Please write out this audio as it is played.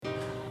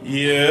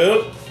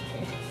Yep.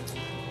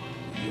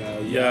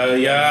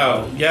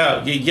 Yo.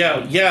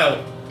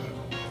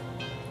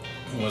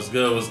 What's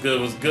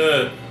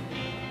good?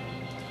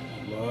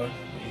 Lord,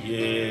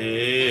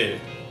 Yeah.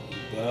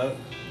 God,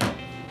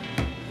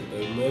 did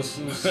they miss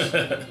us?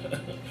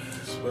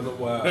 It's been a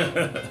while.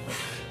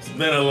 It's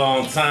been a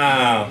long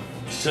time.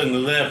 Shouldn't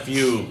have left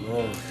you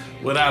Man,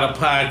 without a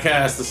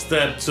podcast to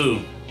step to.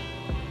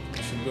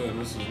 it's been,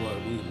 this is what,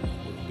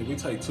 did we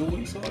take 2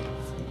 weeks off?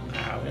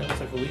 Nah, we had to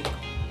take a week.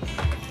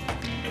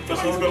 I feel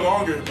like it's been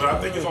longer, but I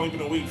think it's only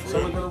been a week It's for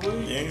only real. been a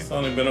week? Yeah. It's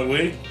only been a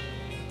week.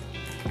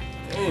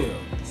 Damn.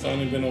 It's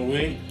only been a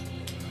week.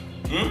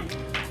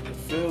 It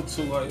feels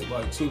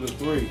like 2 to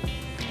 3.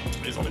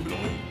 It's only been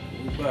a week.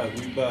 We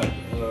back.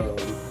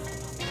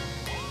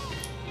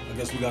 I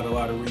guess we got a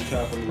lot of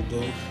recapping to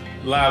do.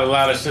 A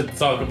lot of shit to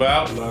talk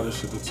about. A lot of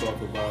shit to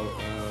talk about.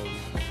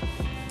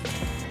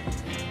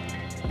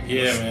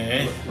 Yeah,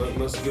 man.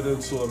 Let's get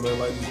into it, man.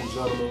 Ladies and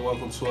gentlemen,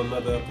 welcome to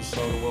another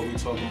episode of What We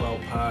Talking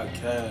About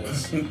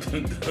podcast.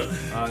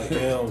 I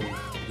am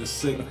the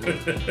Sigma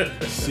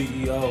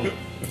CEO,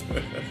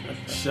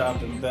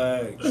 shopping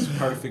bags,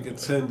 perfect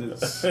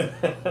attendance,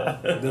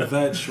 the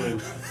veteran.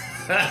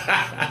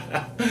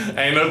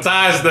 Ain't no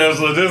time steps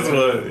with this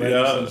one.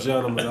 Ladies and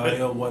gentlemen, I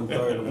am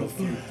 1/3 of a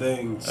few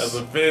things. That's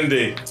a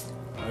Fendi.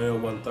 I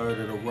am 1/3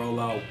 of the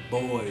Rollout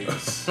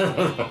Boys.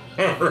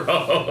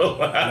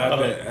 Roll out.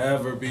 Never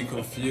ever be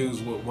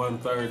confused with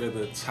 1/3 of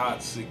the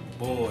Toxic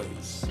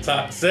Boys.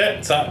 Talk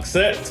set.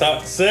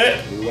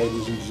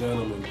 Ladies and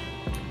gentlemen,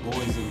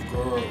 boys and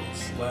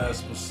girls,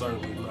 last but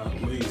certainly not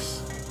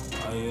least,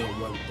 I am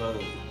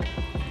 1/3. Yo,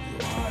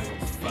 I am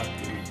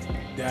fucking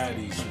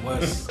daddies.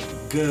 What's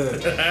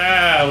good?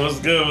 What's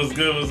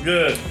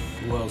good?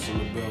 Who else in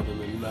the building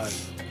tonight?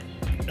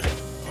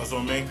 What's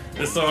on me?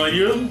 It's on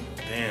you?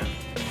 Damn.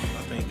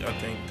 I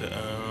think the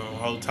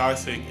whole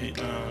toxic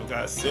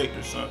got sick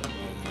or something.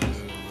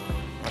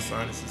 My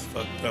sinus is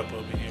fucked up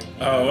over here.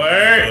 Oh,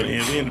 word?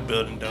 Yeah, we in the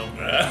building though.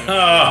 Man.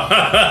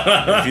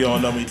 Oh. If you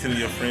don't know me, tell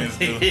your friends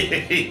do.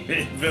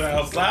 Been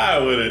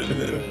outside with it.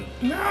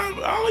 Nah,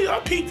 I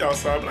peeked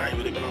outside, but I ain't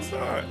really been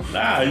outside.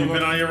 Nah, you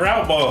been on your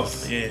route,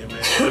 boss. Yeah, man.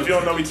 If you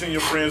don't know me, tell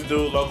your friends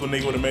do. Local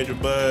nigga with a major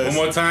buzz. One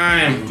more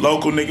time.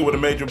 Local nigga with a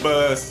major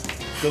buzz.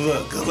 Good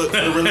look for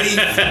the relief.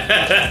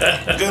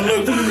 Good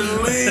look for the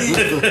relief.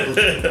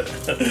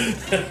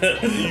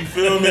 You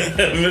feel me?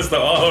 Mr.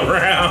 All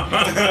Around.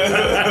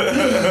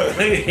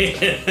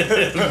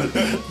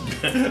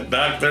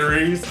 Dr.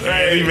 Reese.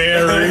 Hey,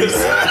 man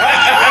Reese.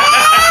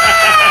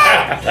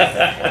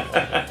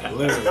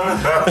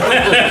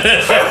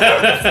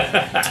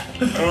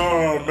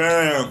 Oh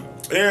man.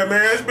 Yeah,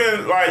 man. It's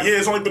been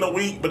it's only been a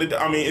week, but it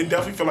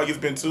definitely feel like it's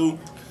been 2.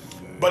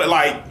 But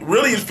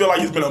really, it feel like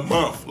it's been a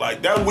month.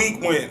 Like that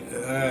week went.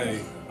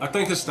 Hey, I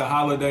think it's the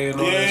holiday and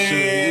all that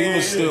shit.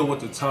 Even still with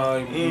the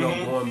time, you know,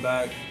 going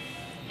back,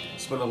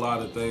 it's been a lot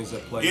of things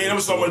that play. Yeah, there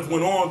was so much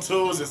went on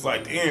too. It's just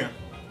like, damn,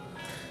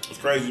 it's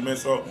crazy, man.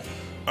 So,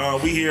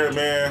 we here,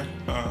 man.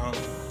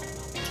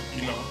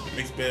 You know,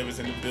 Mix Bev is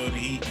in the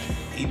building.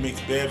 He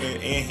Mix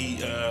Bevin and he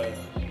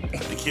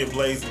the kid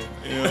Blazing.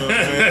 You know what I'm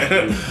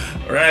saying?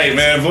 Right,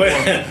 man.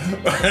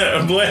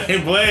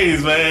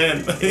 Blaze,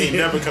 man. He ain't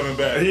never coming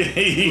back.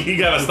 You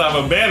gotta stop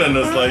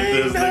abandoning us like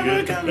this, Never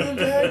nigga. coming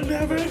back.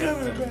 Never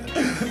coming back.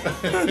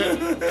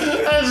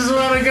 I just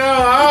wanna go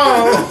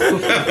home.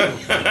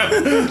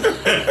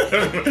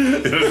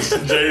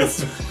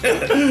 Jason.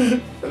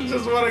 I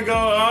just wanna go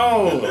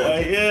home.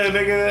 Like, yeah,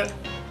 nigga.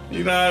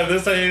 You know,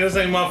 this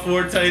ain't my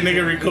forte,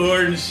 nigga,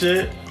 recording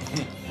shit.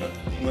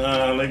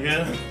 Nah,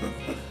 nigga.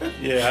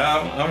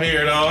 Yeah, I'm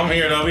here though.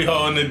 We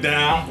holding it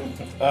down.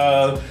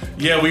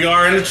 Yeah, we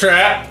are in the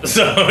trap.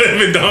 So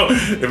if it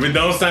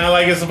don't sound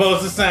like it's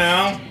supposed to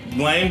sound,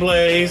 blame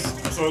Blaze.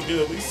 It's all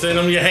good. Send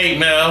them your hate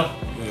mail.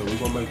 Yeah, we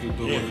gonna make it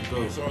do what it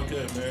do. It's all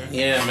good, man.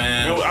 Yeah,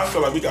 man. You know, I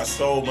feel like we got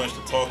so much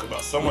to talk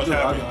about. So much I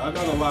happening.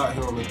 got a lot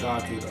here on the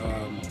docket.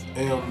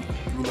 And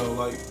you know,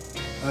 like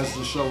as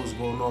the show is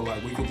going on,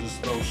 like we can just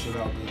throw shit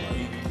out there.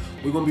 Like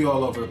we're gonna be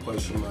all over the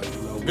place tonight.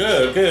 You know.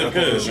 Good, man.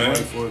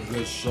 Ready for a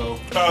good show.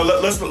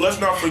 Let's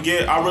not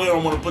forget. I really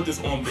don't want to put this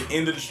on the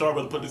end of the show. I'd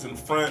rather put this in the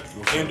front,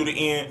 end to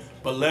the end.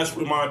 But let's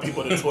remind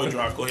people of the toy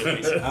drive. Go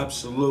ahead, please.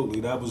 Absolutely,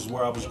 that was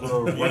where I was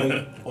going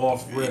right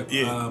off rip.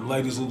 Yeah.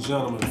 Ladies and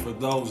gentlemen, for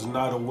those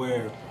not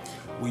aware,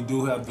 we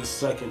do have the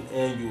second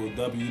annual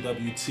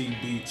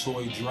WWTB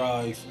Toy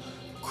Drive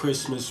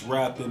Christmas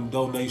Wrapping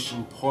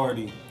Donation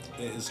Party.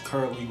 It is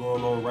currently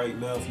going on right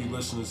now. If you're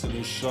listening to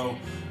this show,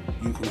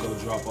 you can go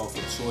drop off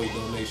a toy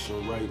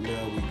donation right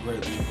now. We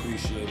greatly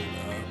appreciate it.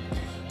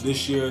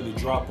 This year, the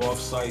drop-off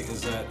site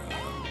is at,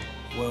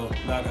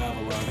 not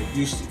Avalon. It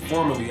used to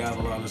formerly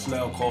Avalon. It's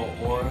now called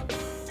Aura.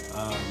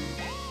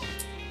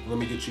 Let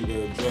me get you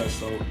the address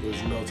so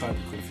there's no type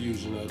of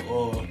confusion at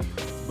all.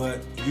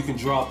 But you can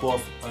drop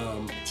off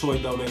toy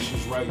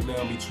donations right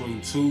now between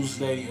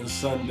Tuesday and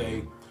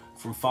Sunday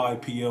from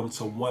 5 p.m.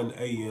 to 1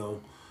 a.m.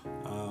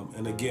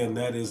 And again,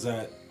 that is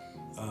at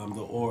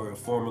the Aura,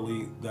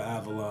 formerly the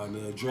Avalon.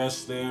 The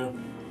address there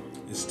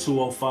It's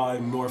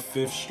 205 North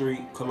 5th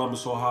Street,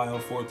 Columbus, Ohio,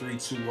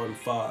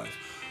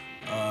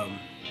 43215.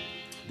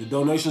 The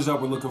donations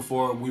that we're looking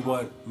for, we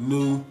want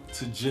new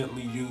to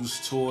gently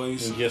used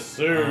toys. Yes,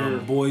 sir.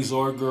 Boys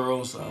or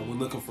girls. We're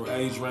looking for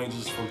age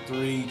ranges from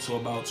 3 to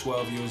about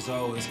 12 years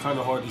old. It's kind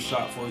of hard to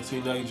shop for a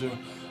teenager.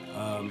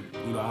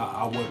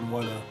 I wouldn't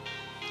want to,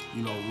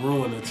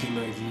 ruin a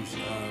teenager's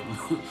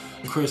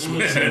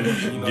Christmas. And,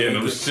 getting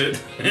them shit.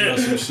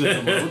 Some shit.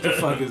 I'm like, what the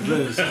fuck is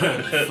this?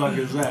 What the fuck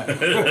is that?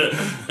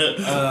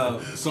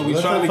 So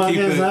we're trying to keep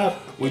it.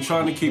 We're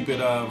trying to keep it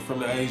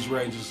from the age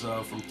ranges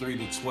from 3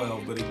 to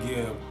 12. But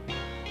again,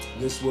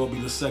 this will be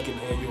the second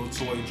annual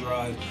toy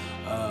drive.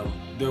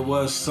 There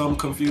was some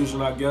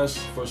confusion, I guess,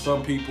 for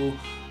some people.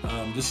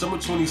 December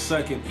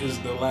 22nd is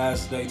the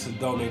last day to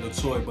donate a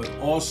toy, but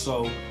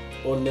also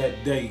on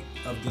that date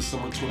of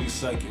December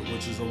 22nd,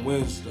 which is a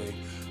Wednesday,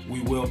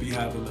 we will be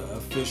having an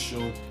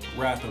official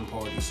wrapping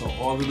party. So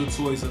all of the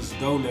toys that's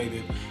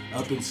donated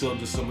up until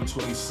December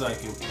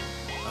 22nd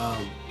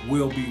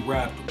will be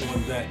wrapped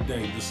on that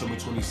day, December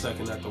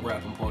 22nd, at the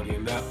wrapping party.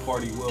 And that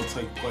party will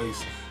take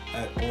place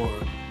at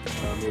Aura.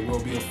 It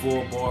will be a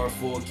full bar,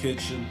 full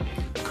kitchen.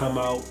 Come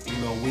out,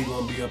 we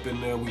gonna be up in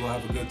there. We gonna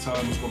have a good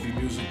time. It's gonna be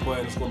music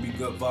playing. It's gonna be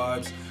good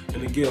vibes.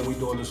 And again, we're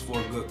doing this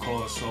for a good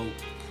cause. So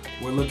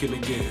we're looking to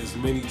get as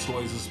many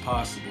toys as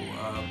possible.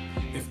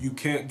 If you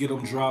can't get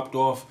them dropped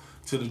off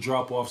to the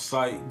drop-off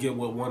site, get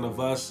with one of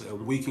us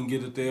and we can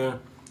get it there.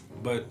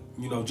 But,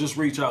 just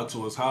reach out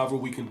to us. However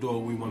we can do it,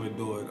 we want to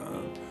do it.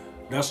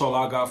 That's all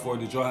I got for it.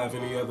 Did y'all have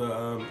any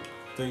other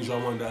things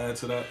y'all wanted to add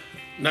to that?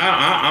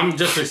 I'm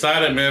just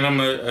excited, man. I'm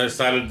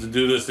excited to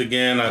do this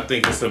again. I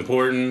think it's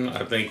important.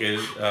 I think it.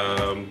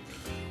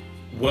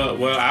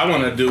 What I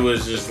want to do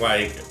is just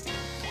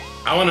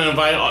I want to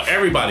invite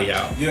everybody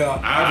out. Yeah,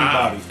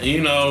 everybody.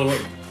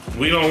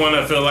 We don't want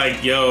to feel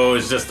like,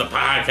 it's just a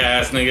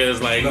podcast, nigga.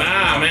 It's like,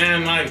 nah,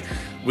 man.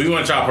 We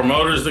want y'all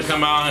promoters to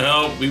come out and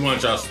help. We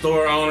want y'all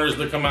store owners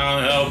to come out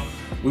and help.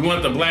 We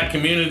want the black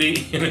community,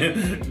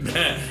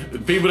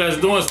 the people that's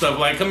doing stuff,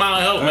 come out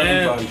and help,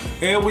 everybody.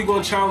 Man. And we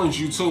gonna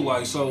challenge you too,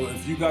 so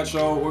if you got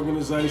your own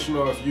organization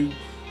or if you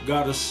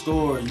got a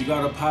store, you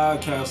got a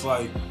podcast,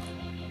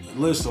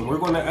 listen, we're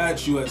gonna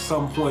ask you at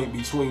some point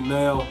between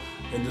now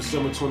and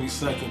December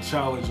 22nd,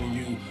 challenging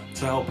you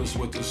to help us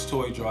with this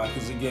toy drive.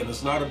 Because again,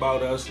 it's not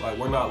about us.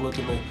 We're not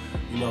looking to,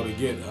 to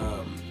get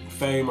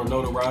fame or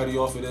notoriety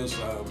off of this.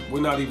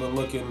 We're not even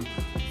looking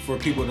for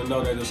people to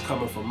know that it's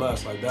coming from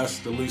us. That's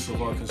the least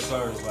of our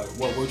concerns.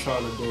 What we're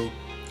trying to do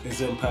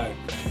is impact,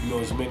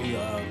 as many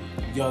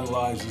young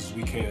lives as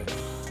we can.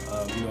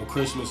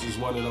 Christmas is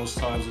one of those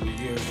times of the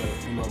year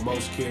that,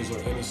 most kids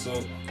are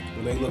innocent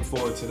and they look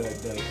forward to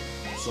that day.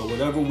 So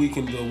whatever we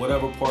can do,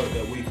 whatever part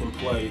that we can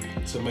play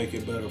to make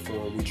it better for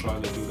them, we're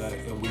trying to do that,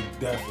 and we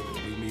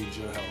definitely need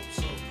your help.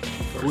 So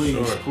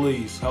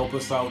please help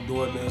us out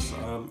doing this,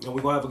 and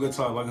we're gonna have a good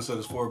time. Like I said,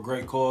 it's for a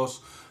great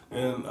cause,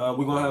 and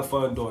we're gonna have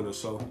fun doing it.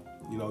 So,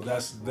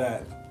 that's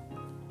that.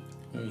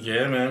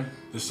 Yeah, man.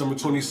 December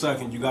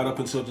 22nd, you got up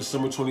until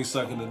December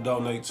 22nd to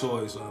donate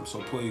toys.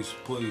 So please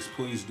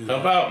do.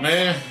 Help out,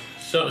 man.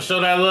 Show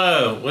that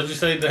love. What'd you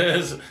say,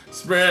 Des?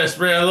 Spread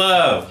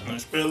love.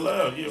 Spread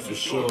love, yeah, for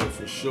sure.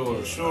 For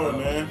sure,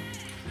 man.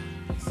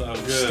 It's all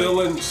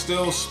good.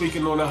 Still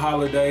speaking on the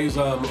holidays.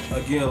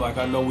 Again,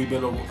 I know we've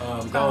been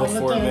gone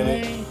for a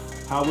minute.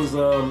 How was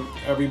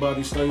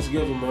everybody's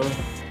Thanksgiving, man?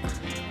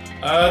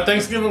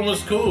 Thanksgiving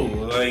was cool.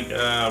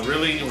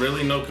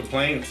 Really no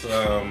complaints.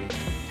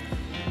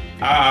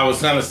 I was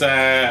kind of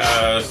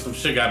sad. Some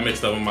shit got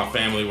mixed up with my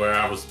family where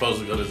I was supposed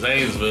to go to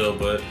Zanesville,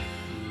 but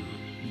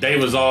they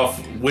was off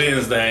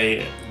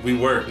Wednesday. We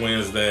worked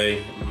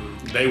Wednesday.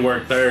 They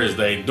worked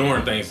Thursday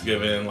during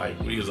Thanksgiving.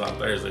 We was off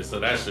Thursday, so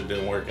that shit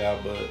didn't work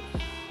out. But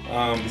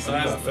besides, you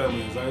got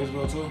family in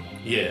Zanesville too?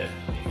 Yeah.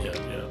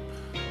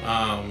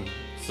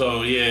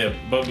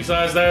 But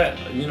besides that,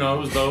 it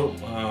was dope.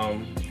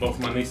 Both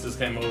my nieces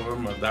came over.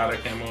 My daughter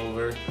came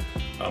over.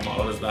 My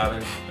oldest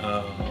daughter.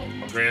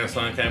 My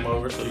grandson came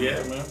over. So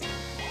yeah, man,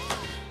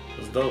 it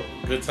was dope.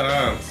 Good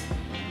times.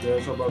 Yeah,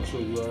 how about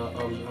you?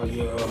 How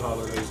your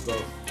holidays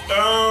go?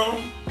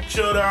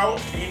 Chilled out.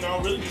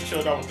 Really just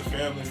chilled out with the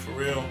family for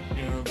real.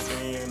 You know what I'm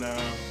saying? I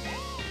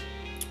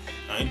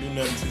ain't do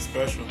nothing too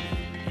special.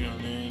 You know what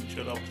I mean?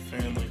 Chilled out with the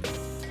family.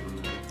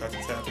 Got to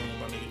tap in with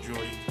my nigga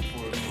Jordy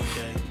for a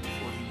day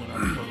before he went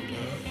out to go.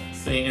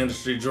 Seeing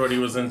Industry Jordy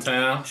was in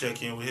town.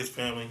 Check in with his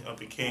family up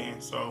in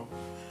Canton. So,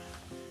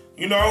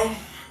 we've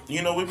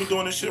been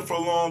doing this shit for a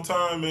long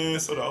time, man.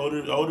 So the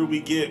older we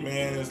get,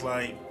 man, it's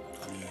and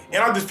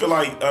I just feel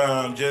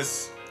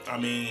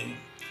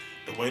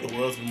the way the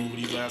world's been moving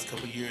these last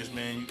couple of years,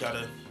 man,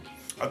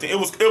 I think it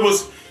was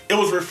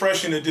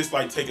refreshing to just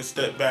take a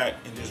step back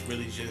and just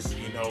really just,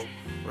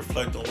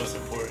 reflect on what's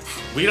important.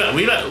 We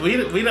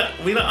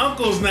the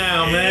uncles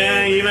now,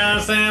 man. You know what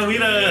I'm saying? We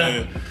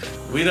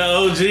the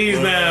OGs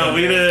now.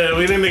 We the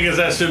niggas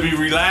that should be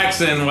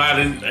relaxing while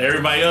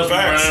everybody else be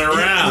running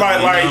around.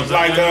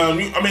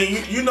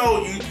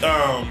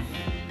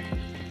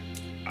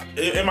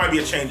 It might be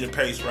a change in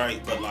pace,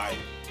 right? But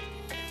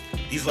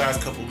these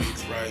last couple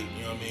weeks, right?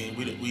 You know what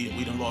I mean?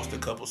 We done lost a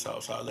couple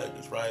Southside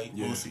legends, right?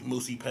 Yeah.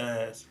 Moosey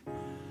passed.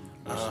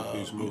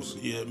 Moosey.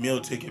 Yeah,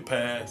 meal ticket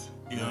passed.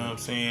 You know what I'm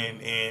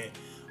saying? And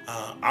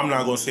I'm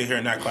not gonna sit here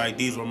and act like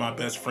these were my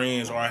best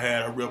friends or I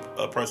had a real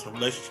personal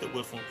relationship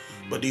with them.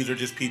 But these are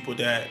just people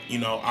that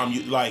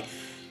I'm like,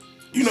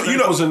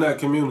 Staples in that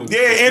community.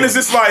 Yeah, and it's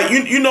just like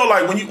you know,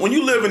 like when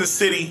you live in a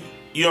city.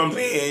 You know what I'm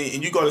saying?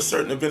 And you go to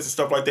certain events and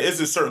stuff like that. It's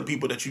just certain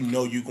people that you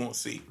know you're going to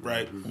see,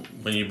 right?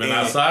 When you've been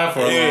outside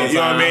for a long time. You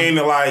know what I mean?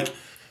 Like,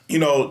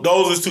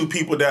 those are two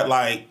people that,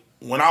 like,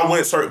 when I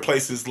went certain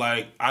places,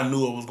 like, I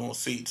knew I was going to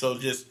see. So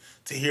just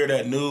to hear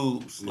that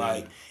news,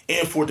 like,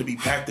 and for it to be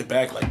back to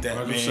back like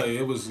that, man. Say,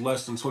 it was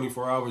less than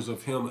 24 hours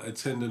of him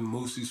attending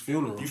Moosey's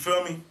funeral. You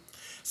feel me?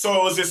 So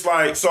it was just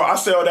like, so I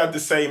say all that to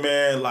say,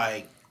 man,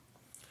 like,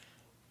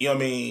 you know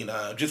what I mean?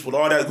 Just with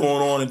all that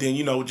going on, and then,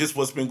 just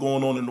what's been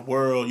going on in the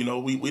world,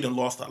 we done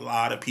lost a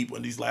lot of people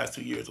in these last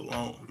 2 years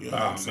alone. You know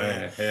what I'm saying?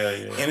 Man, hell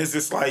yeah. And it's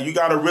just like, you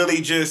got to really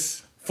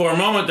just... For a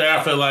moment there,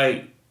 I felt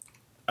like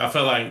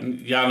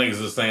y'all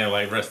niggas are saying,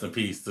 like, rest in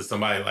peace to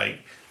somebody, like,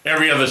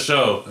 every other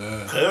show.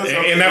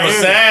 And that was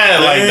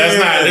sad. Like,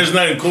 there's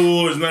nothing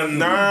cool. There's nothing...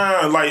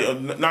 Nah, like,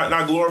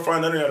 not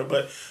glorifying none of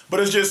that, but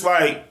it's just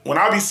like, when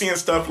I be seeing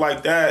stuff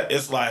like that,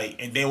 it's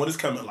like, and then when it's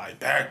coming like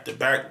back to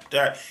back,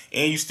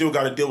 and you still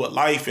got to deal with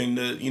life and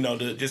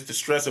the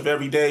stress of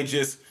every day,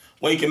 just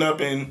waking up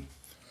and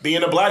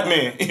being a black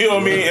man, you know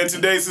what I mean, in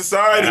today's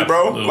society,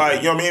 Absolutely. bro.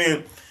 Like, you know what I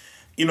mean?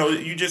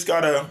 And, you just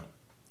gotta,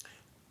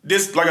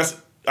 this, like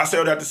I say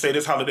all that to say,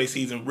 this holiday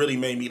season really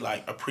made me,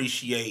 like,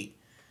 appreciate,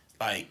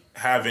 like,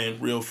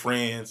 having real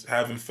friends,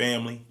 having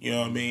family, you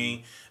know what I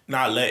mean?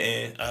 Not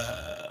letting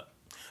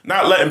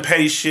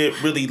petty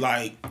shit really,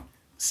 like,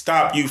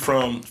 stop you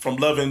from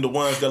loving the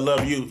ones that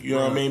love you, you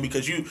know what I mean?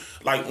 Because you,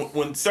 like,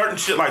 when certain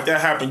shit like that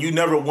happen, you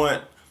never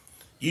want,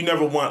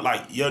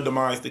 like, your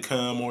demise to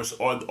come or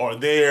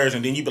theirs,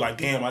 and then you be like,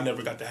 damn, I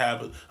never got to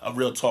have a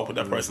real talk with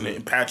that person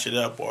and patch it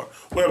up or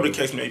whatever the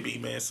case may be,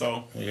 man.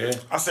 So, yeah.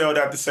 I say all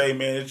that to say,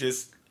 man, it's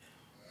just,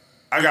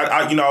 when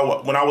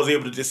I was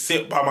able to just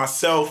sit by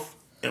myself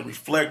and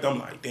reflect, I'm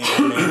like,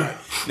 damn, man, like,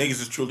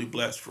 niggas is truly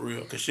blessed for real,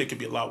 because shit could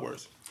be a lot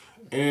worse.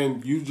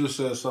 And you just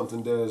said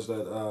something, Des,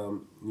 that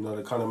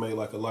that kind of made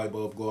like a light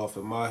bulb go off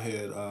in my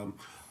head.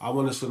 I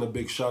want to send a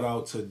big shout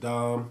out to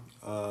Dom,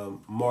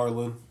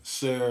 Marlon,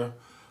 Sarah,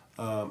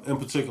 in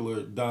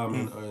particular Dom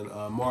and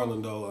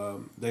Marlon.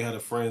 Though they had a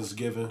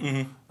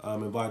Friendsgiving,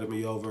 invited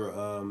me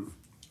over.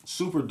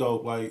 Super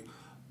dope. Like,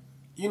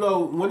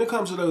 when it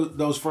comes to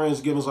those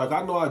Friendsgivings, like,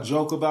 I know I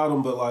joke about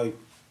them, but like,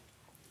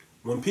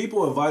 when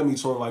people invite me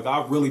to them, like,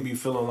 I really be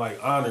feeling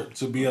like honored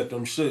to be at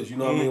them shits. You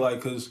know what I mean?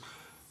 Like, cause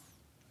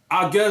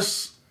I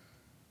guess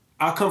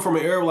I come from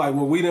an era like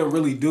where we didn't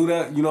really do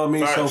that. You know what I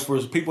mean? Right. So for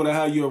people that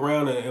have you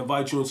around and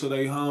invite you into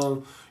their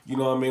home, you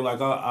know what I mean? Like,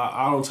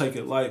 I don't take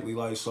it lightly.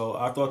 Like, so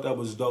I thought that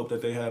was dope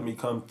that they had me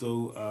come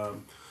through.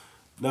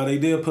 Now they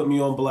did put me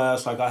on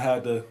blast. Like, I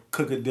had to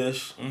cook a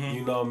dish.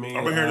 You know what I mean?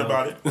 I've been hearing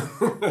about it.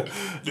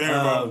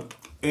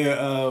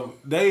 And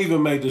they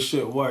even made the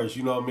shit worse,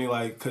 you know what I mean?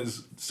 Like,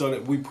 so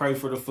that we pray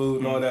for the food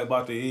and all that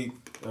about to eat.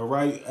 And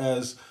right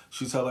as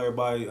she tell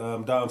everybody,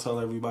 Dom tell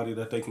everybody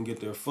that they can get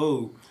their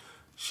food,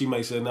 she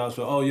makes the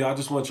announcement, oh yeah, I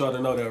just want y'all to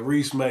know that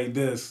Reese made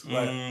this.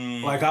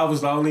 Like I was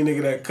the only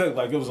nigga that cooked.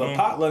 Like, it was a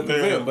potluck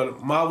event,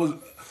 but my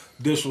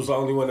dish was the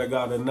only one that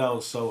got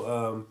announced.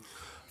 So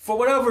for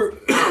whatever,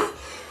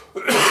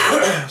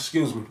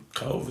 excuse me.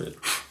 COVID.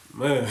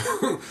 Man,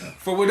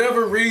 for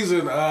whatever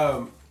reason,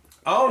 I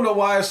don't know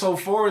why it's so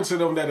foreign to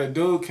them that a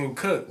dude can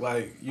cook.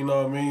 Like, you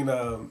know what I mean?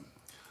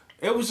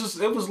 It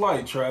was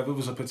light, Trav. It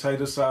was a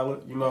potato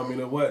salad. You know what I mean?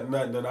 It wasn't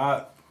nothing that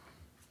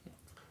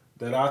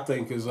I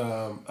think is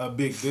a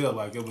big deal.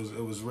 Like, it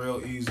was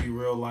real easy,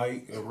 real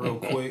light, and real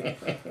quick.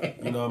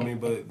 You know what I mean?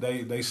 But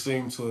they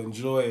seemed to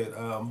enjoy it.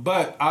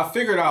 But I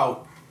figured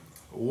out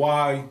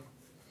why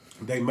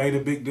they made a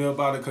big deal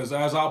about it, because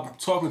as I'm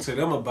talking to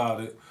them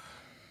about it,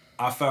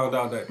 I found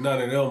out that none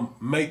of them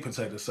make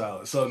potato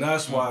salad. So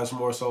that's why it's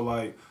more so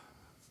like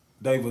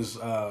they was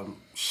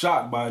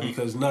shocked by it,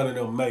 because none of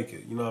them make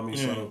it. You know what I mean?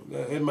 So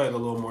it made a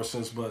little more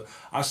sense. But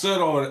I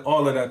said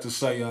all of that to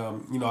say,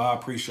 I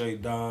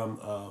appreciate Dom,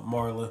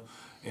 Marlon,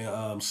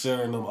 and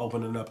Sarah and them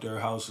opening up their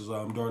houses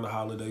during the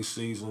holiday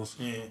seasons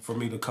for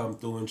me to come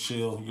through and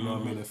chill. You know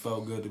what I mean? It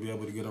felt good to be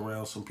able to get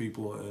around some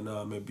people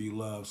and be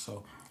loved.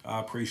 So I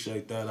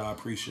appreciate that. I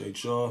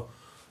appreciate y'all.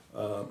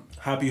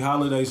 Happy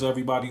holidays,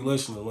 everybody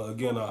listening.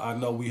 Again, I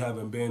know we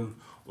haven't been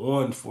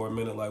on for a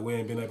minute. Like, we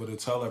ain't been able to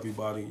tell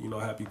everybody,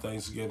 happy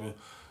Thanksgiving.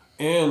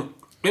 And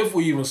if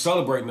we even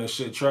celebrating that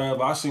shit,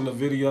 Trav, I seen a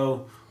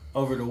video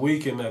over the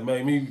weekend that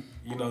made me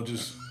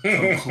just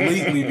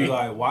completely be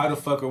like, why the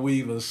fuck are we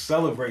even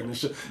celebrating this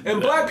shit? And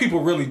black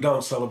people really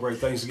don't celebrate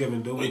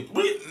Thanksgiving, do we?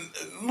 We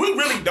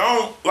really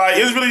don't. Like,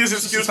 it's really just an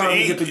excuse to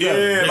eat. Get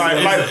together.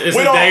 Yeah, it's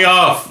a day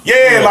off.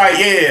 Yeah,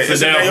 it's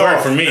a day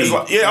off for me.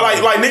 Like,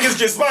 like niggas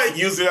just like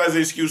use it as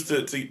an excuse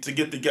to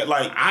get together.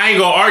 Like, I ain't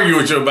gonna argue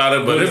with you about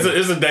it, but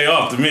it's a day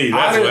off to me.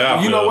 That's what I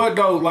feel. You know what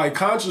though? Like,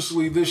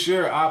 consciously this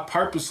year, I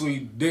purposely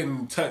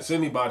didn't text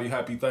anybody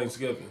Happy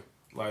Thanksgiving.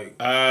 Like,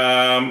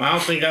 I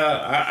don't think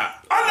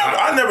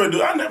I never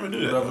do. I never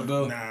do that. Never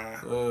do? Nah.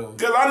 Cause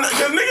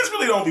niggas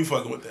really don't be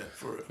fucking with that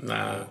for real.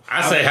 Nah.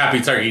 I say Happy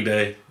Turkey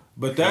Day.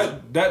 But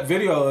that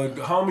video,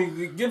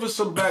 homie, give us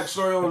some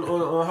backstory on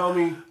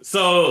homie.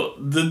 So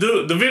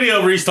the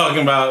video Reese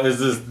talking about is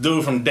this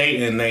dude from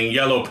Dayton named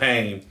Yellow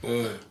Pain.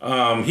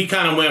 He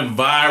kind of went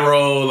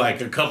viral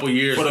like a couple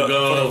years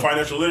ago. For the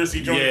financial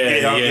literacy joint.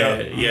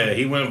 Yeah.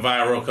 He went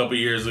viral a couple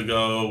years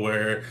ago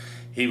where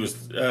he was,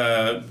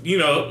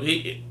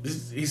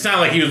 he sounded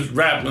like he was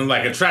rapping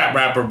like a trap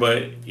rapper,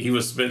 but he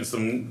was spitting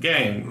some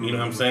game. You know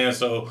what I'm saying?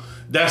 So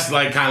that's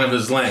like kind of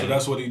his lane. So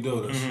that's what he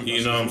do.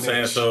 You know what I'm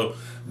saying? So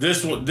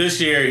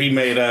this year he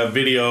made a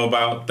video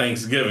about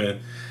Thanksgiving,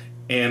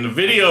 and the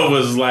video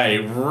was like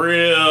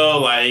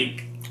real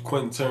like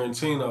Quentin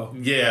Tarantino.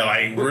 Yeah,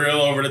 like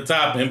real over the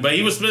top. But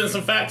he was spitting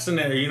some facts in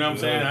there. You know what I'm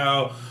saying?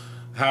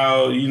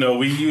 How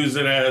we use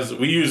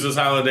this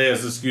holiday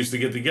as an excuse to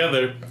get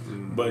together.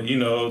 But,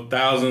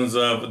 thousands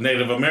of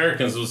Native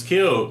Americans was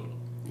killed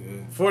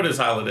for this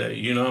holiday.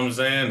 You know what I'm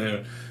saying?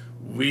 And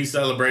we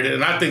celebrate it.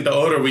 And I think the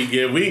older we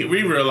get, we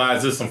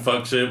realize there's some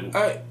fuck shit.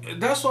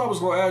 That's what I was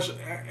going to ask you.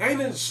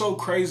 Ain't it so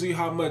crazy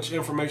how much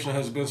information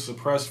has been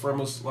suppressed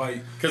from us?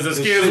 Like, because as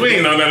kids, we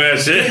ain't know none of that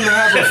shit. We didn't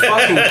have a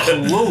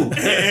fucking clue.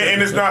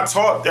 And it's not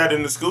taught that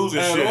in the schools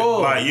and shit.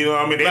 All. Like, you know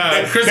what I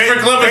mean? Christopher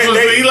Columbus was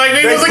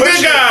a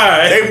good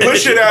guy. They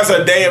push it as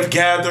a day of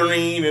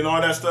gathering and all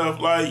that stuff.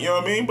 Like, you know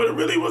what I mean? But it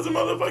really was a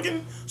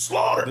motherfucking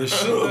slaughter. The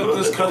shit that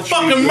this country...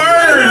 Fucking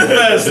murder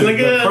fest,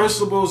 nigga. The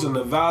principles and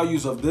the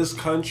values of this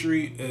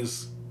country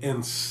is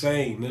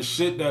insane. The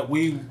shit that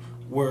we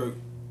were,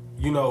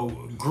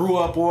 grew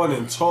up on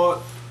and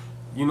taught...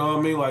 You know what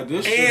I mean? Like,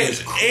 this shit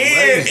is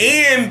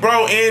crazy. And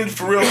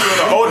for real,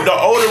 the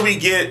older we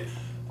get,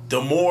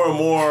 the more and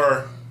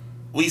more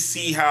we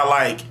see how,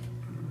 like,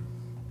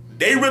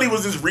 they really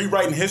was just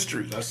rewriting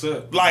history. That's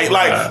it. Like,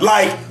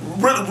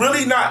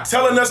 really not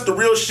telling us the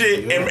real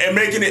shit and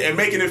making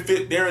it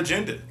fit their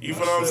agenda. You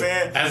feel what I'm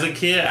saying? As a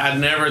kid, I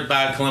never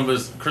thought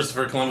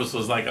Christopher Columbus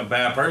was like a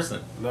bad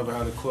person. Never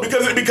had a clue.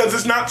 Because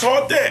it's not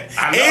taught that.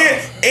 I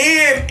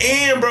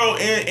know.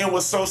 And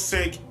what's so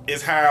sick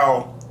is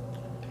how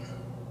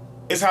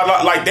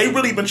like they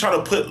really been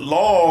trying to put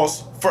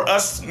laws for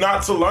us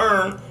not to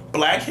learn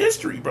Black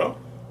history, bro.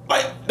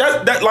 Like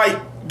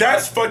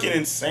that's fucking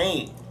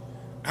insane.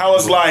 How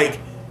it's like,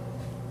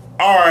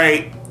 all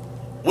right,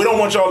 we don't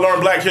want y'all to learn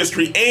Black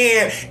history,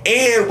 and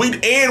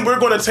we're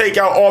gonna take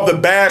out all the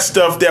bad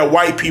stuff that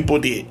white people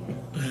did.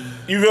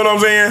 You feel what I'm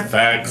saying?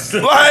 Facts.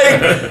 Like,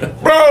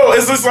 bro,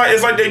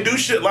 it's like they do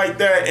shit like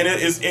that, and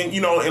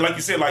like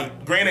you said,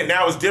 like, granted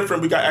now it's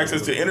different. We got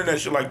access to internet,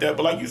 shit like that,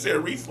 but like you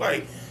said, Reese,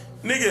 like,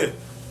 nigga,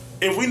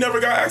 if we never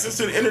got access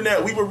to the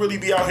internet, we would really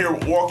be out here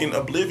walking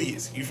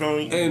oblivious. You feel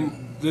me?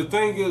 And the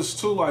thing is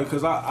too, like,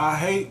 cause I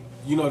hate,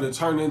 to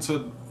turn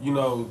into,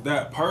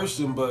 that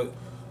person, but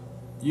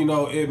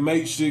it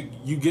makes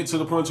you get to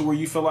the point to where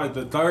you feel like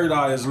the third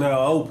eye is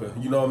now open.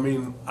 You know what I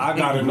mean? I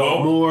gotta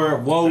know more.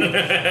 Whoa,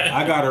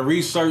 I gotta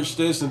research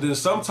this, and then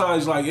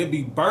sometimes like it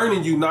be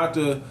burning you not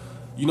to,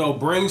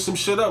 bring some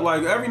shit up.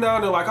 Like every now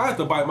and then, like I have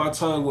to bite my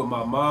tongue with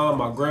my mom,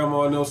 my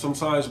grandma, and them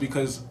sometimes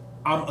because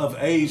I'm of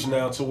age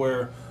now to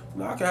where.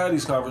 I can have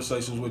these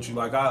conversations with you.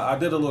 Like I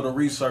did a little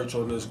research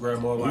on this,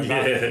 Grandma. Like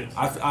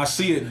I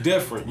see it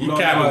different. You know,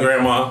 like,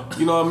 Grandma.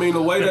 You know what I mean?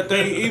 The way that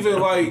they even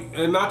like,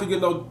 and not to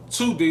get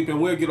too deep, and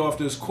we'll get off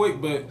this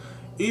quick, but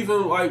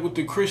even like with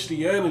the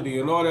Christianity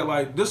and all that,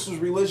 like this was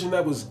religion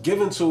that was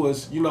given to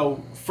us,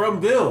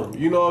 from them.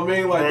 You know what I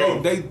mean?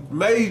 Like they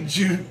made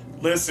you.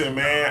 Listen,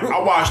 man. I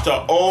watched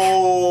an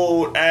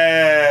old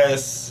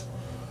ass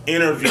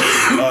interview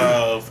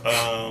of.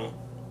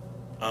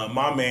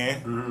 My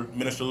man,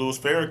 Minister Louis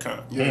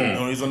Farrakhan.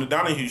 Yeah. He's on the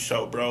Donahue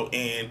show, bro.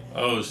 And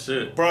oh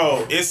shit,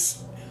 bro,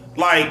 it's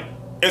like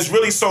it's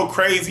really so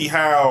crazy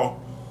how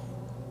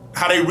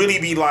they really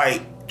be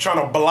like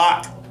trying to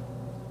block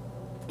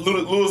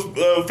Louis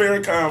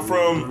Farrakhan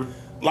from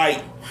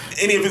like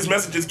any of his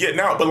messages getting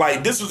out. But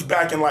like this was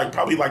back in like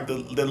probably like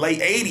the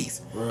late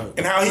 80s, right.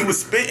 And how he was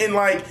spitting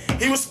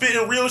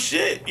real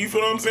shit. You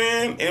feel what I'm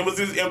saying? And it was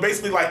just, and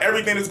basically like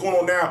everything that's going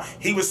on now,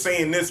 he was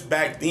saying this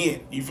back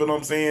then. You feel what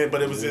I'm saying?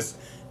 But it was just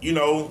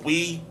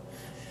we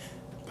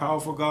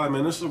powerful guy,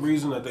 man. This is the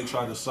reason that they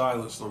try to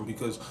silence them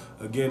because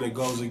again it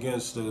goes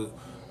against the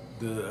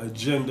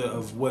agenda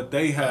of what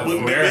they have.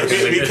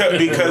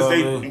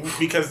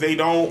 Because they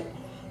don't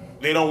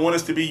want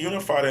us to be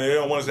unified and they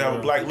don't want us to have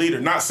a black leader.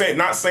 Not saying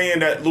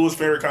that Louis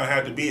Farrakhan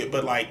had to be it,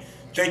 but like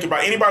think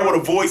about anybody with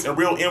a voice and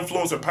real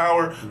influence and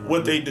power,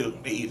 what they do.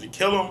 They either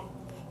kill him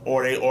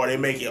or they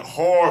make it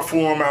hard for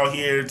them out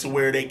here to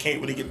where they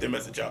can't really get their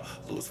message out.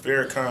 Louis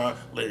Farrakhan,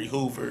 Larry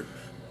Hoover,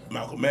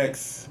 Malcolm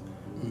X,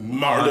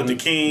 Martin Luther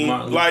King.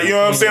 Like, you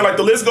know what I'm saying? Like,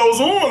 the list goes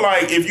on.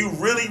 Like, if you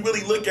really,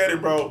 really look at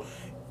it, bro,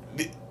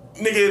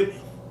 nigga,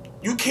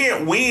 you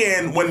can't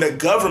win when the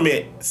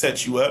government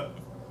sets you up.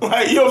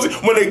 Like, you know what I'm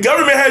saying? When the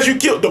government has you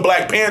killed, the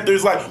Black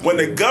Panthers, like, when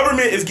the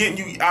government is getting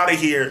you out of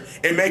here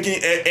and making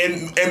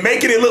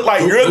it look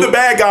like you're the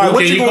bad guy,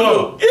 what you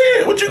gonna do?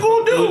 Yeah, what you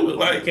gonna do?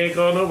 Like, you can't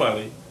call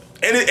nobody.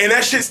 And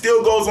that shit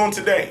still goes on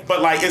today.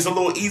 But, like, it's a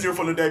little easier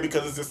for today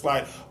because it's just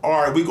like, all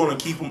right, we're gonna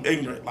keep them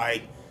ignorant.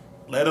 Like,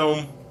 let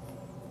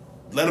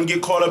them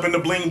get caught up in the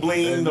bling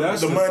bling, the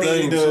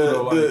money,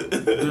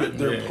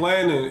 they're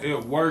planning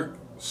it work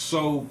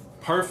so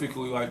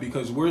perfectly, like,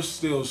 because we're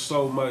still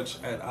so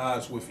much at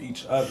odds with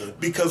each other.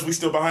 Because we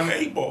still behind the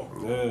 8 ball.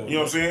 Yeah. You know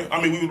what I'm saying?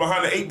 I mean, we were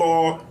behind the 8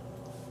 ball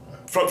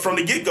from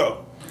the get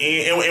go,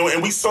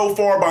 and we so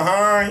far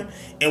behind,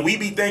 and we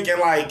be thinking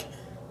like,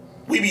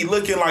 we be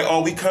looking like,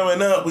 oh, we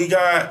coming up, we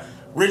got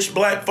rich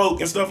Black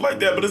folk and stuff like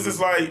that, but it's just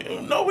like,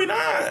 no, we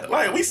not.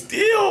 Like, we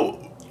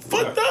still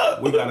fucked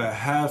up. We got a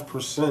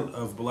 0.5%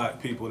 of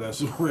Black people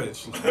that's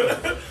rich.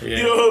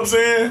 You know what I'm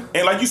saying?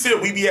 And like you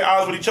said, we be at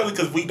odds with each other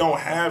because we don't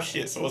have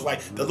shit. So it's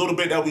like the little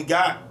bit that we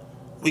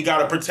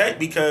gotta protect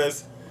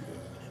because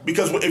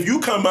if you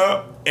come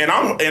up and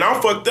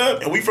I'm fucked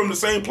up and we from the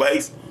same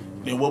place,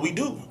 then what we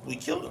do? We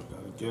kill them.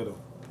 Gotta get them.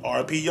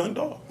 R.I.P. Young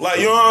Dog. Like,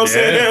 you know what I'm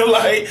saying?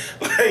 Like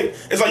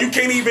it's like you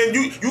can't even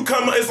you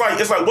come. It's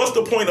like what's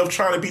the point of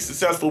trying to be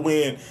successful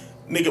when,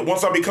 nigga,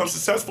 once I become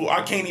successful,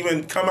 I can't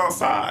even come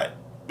outside.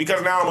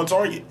 Because now I'm a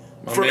target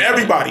from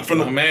everybody. From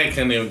the man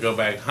can't even go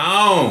back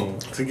home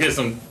to get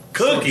some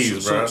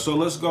cookies, bro. So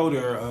let's go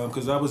there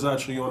because that was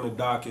actually on the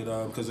docket.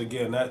 Because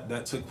again,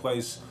 that took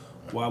place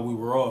while we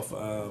were off.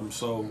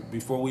 So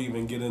before we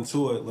even get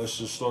into it, let's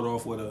just start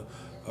off with a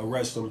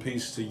rest in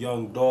peace to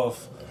Young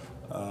Dolph,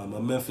 a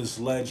Memphis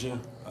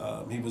legend.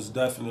 He was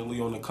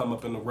definitely on the come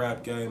up in the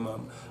rap game.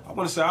 I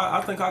want to say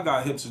I think I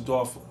got hip to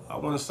Dolph. I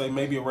want to say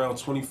maybe around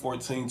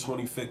 2014,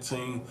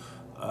 2015.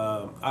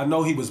 I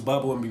know he was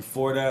bubbling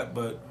before that,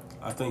 but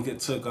I think it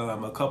took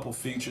a couple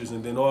features,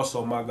 and then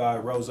also my guy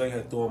Rose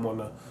had threw him on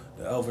the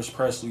Elvis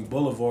Presley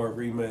Boulevard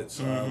remix,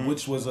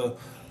 which was a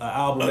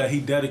album that he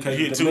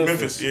dedicated to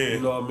Memphis. Yeah. You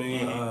know what I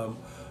mean?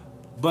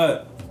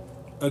 But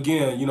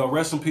again, you know,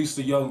 rest in peace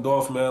to Young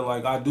Dolph, man.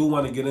 Like, I do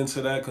want to get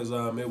into that because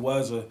it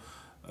was a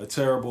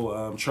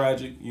terrible,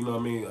 tragic, you know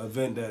what I mean,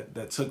 event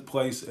that took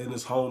place in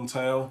his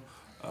hometown,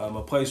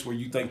 a place where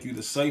you think you're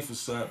the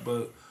safest at,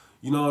 but.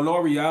 You know, in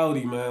all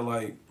reality, man,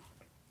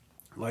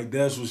 like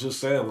Des was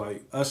just saying,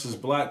 like, us as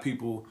Black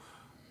people,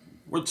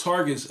 we're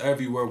targets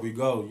everywhere we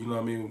go. You know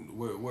what I mean?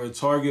 We're a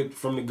target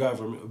from the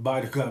government, by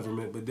the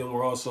government, but then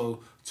we're also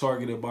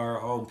targeted by our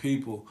own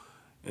people.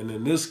 And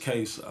in this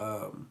case,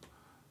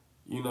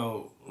 you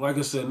know, like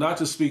I said, not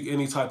to speak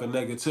any type of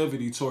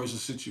negativity towards the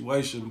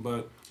situation,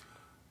 but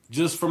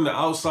just from the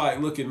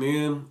outside looking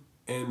in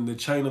and the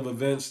chain of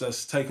events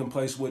that's taking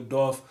place with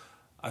Dolph,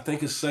 I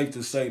think it's safe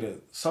to say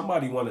that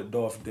somebody wanted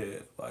Dolph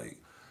dead. Like,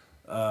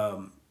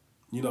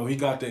 you know, he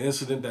got the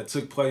incident that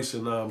took place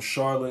in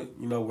Charlotte,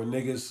 you know, where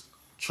niggas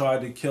tried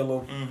to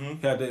kill him.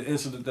 Mm-hmm. He had the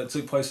incident that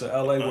took place in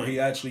L.A. where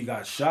he actually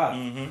got shot.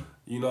 Mm-hmm.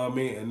 You know what I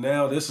mean? And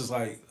now this is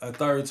like a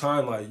third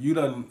time. Like, you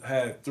done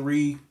had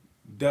 2,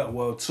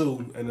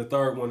 and the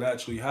third one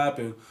actually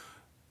happened.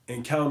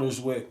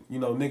 Encounters with, you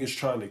know, niggas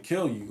trying to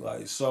kill you.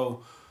 Like,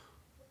 so,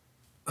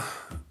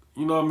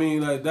 you know what I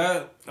mean? Like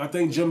that, I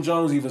think Jim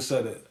Jones even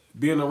said it.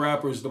 Being a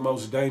rapper is the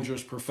most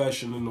dangerous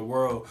profession in the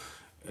world.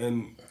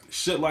 And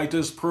shit like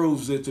this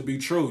proves it to be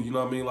true. You know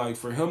what I mean? Like,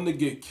 for him to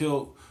get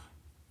killed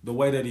the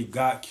way that he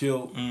got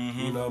killed,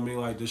 you know what I mean?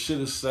 Like, the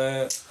shit is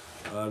sad.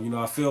 You know,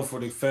 I feel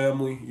for the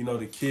family, you know,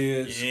 the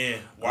kids. Yeah,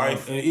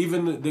 wife. And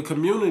even the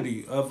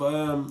community of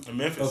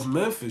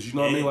Memphis. You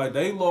know what I mean? Like,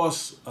 they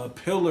lost a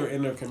pillar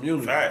in their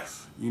community.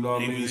 Facts. You know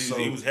what I mean? So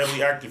he was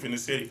heavily active in the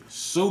city.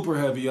 Super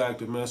heavy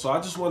active, man. So I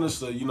just want us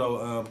to, you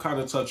know, kind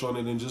of touch on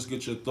it and just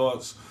get your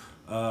thoughts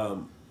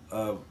of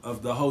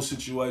the whole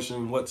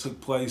situation, what took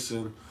place,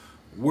 and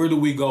where do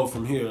we go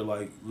from here?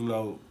 Like, you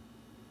know,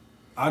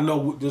 I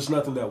know there's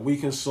nothing that we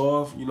can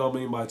solve, you know what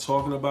I mean, by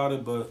talking about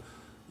it, but,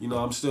 you know,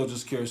 I'm still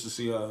just curious to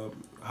see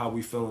how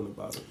we feeling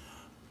about it.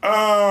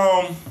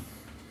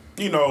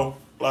 You know,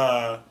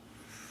 I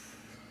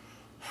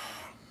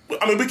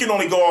mean, we can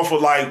only go off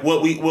of, like,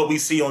 what we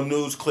see on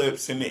news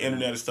clips and the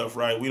internet and stuff,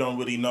 right? We don't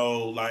really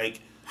know,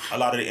 like, a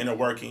lot of the inner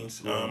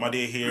workings. I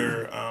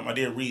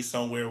did read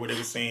somewhere where they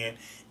were saying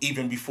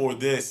even before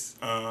this,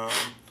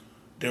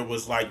 there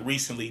was like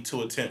recently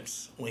 2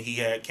 attempts when he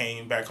had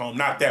came back home.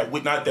 Not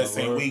that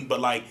same week, but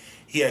like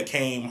he had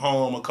came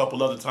home a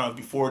couple other times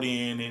before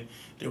then, and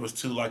there was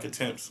 2 like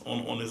attempts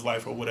on his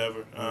life or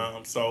whatever.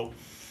 Like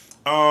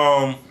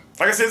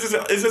I said,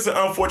 it's just an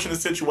unfortunate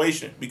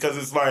situation because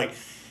it's like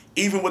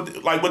even with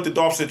the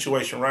Dolph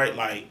situation, right?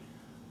 Like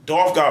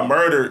Dolph got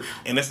murdered,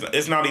 and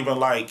it's not even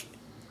like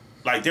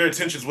like their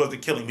intentions was to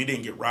kill him. He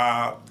didn't get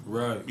robbed.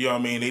 Right. You know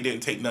what I mean? They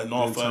didn't take nothing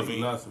off of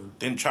him. Nothing.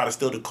 Didn't try to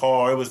steal the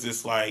car. It was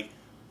just like,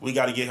 we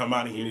got to get him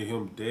out of We here. need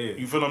him dead.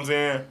 You feel what I'm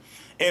saying?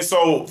 And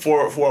so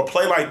for a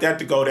play like that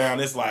to go down,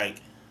 it's like,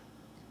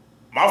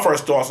 my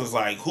first thoughts was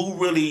like, who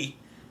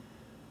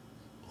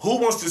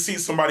wants to see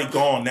somebody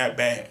gone that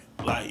bad?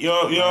 Like, you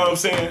know what I'm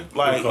saying?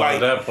 Like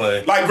that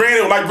play.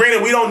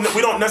 Granted, we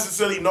don't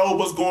necessarily know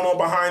what's going on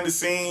behind the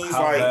scenes.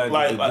 How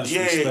bad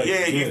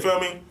Yeah, you feel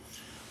me?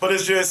 But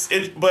it's just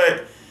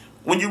but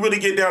when you really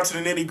get down to the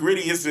nitty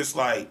gritty, it's just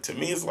like, to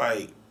me, it's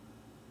like,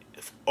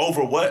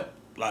 over what?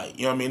 Like,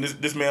 you know what I mean?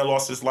 This man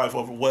lost his life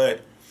over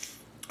what?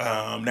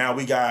 Now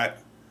we got,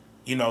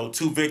 you know,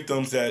 2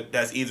 victims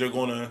that's either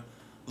gonna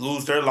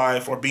lose their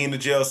life or be in the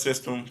jail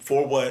system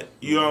for what?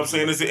 You know what I'm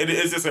saying?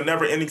 It's just a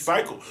never-ending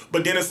cycle.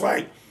 But then it's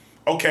like,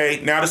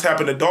 okay, now this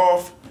happened to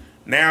Dolph.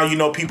 Now, you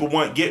know, people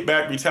want get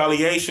back,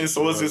 retaliation.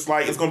 So it's just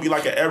like, it's gonna be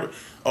like an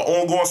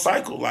ongoing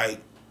cycle. Like,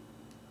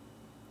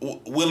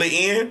 will it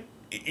end?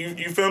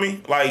 You feel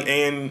me? Like,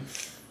 and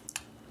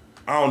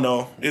I don't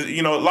know.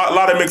 You know, a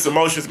lot of mixed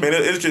emotions, man.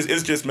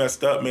 It's just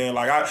messed up, man.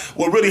 Like,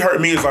 what really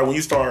hurt me is like when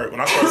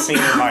I start seeing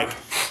like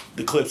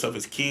the clips of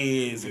his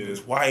kids and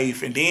his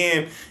wife, and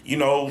then, you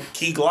know,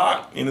 Key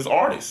Glock and his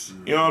artists.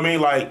 You know what I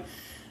mean? Like,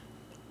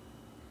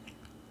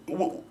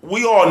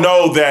 we all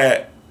know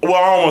that. Well,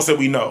 I don't want to say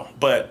we know,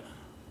 but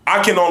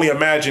I can only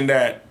imagine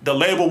that the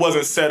label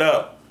wasn't set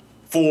up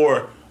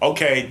for,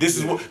 okay, this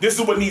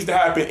is what needs to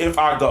happen if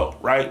I go,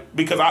 right?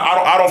 Because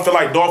I don't feel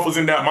like Dolph was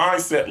in that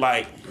mindset.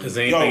 Like, because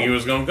they didn't think he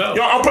was gonna go.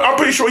 I'm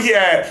pretty sure he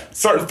had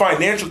certain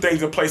financial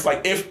things in place.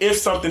 Like, if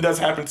something does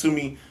happen to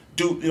me,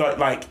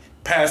 like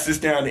pass this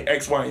down to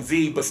X, Y, and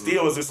Z. But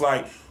still, it's just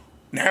like,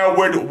 now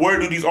where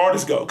do these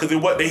artists go? Because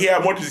he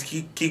had more than just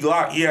Key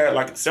Glock. He had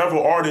like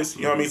several artists.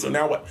 You know what I mean? So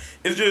now what?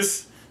 It's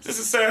just a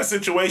sad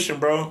situation,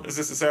 bro. It's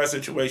just a sad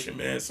situation,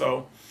 man.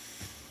 So,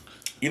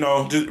 you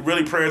know, just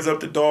really prayers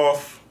up to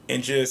Dolph.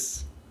 And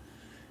just,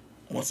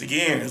 once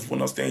again, it's one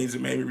of those things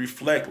that made me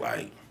reflect,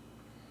 like,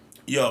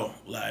 yo,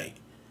 like,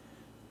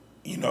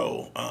 you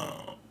know,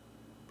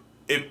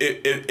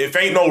 if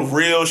ain't no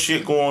real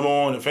shit going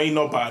on, if ain't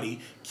nobody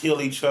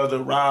kill each other,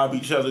 rob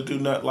each other, do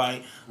nothing,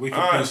 like, we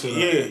can piece it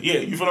up. Yeah,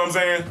 you feel what I'm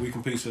saying? We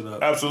can piece it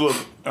up.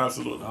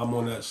 Absolutely. I'm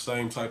on that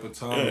same type of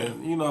time,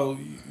 and you know,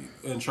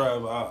 and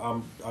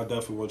Trav, I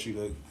definitely want you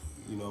to,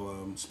 you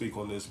know, speak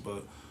on this,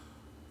 but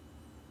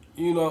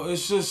you know,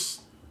 it's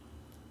just,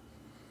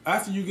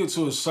 after you get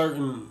to a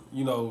certain,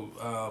 you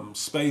know,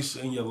 space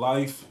in your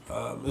life,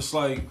 it's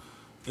like,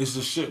 is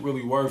the shit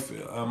really worth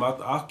it?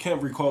 I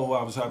can't recall who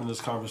I was having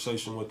this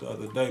conversation with the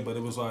other day, but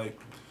it was like,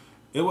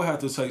 it would have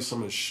to take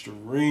some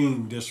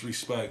extreme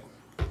disrespect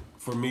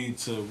for me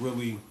to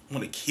really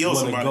want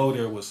to go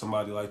there with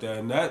somebody like that.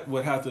 And that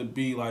would have to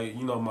be like,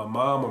 you know, my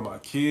mom or my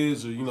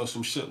kids or, you know,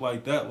 some shit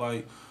like that.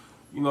 Like,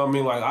 you know what I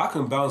mean? Like, I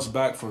can bounce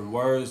back from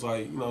words.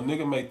 Like, you know,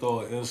 nigga may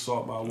throw an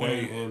insult my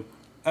way, and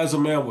as a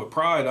man with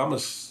pride, I'm going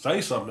to say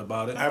something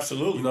about it.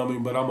 Absolutely. You know what I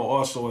mean? But I'm going to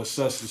also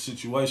assess the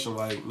situation.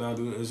 Like, now,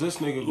 dude, is this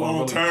nigga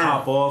going to really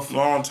pop off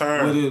long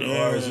term with it?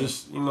 Or is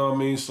this, you know what I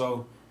mean?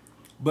 So,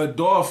 but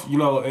Dolph, you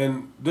know,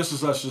 and this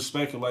is us just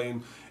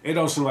speculating, it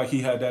don't seem like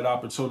he had that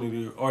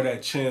opportunity or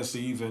that chance to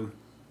even,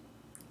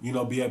 you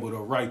know, be able to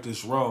right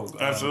this wrong.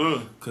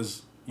 Absolutely.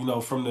 Because, you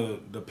know, from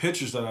the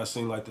pictures that I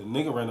seen, like the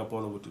nigga ran up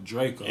on him with the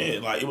Draco. Yeah,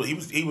 like it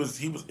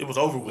was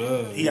over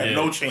with. He had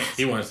no chance.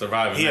 He wasn't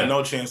surviving. He had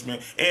no chance,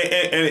 man.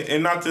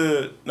 And not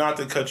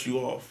to cut you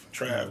off,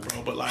 Trav,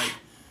 bro, but like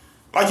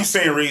you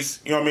saying, Reese,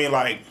 you know what I mean?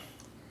 Like,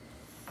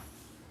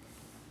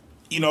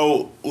 you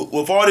know,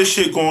 with all this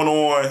shit going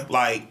on,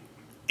 like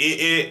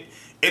it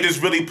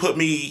just really put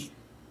me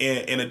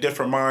in a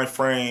different mind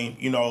frame.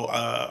 You know,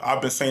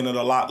 I've been saying it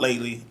a lot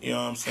lately. You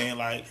know what I'm saying?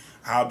 Like,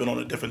 I've been on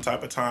a different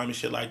type of time and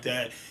shit like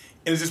that.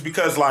 And it's just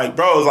because, like,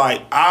 bro, it's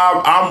like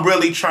I'm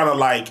really trying to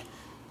like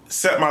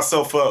set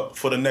myself up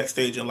for the next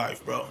stage in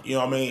life, bro. You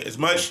know what I mean? As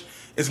much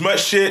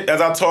shit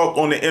as I talk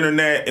on the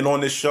internet and on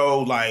this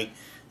show, like,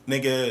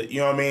 nigga, you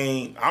know what I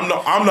mean? I'm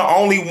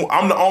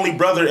the only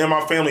brother in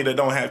my family that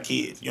don't have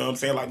kids. You know what I'm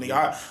saying? Like,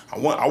 nigga, I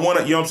want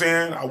to, you know what I'm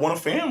saying? I want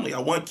a family. I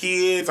want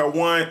kids. I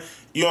want,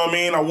 you know what I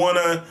mean? I want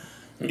to.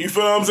 You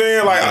feel what I'm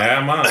saying? Like, I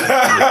have mine.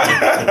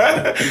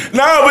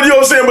 nah, but you know what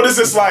I'm saying? But it's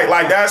just like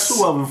that's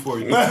 2 of them for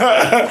you. You know what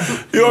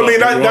I mean?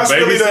 That's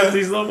really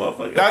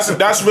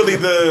that's really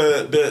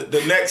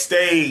the next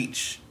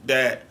stage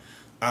that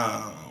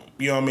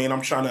you know what I mean?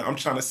 I'm trying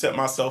to set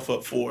myself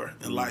up for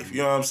in life. You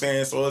know what I'm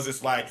saying? So it's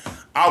just like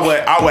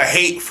I would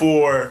hate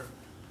for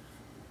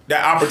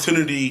that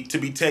opportunity to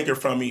be taken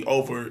from me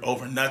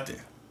over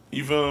nothing.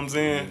 You feel what I'm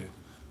saying?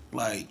 Yeah.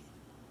 Like.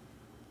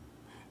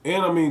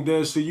 And I mean,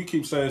 Des, see, you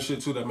keep saying shit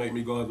too that make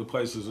me go other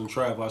places and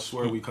travel. I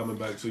swear we coming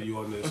back to you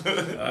on this.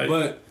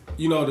 But,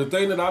 you know, the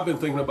thing that I've been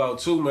thinking about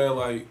too, man,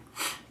 like,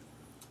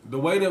 the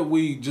way that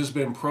we just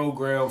been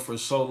programmed for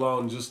so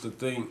long just to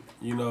think,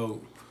 you know,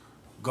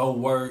 go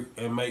work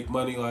and make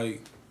money,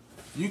 like,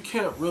 you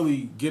can't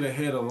really get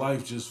ahead in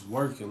life just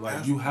working.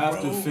 Like, you have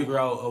to figure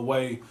out a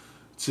way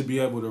to be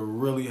able to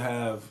really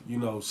have, you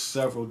know,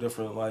 several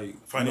different like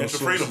Financial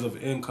sources freedom.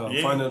 of income,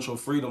 Yeah. financial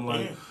freedom,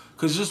 like, Yeah.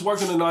 because just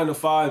working a 9 to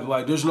 5,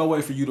 like, there's no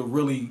way for you to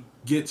really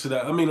get to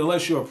that. I mean,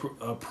 unless you're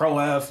a pro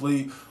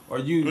athlete or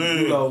you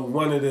know,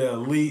 one of the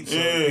elites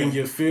in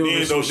your field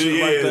or some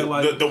shit like that,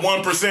 like the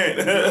 1%.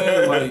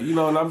 yeah, like, you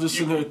know, and I'm just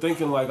sitting here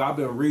thinking, like, I've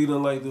been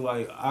reading lately,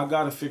 like, I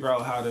got to figure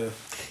out how to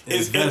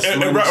invest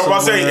money I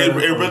say it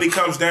somewhere. really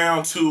comes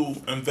down to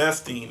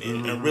investing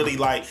and really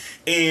like,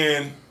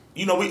 and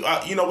you know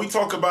we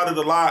talk about it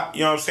a lot.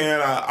 You know what I'm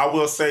saying? I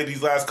will say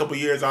these last couple of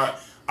years, I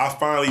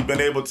finally been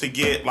able to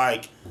get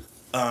like,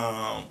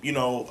 you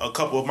know, a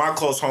couple of my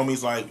close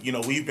homies, like, you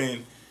know, we've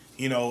been,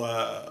 you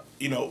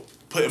know,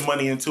 putting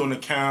money into an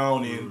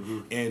account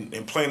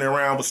and playing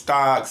around with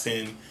stocks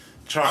and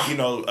trying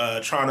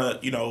to,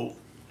 you know,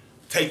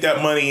 take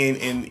that money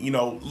and you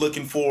know,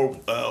 looking for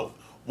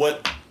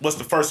what's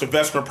the first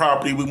investment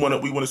property we want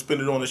to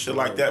spend it on and shit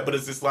like that. But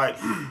it's just like,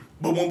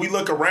 but when we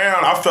look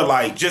around, I feel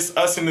like just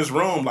us in this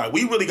room, like,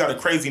 we really got a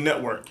crazy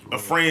network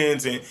of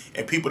friends and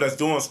people that's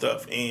doing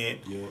stuff. And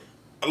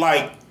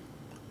like,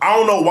 I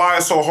don't know why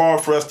it's so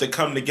hard for us to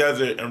come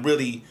together and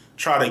really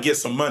try to get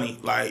some money.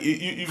 Like, you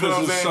feel what I'm Because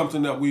it's saying?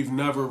 something that we've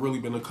never really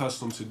been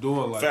accustomed to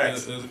doing. Like,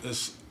 Facts.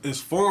 it's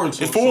foreign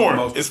to It's us foreign.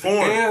 almost. It's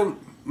foreign. And,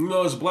 you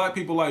know, as black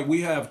people, like,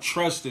 we have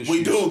trust issues.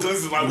 We do,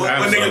 because it's like, what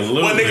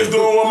Absolutely. niggas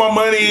doing with my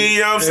money, you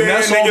know what I'm And saying?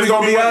 that's all Niggas we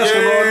gonna be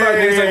asking all night.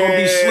 Niggas ain't gonna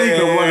be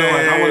sleeping wondering,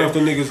 like, I wonder if the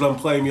niggas done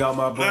play me out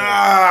my brain.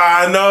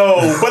 I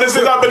know. But it's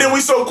but then we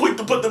so quick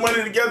to put the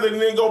money together and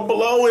then go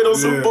blow it on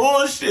some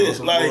bullshit. On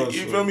some like,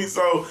 bullshit. you feel me?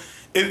 So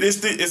it's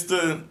the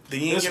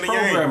yin It's and the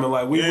yang. programming.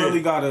 Like, we Yeah.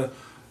 really gotta,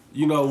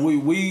 you know,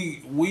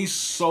 we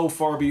so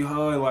far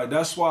behind. Like,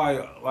 that's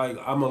why, like,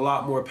 I'm a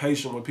lot more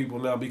patient with people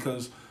now,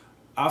 because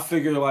I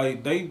figure,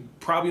 like, they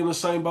probably in the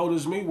same boat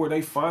as me, where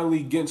they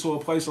finally get to a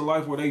place in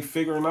life where they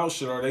figuring out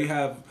shit, or they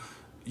have,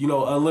 you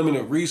know,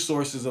 unlimited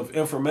resources of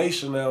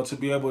information now to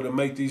be able to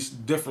make these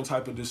different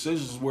type of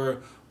decisions where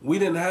we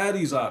didn't have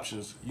these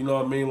options. You know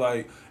what I mean?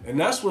 Like, and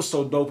that's what's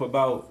so dope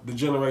about the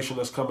generation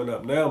that's coming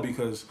up now,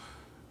 because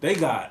they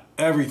got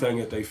everything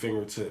at their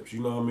fingertips. You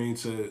know what I mean?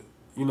 To,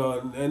 you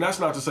know, and that's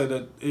not to say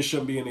that it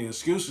shouldn't be any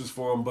excuses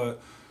for them, but,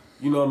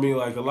 you know what I mean?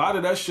 Like, a lot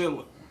of that shit,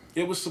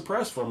 it was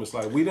suppressed from us.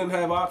 Like, we didn't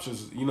have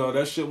options. You know,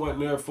 that shit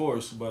wasn't there for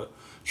us. But,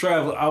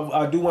 Trav,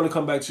 I do want to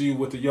come back to you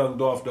with the Young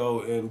Dolph,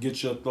 though, and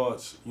get your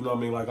thoughts. You know what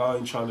I mean? Like, I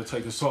ain't trying to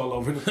take us all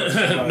over the place.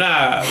 Like,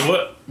 Nah,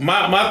 what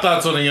my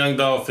thoughts on the Young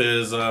Dolph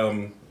is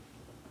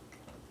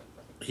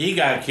he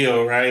got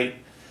killed, right?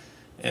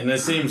 And it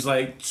seems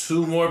like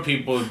 2 more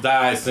people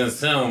died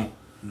since him,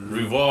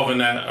 revolving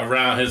that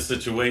around his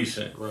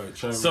situation. Right.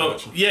 Chain So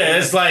reaction. yeah,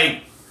 it's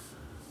like,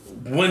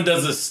 when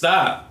does it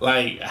stop?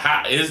 Like,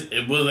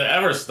 will it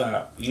ever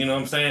stop? You know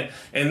what I'm saying?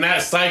 And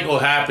that cycle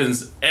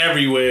happens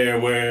everywhere,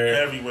 where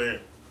Everywhere.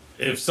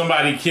 if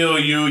somebody kill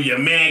you, your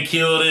man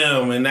killed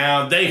them, and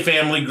now they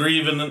family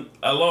grieving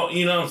alone.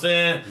 You know what I'm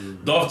saying?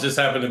 Dolph just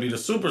happened to be the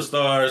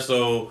superstar,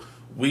 so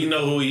we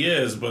know who he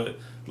is. But,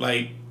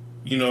 like,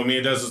 you know, me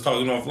and Des was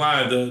talking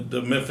offline.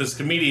 The Memphis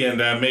comedian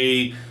that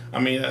made,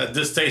 a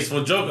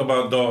distasteful joke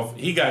about Dolph,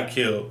 he got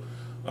killed.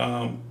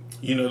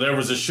 You know, there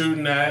was a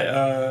shooting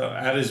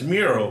at his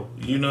mural.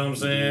 You know what I'm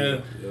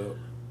saying?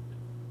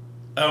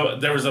 Yeah.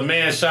 There was a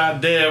man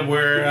shot dead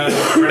where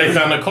they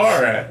found the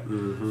car at.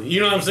 You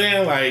know what I'm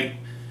saying? Like,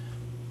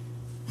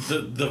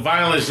 the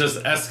violence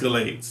just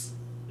escalates.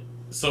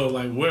 So,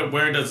 like,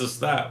 where does it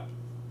stop?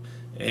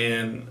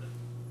 And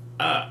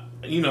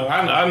you know,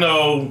 I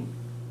know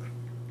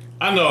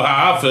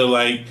how I feel.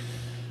 Like,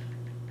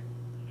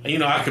 you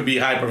know, I could be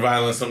hyper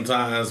violent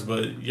sometimes,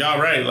 but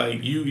y'all right.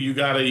 Like, you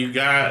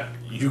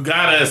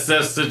gotta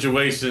assess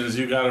situations.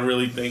 You gotta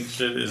really think,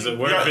 shit, is it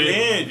worth it?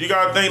 Yeah, you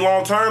gotta think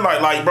long term.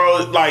 Like,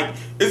 bro, like,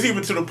 it's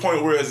even to the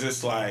point where it's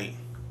just like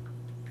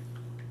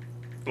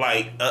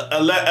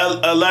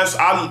unless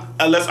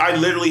I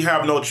literally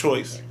have no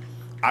choice,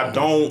 I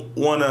don't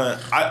wanna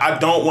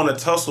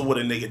tussle with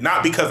a nigga.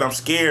 Not because I'm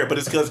scared, but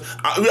it's because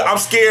I'm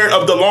scared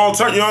of the long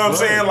term. You know what I'm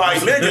saying? Like,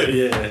 nigga,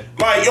 Yeah.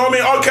 like, you know what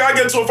I mean? Okay, I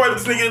get into a fight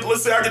with this nigga.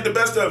 Let's say I get the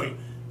best of him.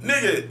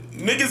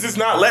 Niggas is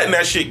not letting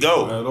that shit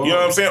go. At all. You know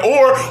what I'm saying?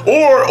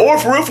 Or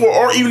for real,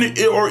 or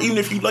even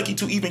if you lucky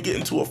to even get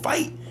into a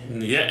fight.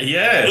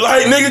 Yeah.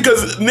 Like, nigga,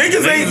 because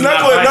niggas ain't is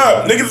not knuckling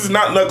up. fighting. Niggas is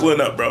not knuckling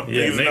up, bro.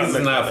 Yeah, niggas is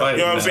knuckling not up. fighting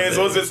You know what I'm saying?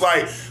 So it's nowadays. just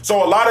like,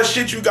 so a lot of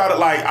shit you gotta,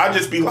 like, I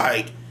just be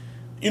like,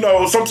 you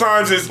know,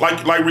 sometimes it's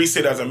like Reese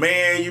said, as a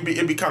man,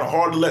 it'd be kind of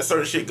hard to let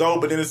certain shit go,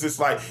 but then it's just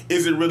like,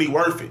 is it really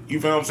worth it? You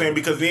feel what I'm saying?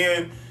 Because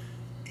then,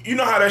 you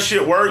know how that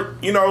shit work.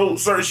 You know,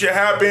 certain shit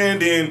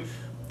happened and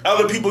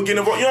other people get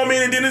involved. You know what I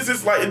mean? And then it's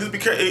just like,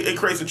 it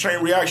creates a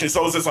chain reaction.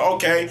 So it's just like,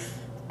 okay,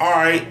 all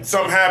right,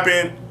 something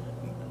happened.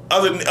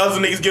 Other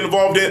niggas get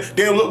involved in.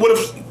 Then what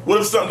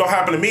if something don't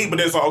happen to me? But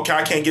then it's like, okay,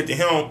 I can't get to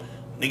him.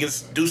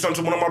 Niggas do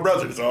something to one of my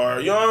brothers, or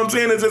you know what I'm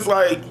saying? It's just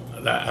like,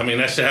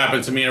 That shit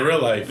happened to me in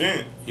real life.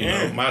 Yeah, You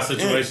know, my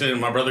situation,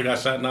 my brother got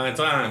shot 9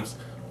 times.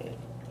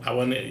 I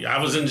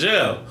was in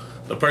jail.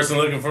 The person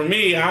looking for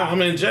me,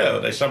 I'm in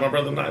jail. They shot my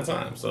brother 9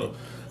 times. So,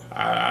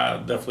 I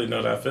definitely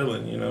know that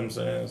feeling. You know what I'm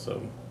saying?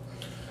 So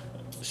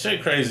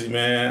shit, crazy,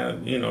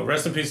 man. You know,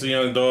 rest in peace to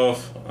Young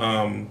Dolph.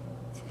 For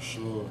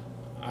sure.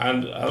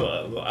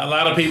 A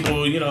lot of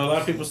people, you know, a lot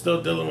of people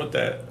still dealing with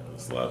that.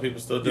 A lot of people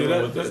still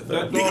dealing with this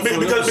stuff. The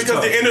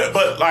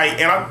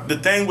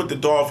thing with the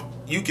Dolph,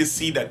 you can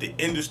see that the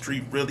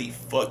industry really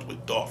fucked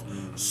with Dolph.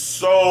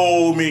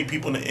 So many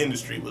people in the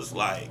industry was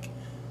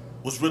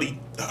really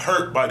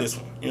hurt by this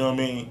one. You know what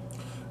I mean?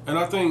 And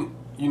I think,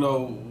 you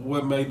know,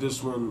 what made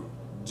this one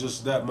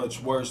just that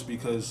much worse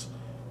because,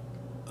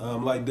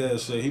 like Dad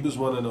said, he was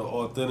one of the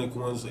authentic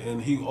ones,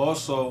 and he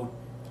also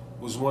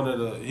was one of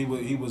the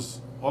he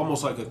was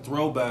almost like a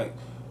throwback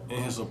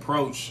in his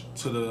approach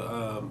to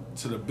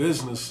the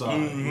business side.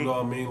 Mm-hmm. You know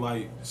what I mean?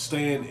 Like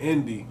staying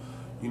indie.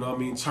 You know what I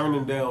mean?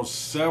 Turning down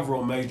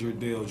several major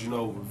deals. You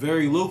know,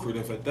 very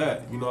lucrative at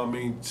that. You know what I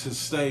mean? To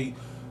stay,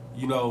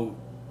 you know,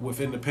 with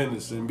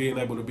independence and being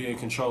able to be in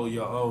control of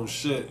your own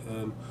shit.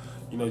 And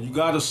you know, you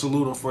got to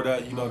salute him for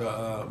that. You know,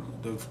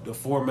 the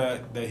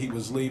format that he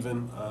was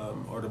leaving,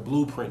 or the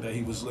blueprint that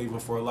he was leaving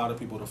for a lot of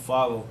people to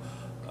follow.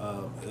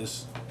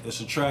 It's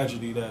a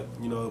tragedy that,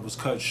 you know, it was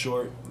cut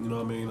short. You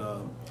know what I mean?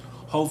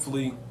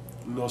 Hopefully,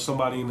 you know,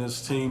 somebody in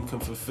his team can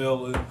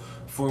fulfill it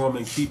for him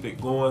and keep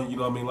it going. You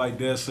know what I mean? Like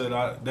Dad said,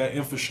 that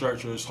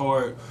infrastructure is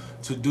hard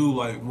to do.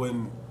 Like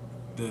when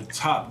the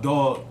top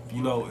dog,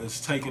 you know, is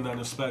taken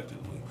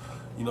unexpectedly.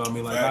 You know what I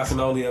mean? Like I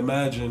can only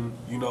imagine,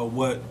 you know,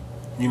 what,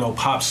 you know,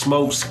 Pop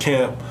Smoke's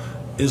camp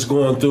is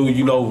going through,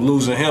 you know,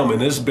 losing him.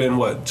 And it's been,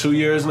 what, 2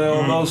 years now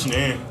almost?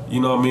 You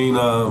know what I mean?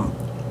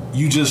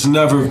 You just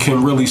never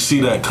can really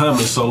see that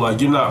coming. So, like,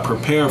 you're not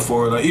prepared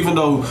for it. Like, even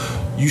though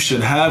you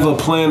should have a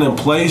plan in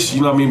place,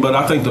 you know what I mean? But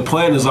I think the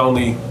plan is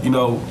only, you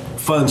know,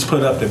 funds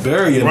put up to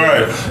bury it.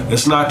 Right.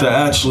 It's not to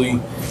actually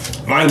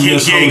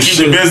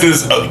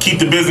keep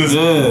the business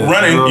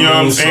running. You know what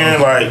I'm saying?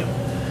 So,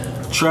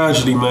 like,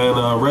 tragedy,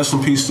 man. Rest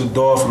in peace to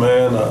Dolph,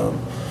 man.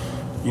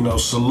 You know,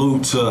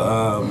 salute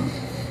to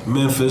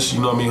Memphis. You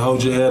know what I mean?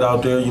 Hold your head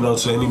out there. You know,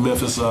 to any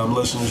Memphis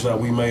listeners that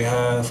we may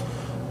have.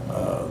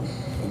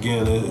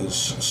 Again, it's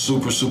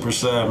super, super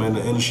sad, man.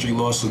 The industry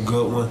lost a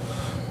good one.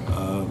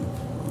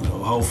 You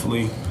know,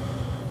 hopefully,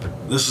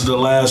 this is the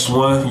last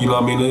one. You know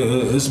what I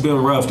mean? It's been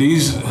rough.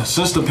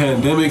 Since the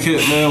pandemic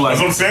hit, man, like...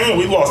 That's what I'm saying.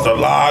 We lost a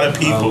lot of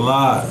people. A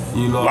lot,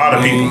 you know. A lot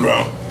of people,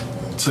 bro.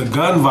 To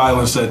gun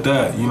violence at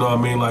that, you know what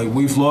I mean? Like,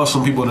 we've lost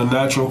some people to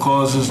natural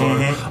causes or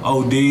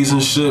ODs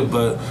and shit,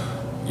 but,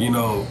 you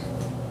know,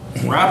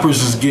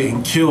 rappers is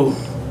getting killed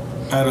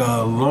at an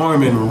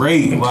alarming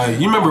rate. Like,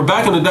 you remember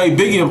back in the day,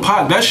 Biggie and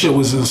Pac, that shit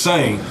was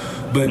insane.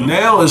 But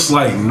now it's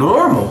like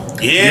normal.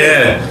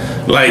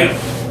 Yeah. Like,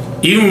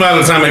 even by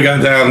the time it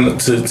got down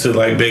to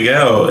like Big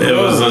L, it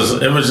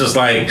was just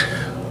like,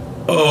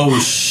 oh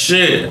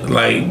shit.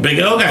 Like, Big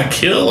L got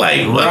killed?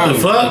 Like, what the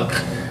fuck?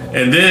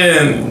 And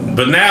then,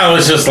 but now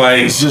it's just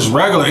like... It's just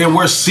regular. And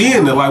we're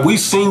seeing it. Like, we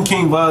seen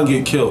King Von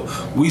get killed.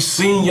 We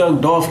seen Young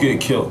Dolph get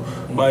killed.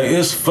 Like,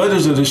 it's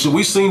footage of this shit.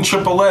 We seen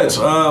Triple X.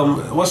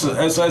 What's it?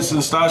 SS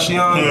and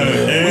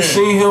Stashion. We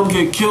seen him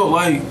get killed.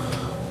 Like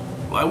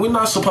we're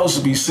not supposed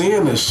to be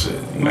seeing this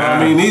shit. You know what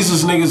I mean? These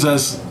is niggas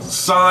that's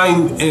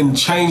signed and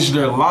changed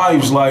their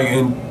lives, like,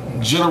 and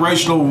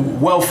generational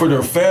wealth for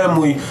their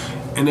family,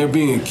 and they're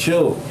being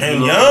killed.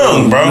 And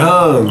young,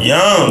 bro.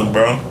 Young,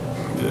 bro.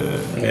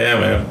 Yeah,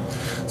 man.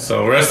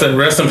 So rest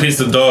in peace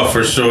to Dolph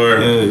for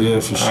sure. Yeah,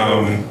 for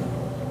sure.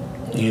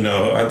 You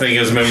know, I think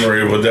his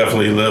memory will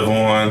definitely live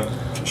on.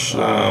 For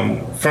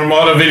sure. From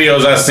all the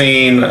videos I've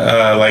seen,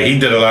 like, he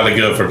did a lot of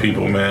good for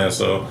people, man.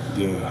 So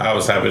I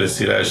was happy to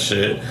see that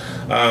shit.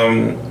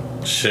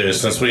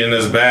 Since we in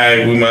this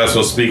bag, we might as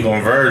well speak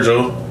on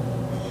Virgil.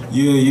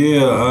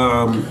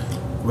 Yeah.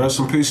 Rest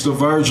in peace to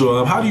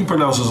Virgil. How do you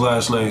pronounce his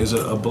last name? Is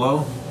it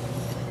Abloh?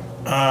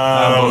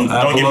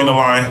 Don't give me the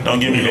line. Don't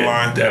give me the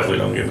line. Definitely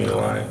don't give me the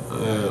line.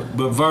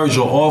 But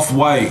Virgil,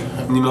 Off-White,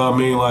 you know what I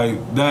mean?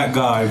 Like, that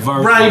guy,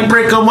 Virgil. Right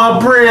brick on my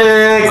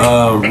brick.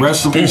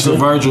 Rest in peace to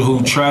Virgil,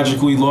 who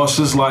tragically lost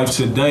his life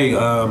today.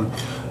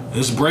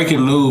 It's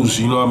breaking news,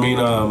 you know what I mean?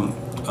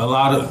 A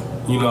lot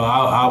of, you know,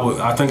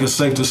 I think it's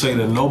safe to say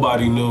that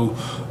nobody knew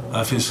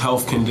of his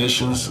health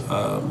conditions.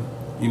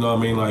 You know what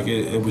I mean? Like,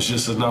 it was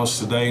just announced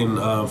today,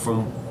 and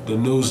from the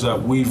news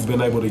that we've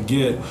been able to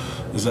get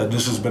is that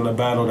this has been a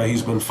battle that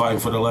he's been fighting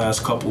for the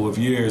last couple of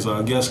years.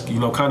 I guess, you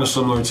know, kind of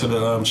similar to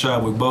the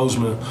Chadwick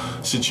Boseman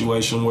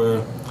situation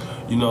where,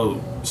 you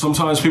know,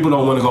 sometimes people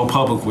don't want to go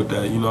public with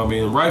that, you know what I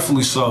mean? And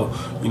rightfully so,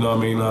 you know what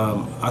I mean?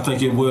 I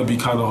think it would be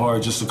kind of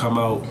hard just to come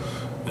out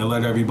and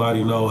let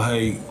everybody know,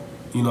 hey,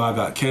 you know, I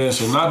got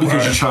cancer. Not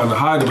because you're trying to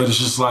hide it, but it's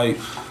just like,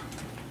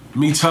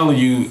 me telling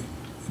you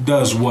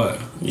does what?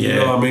 You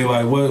know what I mean?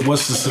 Like,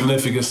 what's the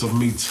significance of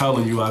me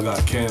telling you I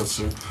got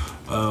cancer?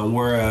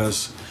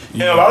 Whereas...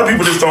 a lot of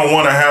people just don't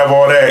want to have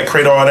all that,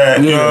 create all that,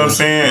 you know what I'm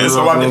saying? It's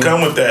a lot to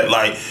come with that.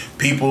 Like,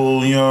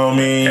 people, you know what I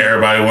mean?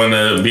 Everybody want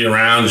to be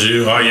around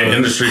you. All your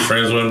industry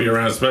friends want to be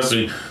around,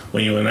 especially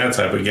when you're in that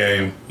type of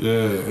game. Yeah,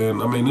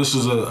 and I mean, this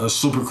is a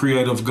super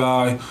creative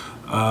guy.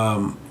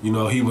 You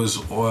know, he was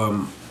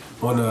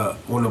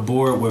on the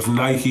board with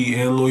Nike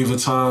and Louis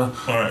Vuitton,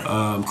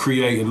 Right.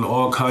 creating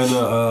all kind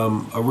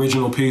of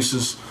original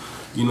pieces.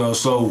 You know,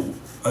 so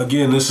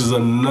again, this is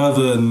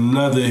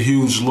another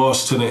huge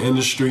loss to the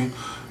industry,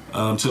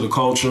 to the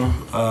culture.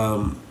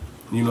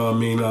 You know what I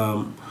mean?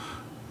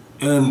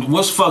 And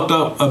what's fucked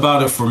up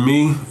about it for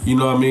me, you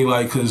know what I mean?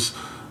 Like, because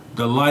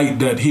the light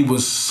that he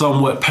was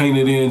somewhat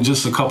painted in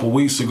just a couple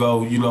weeks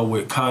ago, you know,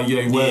 with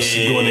Kanye West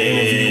doing an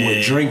interview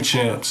with Drink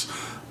Champs,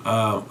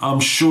 I'm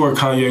sure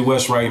Kanye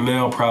West right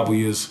now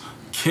probably is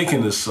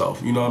kicking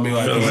himself. You know what I mean?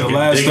 Like,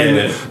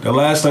 the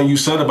last thing you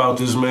said about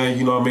this man,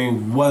 you know what I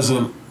mean,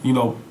 wasn't, you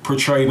know,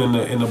 portrayed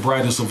in the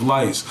brightest of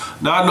lights.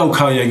 Now I know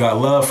Kanye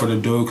got love for the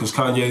dude because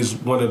Kanye's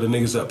one of the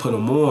niggas that put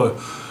him on.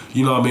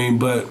 You know what I mean?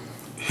 But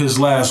his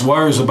last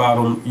words about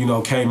him, you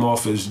know, came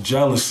off as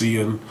jealousy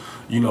and,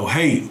 you know,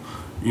 hate.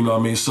 You know what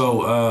I mean?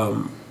 So,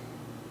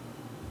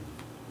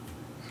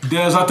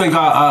 Des, I think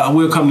I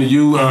will come to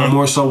you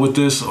more so with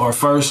this, or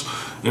first,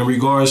 in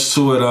regards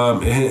to it,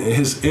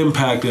 his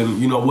impact and,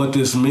 you know, what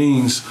this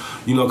means.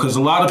 You know, because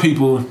a lot of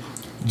people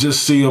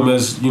just see him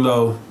as, you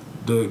know,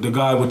 the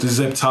guy with the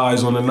zip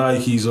ties on the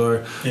Nikes,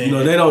 or, you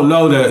know, they don't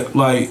know that,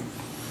 like,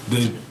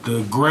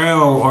 the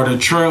ground or the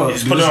trail.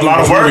 He's putting a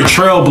lot of work.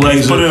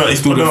 Trailblazer.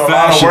 He's putting a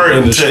lot of work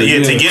to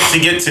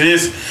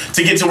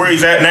get to where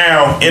he's at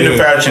now in the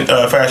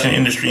fashion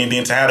industry, and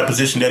then to have the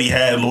position that he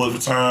had at Louis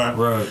Vuitton.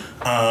 Right.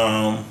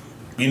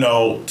 You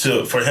know,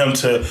 for him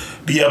to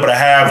be able to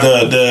have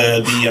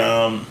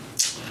the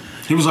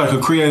he was like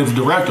a creative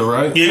director,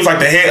 right? Yeah, he was like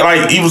the head.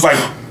 Like he was like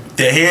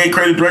the head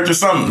creative director,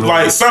 something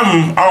like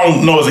something. I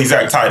don't know his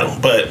exact title,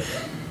 but.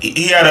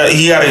 He had a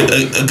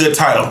good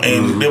title,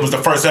 and it was the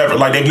first ever.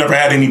 Like they've never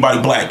had anybody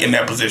black in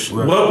that position.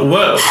 Right.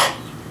 What?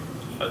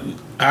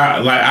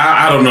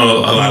 I don't know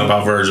a lot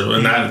about Virgil,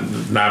 and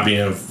not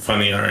being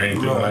funny or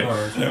anything.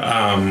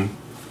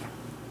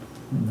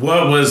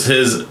 What was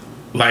his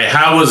like?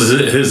 How was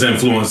his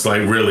influence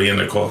like really in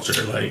the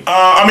culture? Like,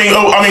 I mean,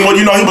 well,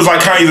 you know, he was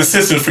like Kanye's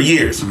assistant for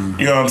years.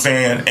 You know what I'm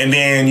saying? And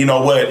then you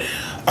know what?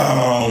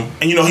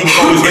 And you know he was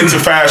always into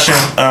fashion.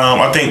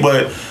 I think,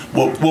 but.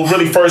 What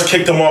really first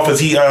kicked him off is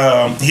he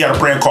had a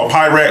brand called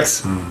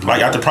Pyrex,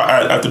 like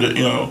after the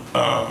you know.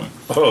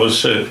 Oh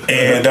shit!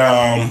 And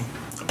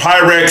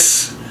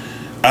Pyrex,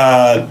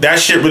 that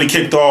shit really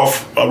kicked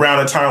off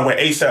around the time when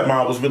ASAP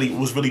Mob was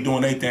really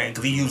doing their thing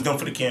because he used them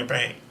for the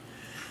campaign.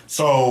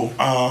 So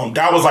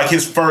that was like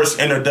his first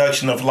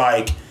introduction of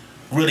like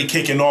really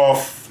kicking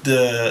off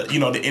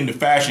in the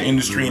fashion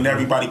industry, and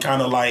everybody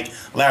kind of like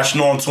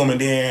latching on to him.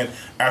 And then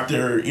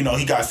after, you know,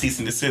 he got cease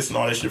and desist and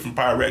all that shit from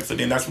Pyrex, so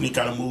then that's when he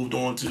kind of moved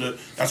on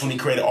that's when he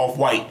created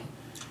Off-White.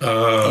 You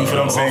feel what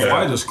I'm saying?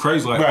 Off-White is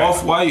crazy. Like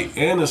Off-White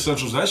and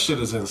Essentials, that shit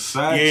is in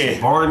Saks,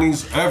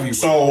 Barney's,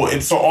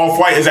 everywhere. So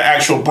Off-White is an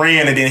actual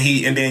brand,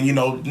 and then you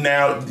know,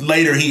 now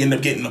later he ended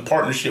up getting a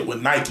partnership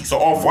with Nike. So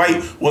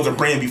Off-White was a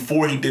brand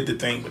before he did the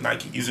thing with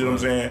Nike. You see what I'm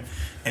saying?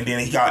 And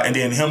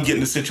then him getting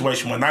the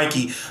situation with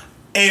Nike.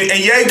 And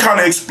Ye kind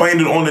of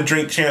explained it on the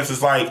Drink Champs.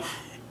 It's like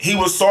he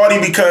was salty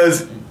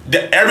because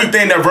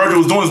everything that Virgil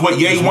was doing is what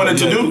Ye wanted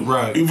to do.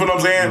 Right. You feel what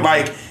I'm saying?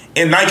 Like,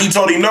 and Nike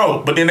told him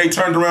no, but then they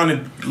turned around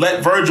and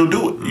let Virgil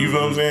do it. You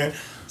feel what I'm saying?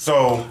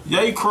 So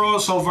Ye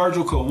crawled so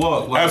Virgil could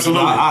walk. Like,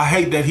 absolutely. I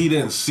hate that he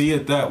didn't see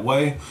it that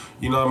way.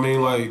 You know what I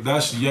mean? Like,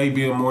 that's Ye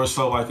being more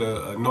so like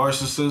a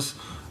narcissist.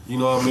 You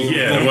know what I mean?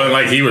 Yeah, well,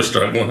 like he was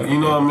struggling. You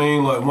know what I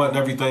mean? Like wanting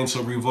everything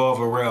to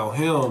revolve around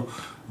him.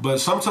 But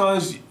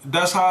sometimes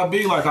that's how it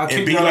be. Like, I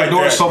kick down that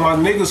door so my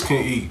niggas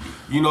can eat.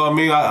 You know what I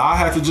mean? I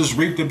have to just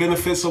reap the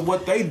benefits of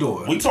what they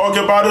doing. We talk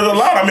about it a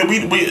lot. I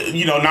mean, we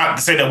you know, not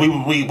to say that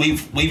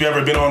we've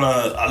ever been on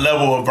a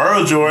level of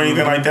Virgil or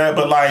anything like that,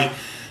 but like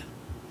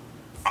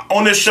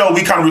on this show,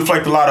 we kind of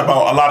reflect a lot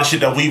about a lot of shit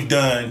that we've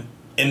done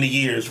in the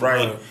years,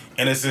 right?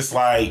 And it's just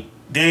like,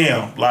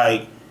 damn,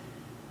 like,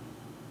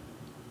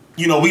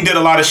 you know, we did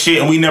a lot of shit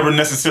and we never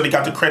necessarily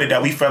got the credit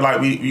that we felt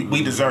like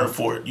we deserved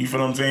for it. You feel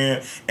what I'm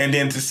saying? And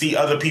then to see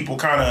other people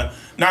kind of,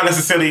 not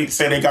necessarily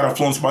say they got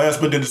influenced by us,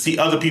 but then to see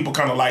other people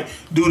kind of like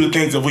do the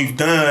things that we've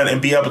done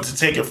and be able to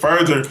take it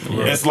further,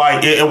 it's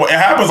like, it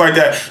happens like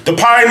that. The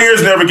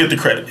pioneers never get the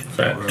credit.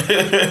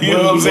 You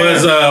know what I'm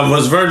saying?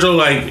 Was Virgil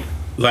like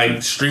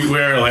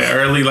streetwear, like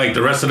early, like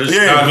the rest of the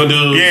Chicago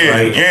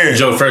dudes,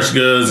 Joe Fresh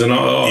Goods and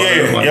all.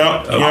 You know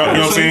what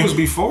I'm saying? He was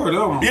before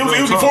them. He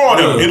was before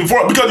them.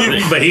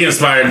 But he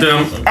inspired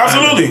them.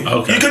 Absolutely.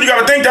 Okay. Because you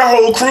got to think that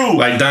whole crew.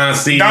 Like Don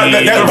C.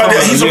 But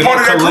he's a part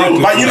of that crew.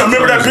 Like, you know,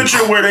 remember that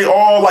picture where they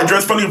all like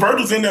dress funny?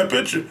 Virgil's in that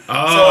picture. So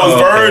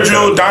it's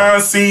Virgil,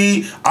 Don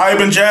C,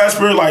 Ivan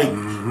Jasper, like.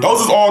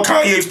 Those is all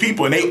Kanye's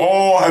people, and they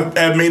all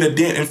have made a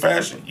dent in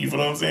fashion. You feel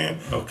what I'm saying?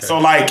 Okay. So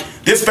like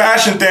this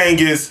fashion thing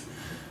is.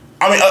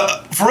 I mean,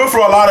 for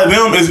a lot of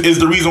them is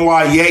the reason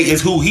why Ye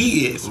is who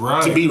he is.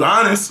 Right. To be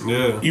honest,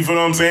 you feel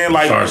what I'm saying?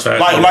 Like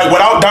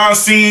without Don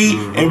C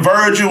and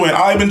Virgil and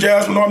Ivan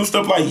Jasper and all this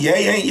stuff, like Ye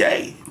ain't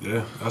Ye.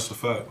 Yeah, that's a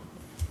fact.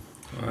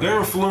 Their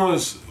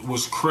influence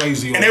was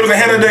crazy, and they was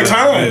ahead of their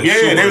time.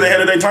 Yeah, they was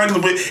ahead of their time.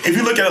 But if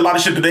you look at a lot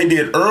of shit that they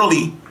did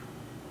early,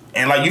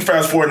 And like you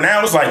fast forward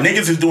now, it's like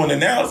niggas is doing it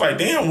now. It's like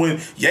damn,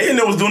 when Ye and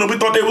them was doing it, we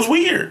thought they was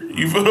weird.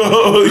 You feel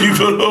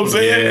what I'm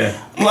saying? Yeah.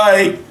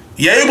 Like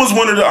Ye was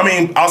one of the. I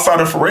mean, outside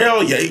of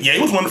Pharrell, Ye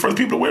was one of the first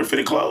people to wear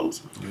fitted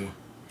clothes.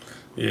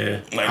 Yeah.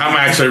 Like, I'm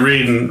actually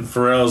reading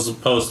Pharrell's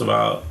post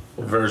about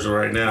Virgil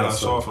right now. I so.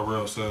 saw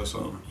Pharrell said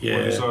something. Yeah.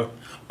 What did he say?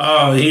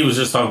 He was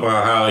just talking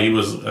about how he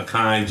was a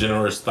kind,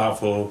 generous,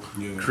 thoughtful,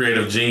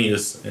 creative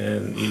genius,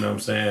 and you know what I'm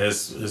saying,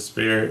 his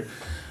spirit,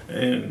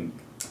 and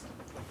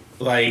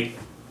like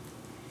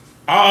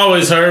I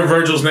always heard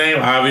Virgil's name,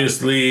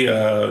 obviously,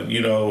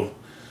 with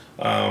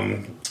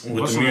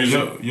What's the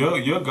music.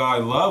 Your guy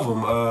love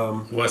him.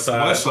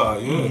 Westside.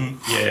 Westside, yeah.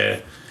 Mm-hmm.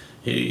 Yeah,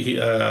 he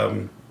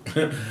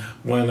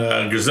when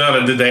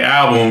Griselda did their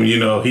album, he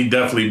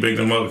definitely bigged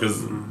him up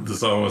because the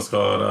song was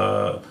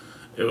called.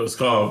 It was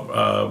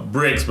called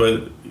Bricks,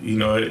 but he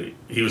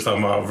was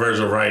talking about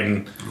Virgil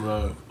writing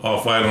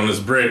Off-White on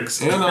his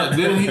bricks. And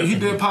then he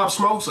did Pop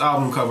Smoke's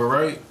album cover,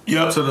 right?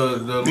 Yep. To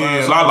the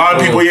yeah, a lot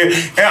of people. Yeah,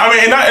 and I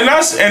mean,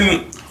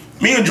 and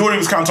me and Jordy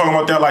was kind of talking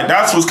about that. Like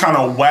that's what's kind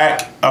of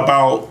whack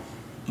about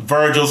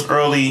Virgil's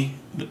early,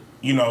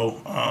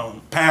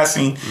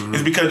 passing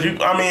is because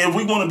if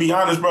we want to be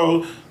honest,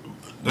 bro.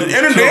 The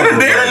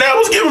internet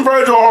was giving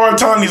Virgil a hard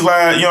time these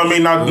last,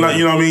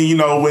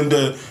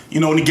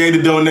 when he gave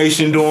the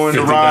donation during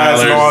the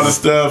riots and all the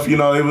stuff,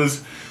 it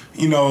was,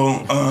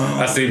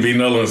 I seen B.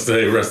 Nolan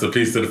say, rest in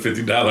peace to the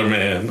 $50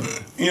 man.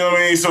 You know what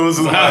I mean? So it's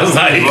I was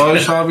like,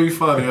 always trying to be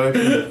funny, right?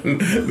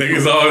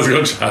 Niggas always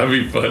gonna try to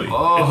be funny.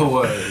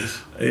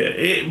 Always.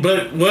 Yeah,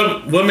 but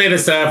what made it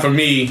sad for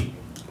me,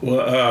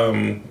 not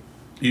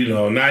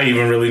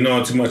even really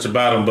knowing too much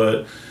about him,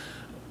 but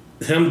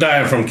him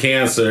dying from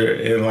cancer,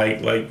 and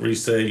like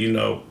Reese said,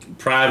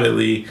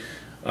 privately,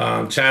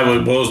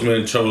 Chadwick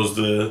Boseman chose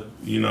the,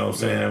 what I'm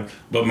saying.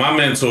 But my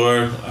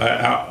mentor,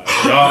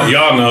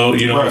 y'all know,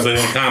 what I'm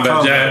saying,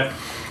 Combat Jack,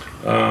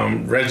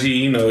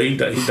 Reggie, he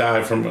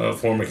died from a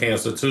form of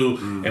cancer too,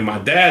 and my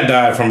dad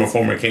died from a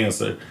form of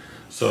cancer.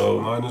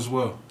 So mine as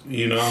well.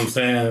 You know what I'm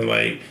saying,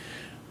 like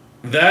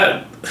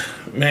that,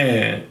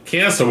 man,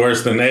 cancer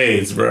worse than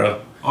AIDS,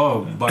 bro.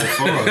 Oh, by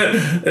far.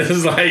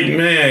 It's like,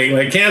 man,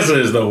 like cancer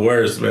is the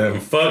worst,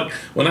 man. Fuck.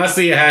 When I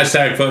see a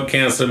hashtag fuck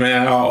cancer,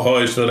 man, I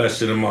always feel that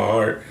shit in my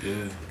heart.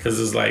 Yeah. Because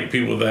it's like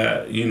people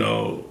that,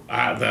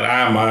 that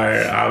I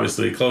admire,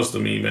 obviously close to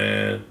me,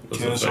 man.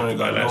 Cancer ain't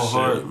got no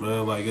heart,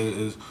 man. Like,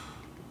 it's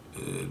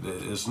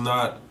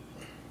not.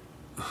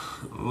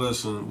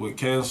 Listen, with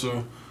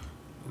cancer,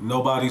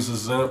 nobody's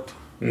exempt.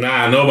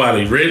 Nah,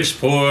 nobody. Rich,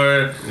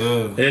 poor.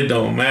 Yeah. It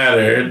don't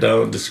matter. It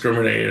don't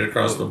discriminate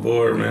across the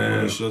board,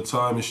 man. It's your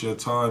time.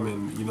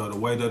 And, the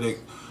way that it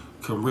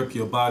can rip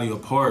your body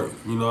apart,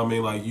 you know what I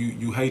mean? Like,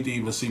 you hate to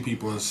even see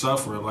people in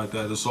suffering like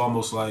that. It's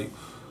almost like,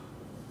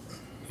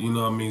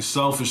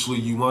 selfishly,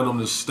 you want them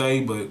to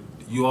stay, but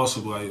you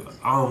also like,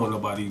 I don't want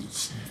nobody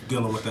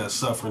dealing with that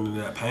suffering and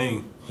that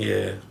pain.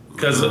 Yeah.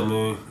 Because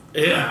it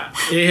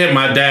hit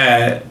my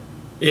dad.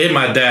 It hit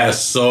my dad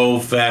so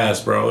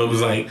fast, bro. It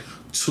was like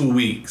 2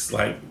 weeks.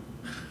 Like,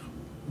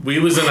 we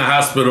was in the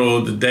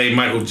hospital the day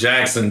Michael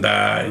Jackson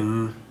died.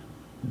 Mm-hmm.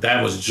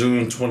 That was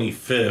June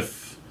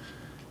 25th.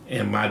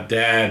 And my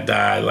dad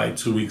died like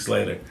 2 weeks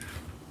later.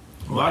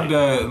 My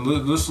dad,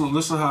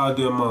 listen how I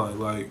did mine.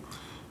 Like,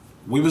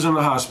 we was in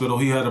the hospital.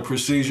 He had a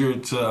procedure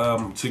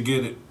to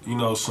get it,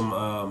 some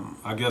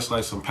I guess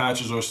like some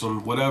patches or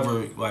some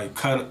whatever, like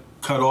cut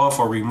off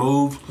or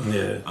removed.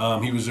 Yeah.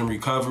 He was in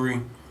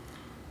recovery.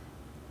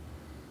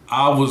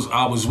 I was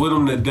with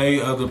him the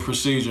day of the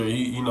procedure.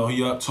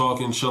 He up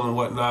talking, chilling,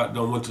 whatnot.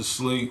 Then went to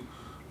sleep.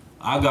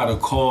 I got a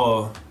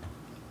call,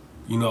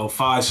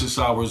 5-6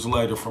 hours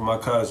later from my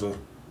cousin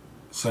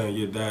saying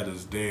your dad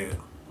is dead.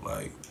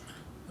 Like,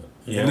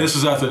 and this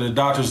is after the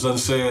doctors done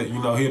said,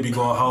 he'll be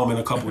going home in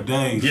a couple of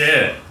days.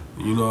 Yeah.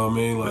 You know what I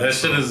mean? Like, that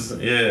shit is,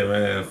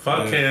 man.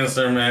 Fuck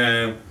cancer,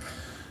 man.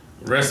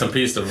 Rest in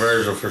peace to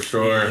Virgil for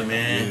sure. Yeah,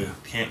 man.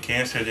 Yeah.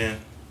 Cancer then.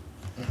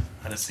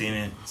 I done seen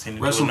it.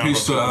 Rest in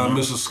peace to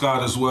Mrs.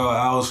 Scott as well,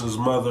 Allison's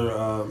mother.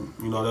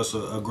 That's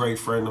a great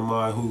friend of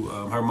mine who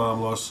her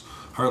mom lost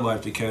her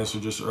life to cancer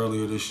just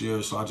earlier this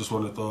year. So I just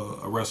want to throw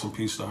a rest in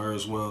peace to her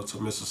as well, to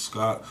Mrs.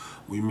 Scott.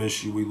 We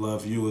miss you. We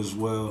love you as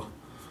well.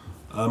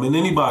 And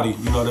anybody,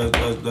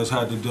 that's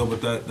had to deal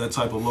with that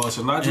type of loss.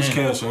 And not just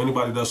cancer,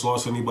 anybody that's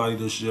lost anybody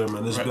this year,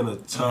 man. It's been a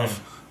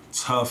tough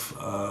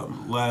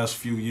last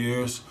few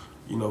years,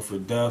 for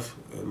death.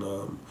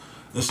 And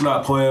it's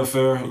not playing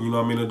fair,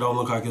 It don't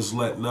look like it's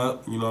letting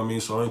up,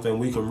 So anything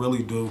we can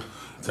really do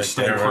is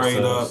stay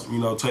prayed up,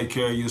 take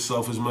care of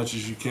yourself as much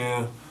as you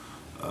can.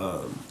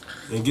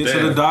 And get to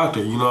the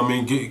doctor,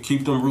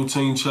 keep them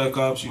routine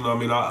checkups,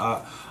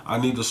 I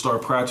need to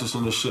start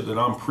practicing the shit that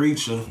I'm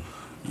preaching,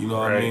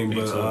 what I mean?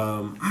 But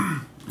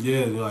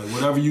like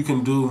whatever you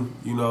can do,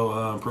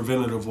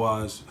 preventative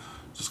wise,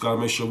 just gotta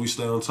make sure we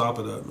stay on top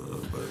of that,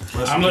 man.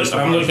 But I'm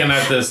looking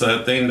at this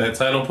thing that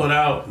Tidal put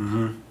out.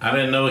 Mm-hmm. I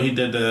didn't know he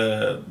did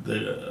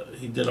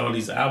he did all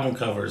these album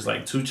covers,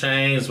 like 2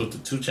 Chainz with the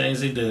 2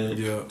 Chainz he did.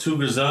 Yeah. 2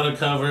 Griselda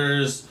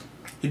covers.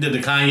 He did the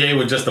Kanye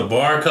with just the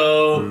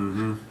barcode.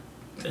 Mm-hmm.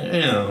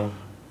 Damn.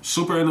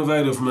 Super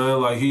innovative,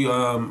 man. Like he,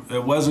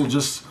 it wasn't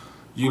just,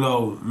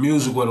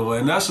 music with him.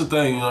 And that's the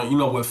thing,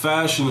 with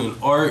fashion and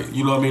art,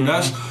 you know what I mean?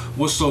 That's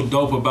what's so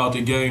dope about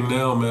the game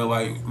now, man.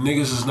 Like,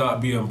 niggas is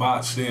not being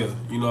bots there.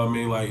 You know what I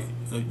mean? Like,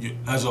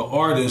 as an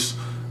artist,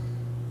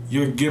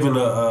 you're given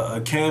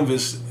a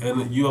canvas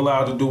and you're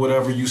allowed to do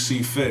whatever you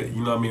see fit.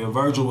 You know what I mean? And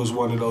Virgil was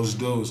one of those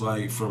dudes,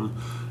 like, from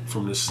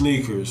the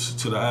sneakers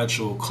to the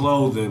actual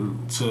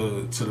clothing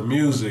to the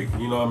music.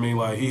 You know what I mean?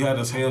 Like, he had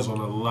his hands on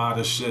a lot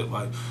of shit.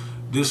 Like,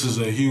 this is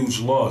a huge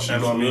loss, you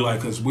know what I mean?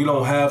 Like, because we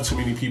don't have too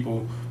many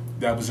people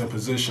that was in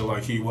position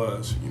like he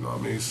was, you know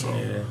what I mean? So,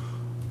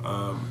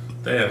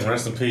 damn,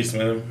 rest in peace,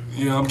 man.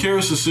 Yeah, I'm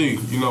curious to see,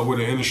 where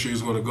the industry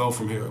is going to go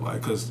from here.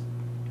 Like, because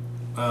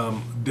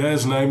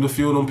Dez named a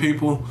few of them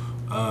people,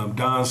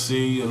 Don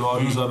C and all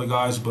these other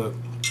guys, but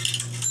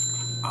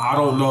I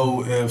don't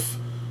know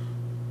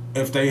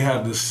if they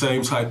have the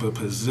same type of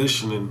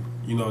positioning,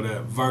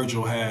 that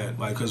Virgil had.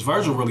 Like, because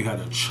Virgil really had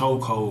a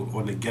chokehold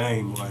on the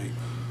game, like.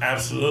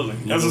 Absolutely.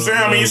 That's what I'm saying.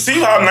 I mean, you see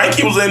how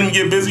Nike was letting him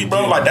get busy,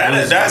 bro? Like,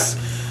 that's,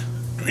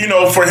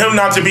 for him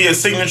not to be a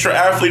signature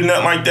athlete,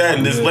 nothing like that,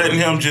 and just letting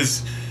him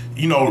just,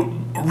 letting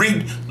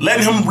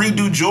him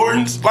redo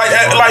Jordans. Like,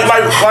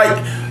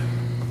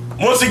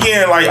 once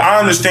again, like, I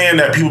understand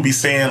that people be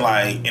saying,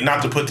 like, and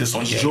not to put this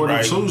on Ye, Jordan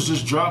right? 2s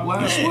just dropped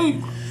last week.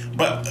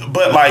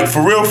 But like,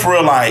 for real,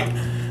 like,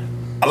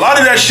 a lot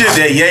of that shit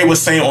that Ye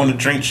was saying on the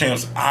Drink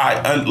Champs, I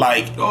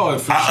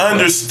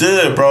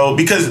understood, bro,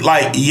 because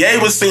like Ye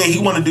was saying he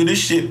wanted to do this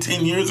shit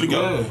 10 years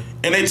ago,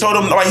 and they told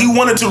him like he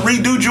wanted to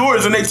redo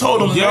Jordans, and they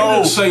told him Ye no.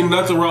 Didn't say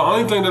nothing wrong.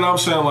 Only thing that I'm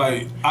saying,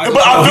 like, I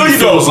feel you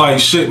though. Feels like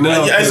shit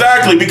now. Yeah,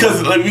 exactly,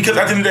 because at the end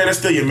of the day, that's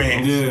still your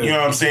man. Yeah. You know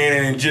what I'm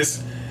saying, and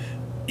just.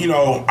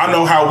 I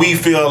know how we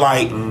feel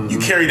like you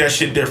carry that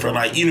shit different.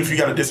 Like, even if you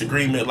got a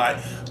disagreement, like,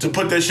 to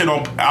put that shit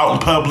out in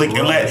public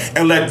and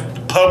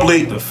let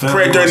public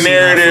create their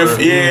narrative,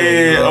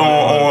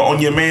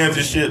 on your mans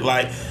and shit.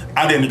 Like,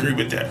 I didn't agree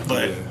with that.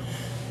 But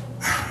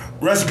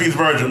rest in peace,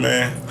 Virgil,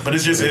 man. But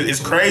it's just it's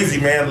crazy,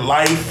 man.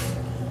 Life,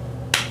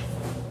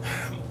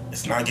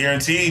 it's not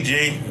guaranteed, G.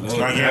 It's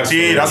not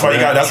guaranteed. That's why you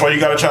got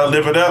to try to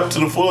live it up to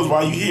the fullest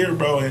while you here,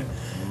 bro. And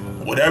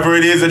whatever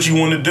it is that you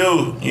want to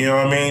do, you know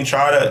what I mean?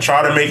 Try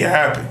to make it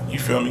happen. You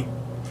feel me?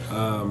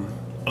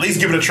 At least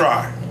give it a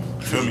try.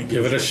 You feel me?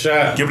 Give it a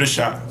shot. Give it a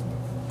shot.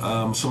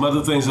 Some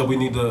other things that we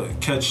need to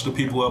catch the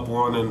people up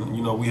on, and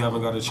we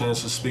haven't got a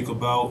chance to speak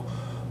about.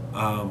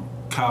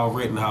 Kyle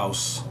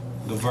Rittenhouse.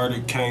 The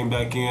verdict came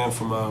back in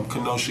from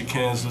Kenosha,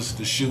 Kansas.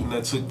 The shooting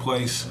that took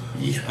place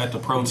at the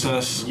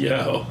protest.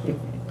 Yo.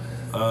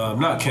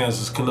 Not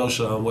Kansas,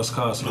 Kenosha,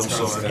 Wisconsin. I'm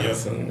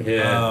sorry.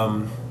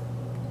 Yeah.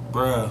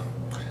 Bruh.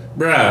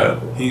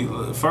 He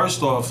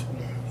first off,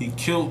 he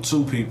killed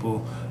 2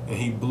 people and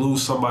he blew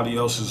somebody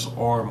else's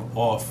arm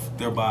off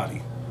their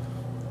body.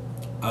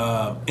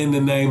 In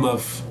the name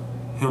of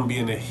him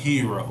being a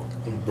hero.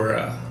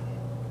 Bruh.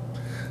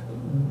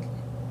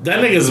 That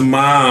nigga's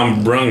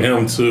mom brung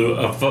him to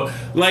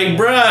like,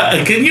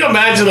 bruh, can you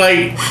imagine,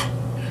 like,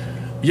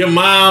 your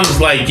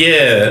mom's like,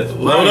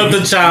 load up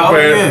the chopper. Oh,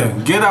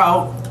 yeah. Get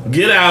out.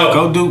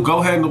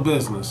 Go handle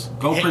business.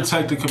 Go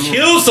protect the community.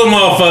 Kill some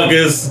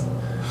motherfuckers.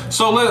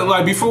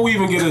 So, before we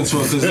even get into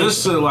it, because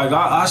this shit,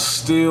 I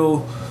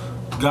still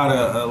got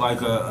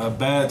a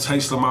bad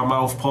taste in my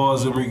mouth,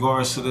 pause, in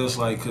regards to this,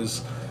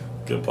 because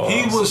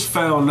he was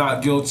found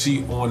not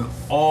guilty on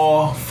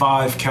all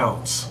 5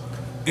 counts.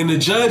 And the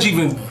judge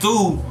even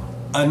threw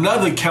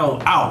another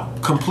count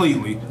out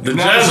completely. The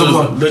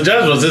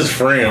judge was his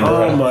friend,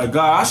 bro. Oh my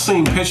God, I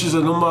seen pictures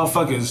of them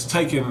motherfuckers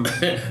taking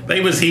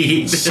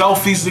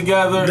selfies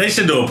together. They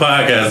should do a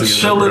podcast together,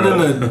 chilling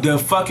in the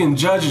fucking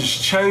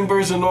judge's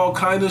chambers and all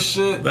kind of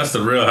shit. That's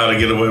the real how to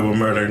get away with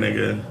murder,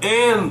 nigga.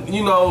 And,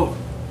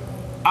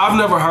 I've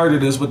never heard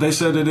of this, but they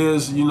said it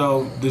is,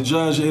 the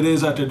judge, it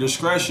is at their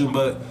discretion,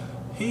 but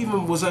he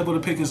even was able to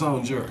pick his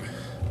own jury.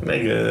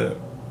 Nigga,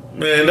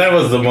 man, that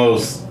was the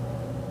most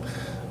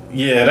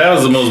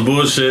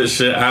bullshit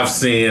shit I've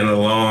seen in a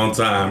long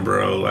time,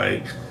 bro.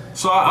 Like,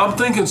 so I'm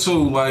thinking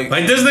too, like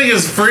this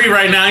nigga's free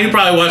right now. You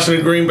probably watching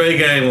the Green Bay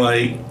game,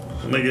 like,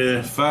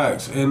 nigga.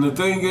 Facts. And the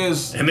thing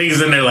is, and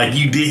niggas in there like,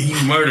 you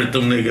murdered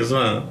them niggas,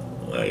 huh?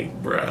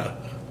 Like, bruh.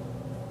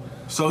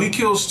 So he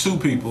kills 2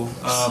 people,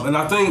 and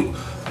I think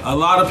a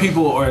lot of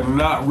people are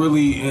not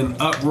really in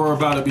uproar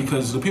about it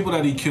because the people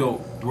that he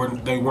killed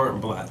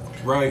weren't black,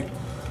 right?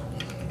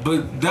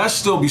 But that's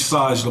still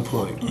besides the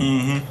point.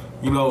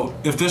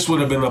 Mm-hmm. If this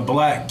would have been a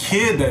black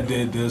kid that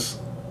did this,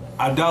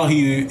 I doubt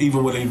he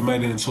even would have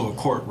made it into a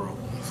courtroom.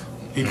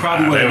 He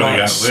probably would have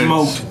got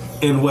smoked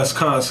in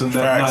Wisconsin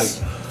that night.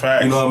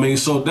 Facts. You know what I mean?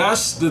 So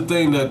that's the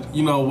thing that,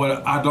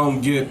 what I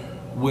don't get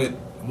with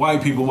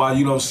white people, why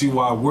you don't see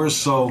why we're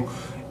so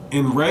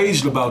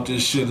enraged about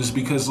this shit is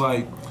because,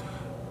 like,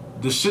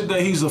 the shit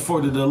that he's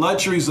afforded, the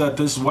luxuries that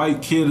this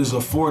white kid is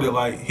afforded,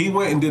 like, he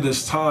went and did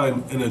his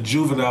time in a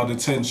juvenile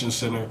detention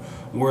center,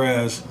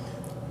 whereas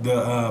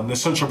the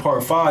Central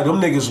Park 5,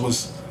 them niggas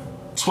was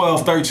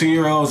 12,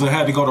 13-year-olds and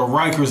had to go to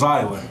Rikers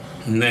Island.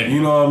 Nigga.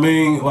 You know what I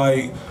mean?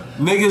 Like,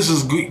 niggas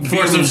is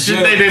For some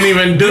shit they didn't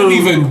even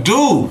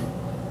do.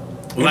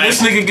 And Like,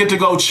 this nigga get to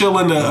go chill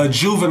in a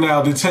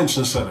juvenile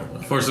detention center.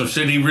 for some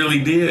shit he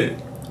really did.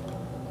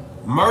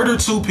 Murder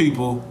 2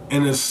 people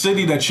in a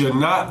city that you're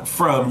not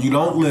from, you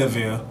don't live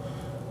in,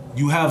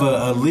 you have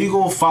a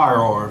legal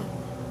firearm,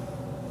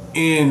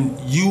 and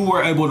you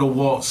were able to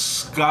walk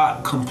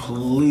scot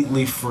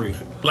completely free.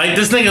 Like,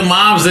 this nigga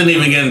moms didn't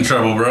even get in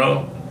trouble,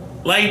 bro.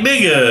 Like,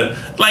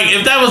 nigga, like,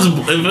 if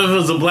it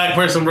was a black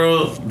person,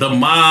 bro, the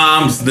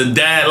moms, the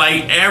dad,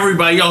 like,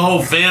 everybody, your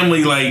whole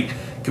family, like,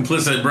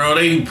 complicit, bro.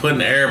 They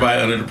putting everybody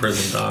under the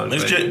prison, dog.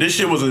 This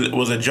shit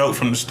was a joke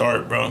from the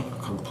start, bro.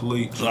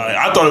 Complete. Like,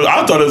 I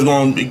thought it was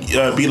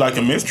gonna be like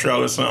a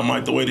mistrial or something,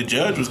 like the way the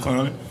judge was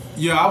clowning.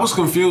 Yeah, I was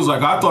confused.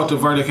 Like, I thought the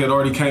verdict had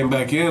already came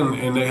back in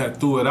and they had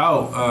threw it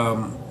out.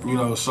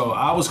 So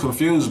I was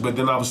confused. But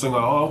then I was thinking,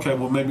 oh, okay,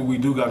 well, maybe we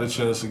do got a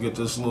chance to get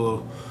this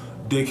little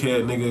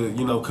dickhead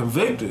nigga,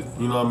 convicted.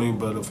 You know what I mean?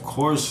 But of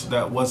course,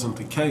 that wasn't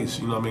the case.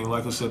 You know what I mean?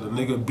 Like I said, the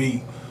nigga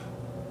beat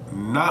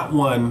not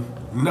 1,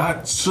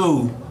 not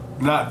 2,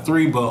 not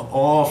 3, but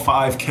all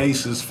 5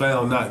 cases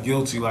found not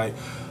guilty. Like,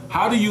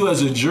 how do you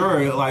as a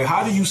jury, like,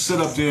 how do you sit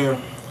up there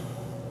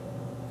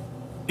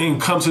and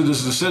come to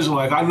this decision?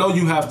 Like, I know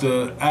you have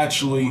to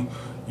actually,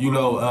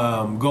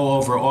 go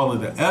over all of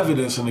the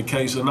evidence in the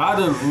case. And I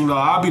didn't,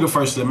 I'll be the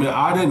first to admit,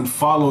 I didn't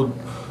follow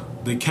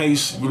the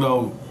case,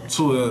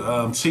 to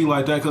a T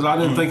like that because I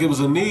didn't think it was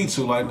a need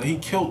to. Like, he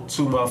killed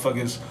 2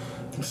 motherfuckers.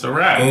 It's a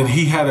wrap. And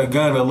he had a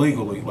gun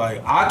illegally.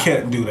 Like, I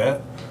can't do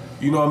that.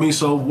 You know what I mean?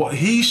 So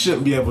he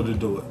shouldn't be able to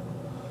do it.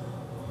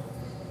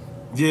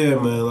 Yeah,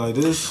 man, like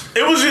this.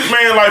 It was just,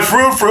 man, like, for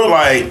real,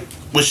 like,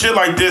 with shit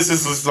like this,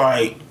 it's just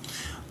like,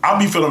 I'll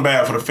be feeling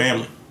bad for the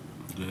family.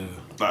 Yeah.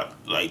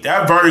 Like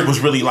that verdict was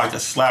really like a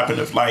slap in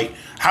the, like,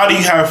 how do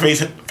you have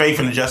faith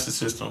in the justice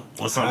system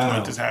when something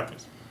like this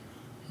happens?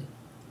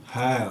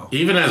 How?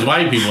 Even as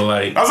white people,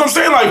 like... That's what I'm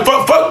saying, like,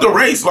 fuck the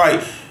race.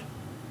 Like,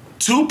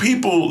 2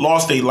 people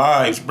lost their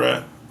lives,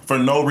 bruh, for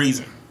no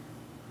reason.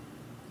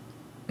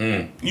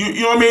 You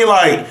know what I mean?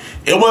 Like,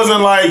 it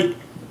wasn't like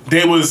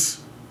they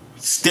was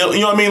still,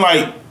 you know what I mean?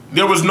 Like,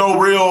 there was no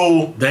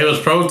real... They was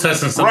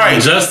protesting some right.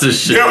 injustice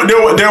shit.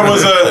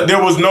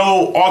 There was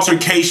no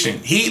altercation.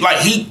 He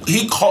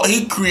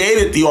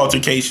created the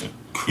altercation.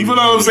 You know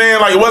what I'm saying?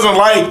 Like, it wasn't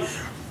like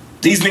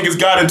these niggas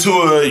got into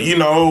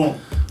a,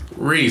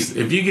 Reese,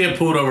 if you get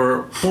pulled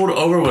over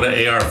with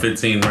an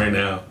AR-15 right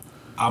now,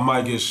 I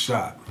might get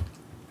shot.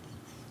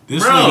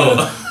 This bro.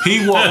 nigga,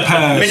 he walked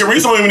past... Nigga,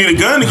 Reese don't even need a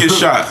gun to get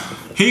shot.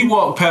 He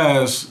walked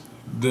past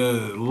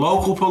the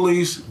local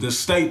police, the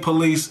state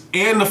police,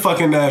 and the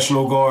fucking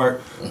National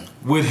Guard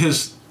with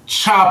his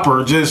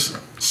chopper just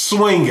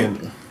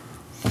swinging.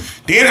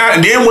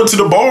 Then went to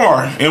the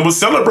bar and was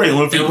celebrating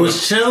with people. It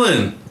was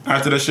chilling.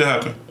 After that shit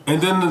happened.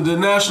 And then the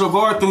National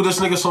Guard threw this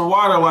nigga some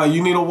water. Like,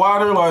 you need a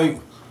water? Like...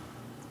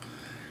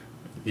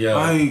 Yeah.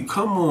 Like,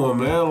 come on,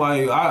 man.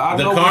 Like, I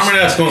the know karma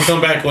that's gonna come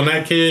back on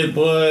that kid,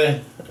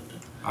 boy.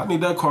 I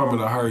need that karma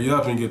to hurry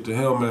up and get to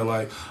him, man.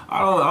 Like,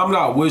 I'm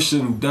not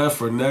wishing death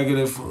or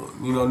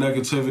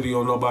negativity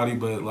on nobody,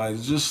 but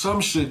like, just some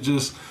shit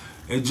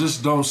it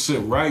just don't sit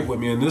right with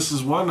me. And this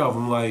is one of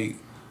them. Like,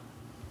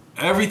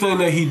 everything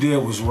that he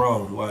did was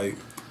wrong. Like,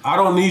 I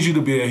don't need you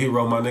to be a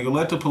hero, my nigga.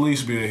 Let the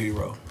police be a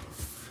hero.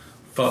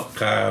 Fuck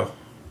Kyle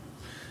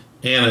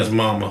and his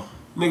mama.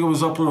 Nigga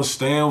was up on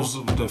stands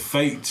with the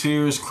fake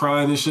tears,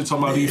 crying and shit,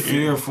 talking about he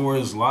feared for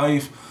his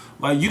life.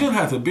 Like, you didn't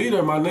have to be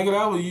there, my nigga.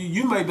 That was,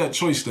 you made that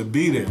choice to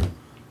be there.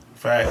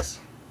 Facts.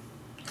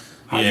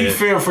 How you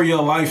fear for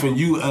your life and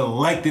you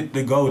elected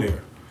to go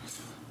there?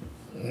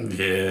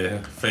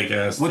 Yeah, fake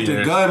ass with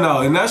tears. the gun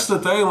out. And that's the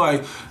thing,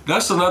 like,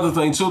 that's another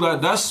thing too.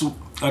 That's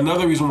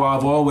another reason why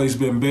I've always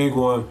been big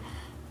on,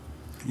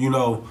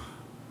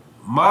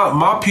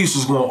 my peace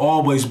is gonna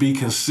always be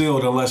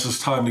concealed unless it's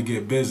time to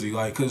get busy.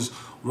 Like, cause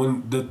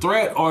when the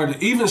threat or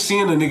even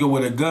seeing a nigga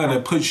with a gun,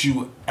 it puts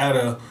you at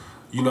a,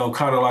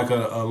 kind of like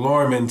a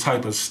alarming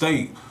type of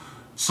state.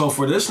 So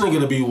for this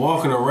nigga to be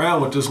walking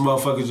around with this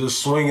motherfucker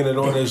just swinging it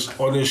on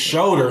his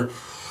shoulder,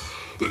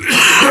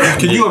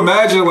 can you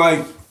imagine,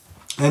 like,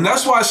 and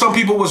that's why some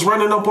people was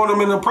running up on him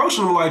and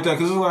approaching him like that,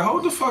 because it's like,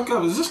 hold the fuck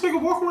up. Is this nigga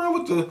walking around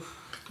with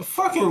the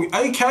fucking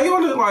AK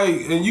on it?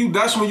 Like, and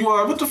that's when you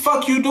are like, what the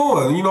fuck you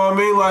doing? You know what I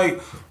mean? Like,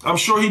 I'm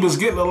sure he was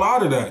getting a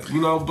lot of that,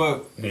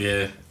 but...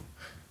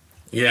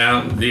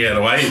 Yeah, the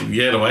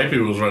white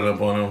people was running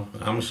up on him.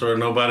 I'm sure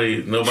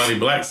nobody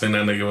black seen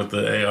that nigga with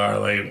the AR,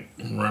 like,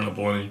 run up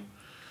on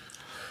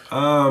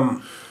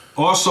him.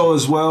 Also,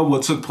 as well,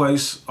 what took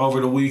place over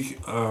the week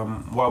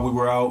while we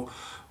were out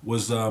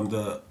was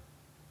the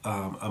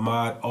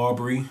Ahmaud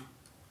Arbery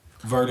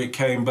verdict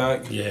came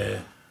back. Yeah.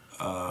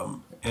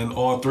 And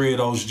all 3 of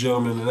those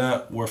gentlemen in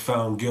that were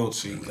found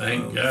guilty.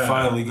 Thank God.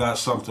 Finally got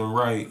something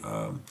right.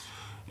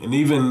 And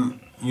even,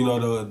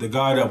 the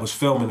guy that was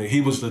filming it, he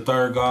was the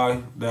 3rd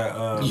guy that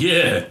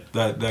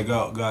that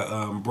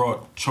got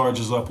brought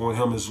charges up on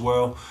him as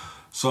well.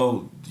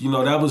 So,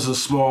 that was a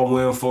small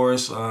win for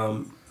us.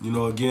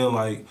 Again,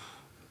 like,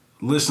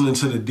 listening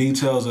to the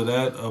details of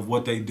that, of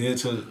what they did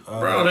to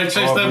bro, they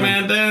chased that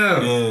man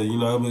down.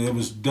 Yeah, it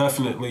was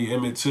definitely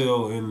Emmett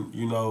Till in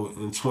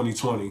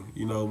 2020,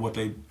 what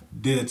they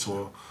did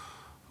to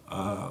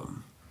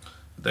him.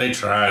 They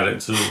tried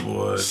it too,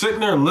 boy. Sitting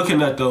there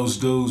looking at those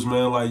dudes,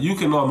 man, like, you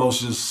can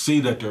almost just see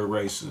that they're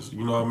racist.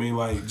 You know what I mean?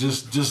 Like,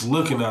 just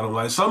looking at them.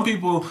 Like, some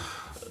people,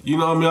 you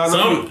know what I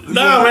mean?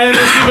 Man,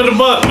 just keep it a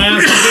buck, man.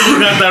 Some people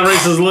got that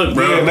racist look,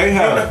 bro. Yeah, they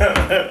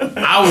have.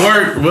 I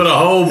work with a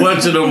whole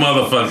bunch of them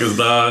motherfuckers,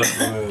 dog.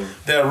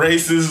 That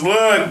racist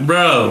look.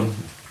 Bro,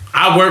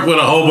 I work with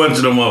a whole bunch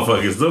of them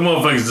motherfuckers. Them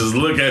motherfuckers just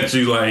look at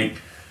you like,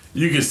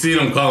 you can see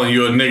them calling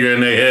you a nigger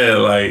in their head,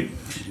 like.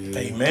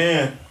 Hey,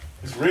 man.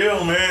 It's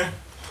real, man.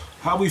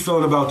 How we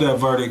feeling about that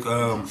verdict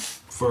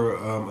for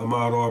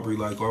Ahmaud Arbery?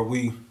 Like, are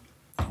we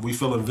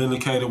feeling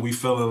vindicated? We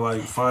feeling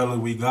like finally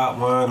we got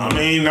one? I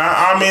mean,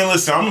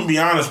 listen, I'm gonna be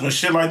honest. When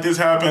shit like this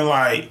happen,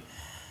 like,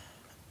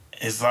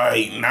 it's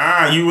like,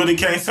 nah, you really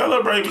can't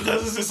celebrate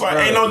because it's just like,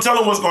 ain't no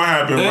telling what's gonna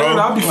happen, bro. And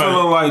I be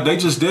feeling like they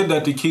just did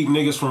that to keep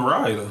niggas from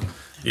rioting.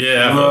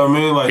 Yeah, you know what I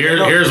mean? Like,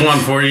 here's one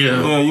for you.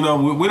 Yeah,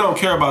 we don't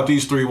care about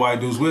these 3 white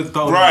dudes. We'll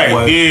throw them right?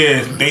 away.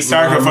 Yeah, they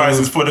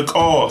sacrifices for the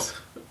cause.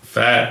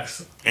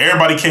 Facts.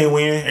 Everybody can't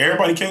win.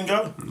 Everybody can't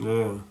go.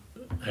 Yeah.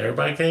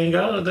 Everybody can't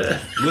go.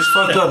 It's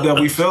fucked up that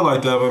we feel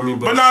like that. I mean,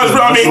 but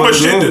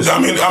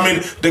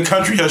the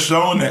country has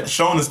shown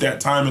us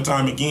that time and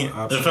time again.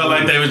 It felt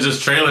like they was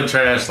just trailer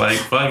trash. Like,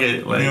 fuck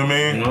it. Like, you know what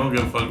I mean? We don't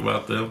give a fuck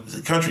about them.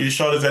 The country has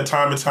showed us that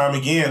time and time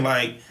again.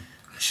 Like,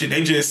 shit,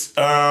 they just.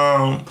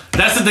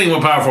 That's the thing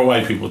with powerful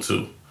white people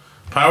too.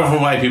 Powerful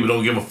white people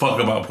don't give a fuck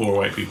about poor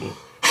white people.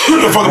 They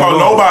don't give a fuck about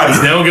nobody.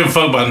 They don't give a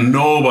fuck about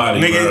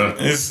nobody, nigga.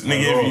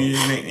 Bro.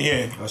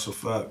 Yeah, that's a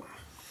fact.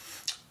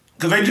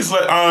 Cause they just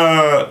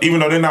let,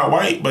 even though they're not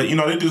white, but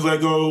they just let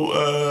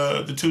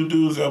go the 2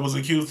 dudes that was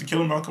accused of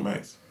killing Malcolm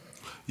X.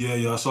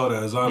 Yeah, I saw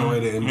that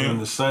exonerated, and then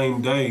the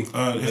same day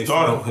his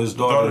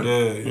daughter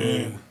dead.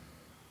 Yeah.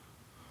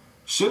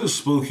 Shit is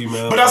spooky,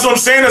 man. But that's what I'm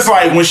saying. It's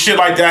like when shit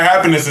like that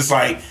happens, it's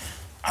like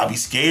I be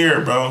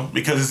scared, bro,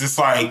 because it's just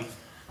like.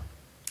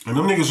 And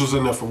them niggas was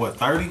in there for what,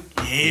 30?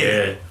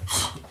 Yeah.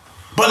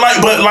 But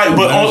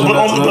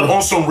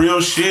on some real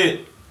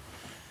shit.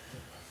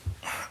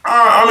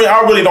 I mean,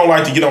 I really don't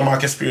like to get on my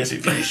conspiracy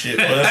theory shit,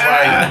 but it's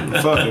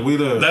like, fuck it, we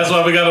there. That's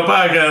why we got a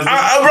podcast,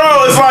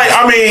 bro. It's like,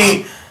 I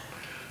mean,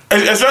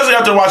 especially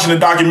after watching the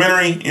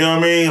documentary, you know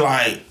what I mean?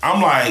 Like,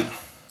 I'm like,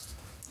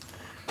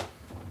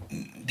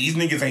 these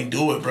niggas ain't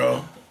do it,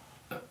 bro.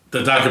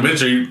 The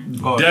documentary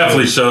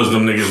definitely shows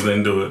them niggas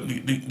didn't do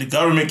it. The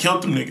government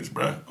killed them niggas,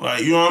 bro.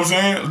 Like, you know what I'm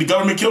saying? The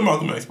government killed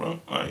Malcolm X, bro.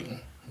 Like,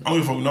 I don't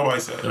give a fuck what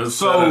nobody said.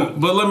 So,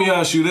 but let me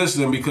ask you this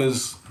then,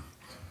 because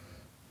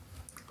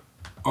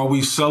are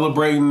we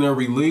celebrating their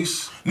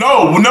release?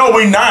 No, we're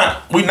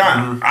not. We're not.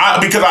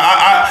 Mm-hmm. Because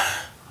I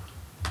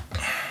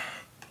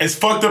as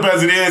fucked up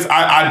as it is,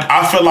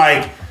 I feel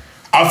like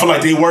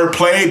they were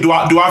played. Do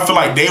I feel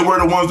like they were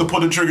the ones to pull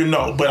the trigger?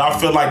 No, but I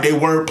feel like they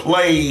were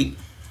played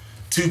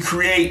to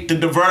create the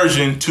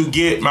diversion to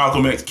get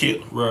Malcolm X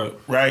killed.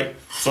 Right?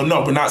 So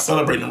no, we're not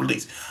celebrating the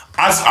release.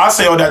 I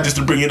say all that just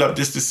to bring it up,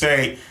 just to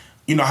say,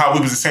 how we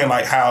was saying,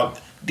 like, how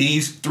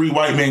these 3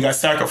 white men got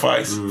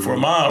sacrificed for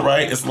Ahmaud,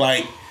 right? It's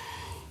like,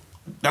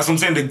 that's what I'm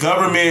saying. The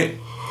government,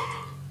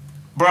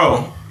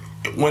 bro,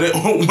 when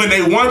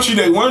they want you,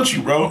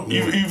 bro.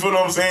 You feel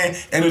what I'm saying?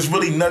 And there's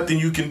really nothing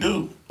you can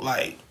do.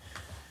 Like,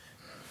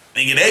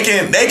 nigga,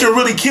 they can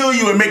really kill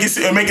you and make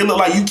it look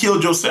like you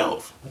killed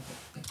yourself.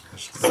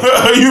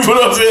 You feel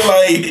what I'm saying?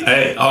 Like,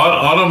 hey,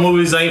 all the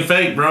movies ain't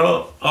fake,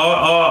 bro.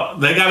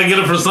 They gotta get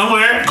it from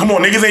somewhere. Come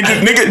on, niggas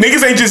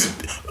ain't just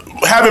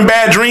having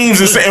bad dreams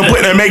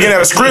and making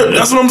that a script.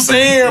 That's what I'm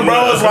saying,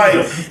 bro. It's like,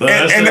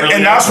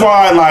 and that's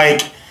why,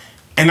 like,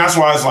 and that's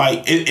why it's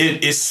like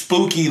it's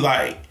spooky.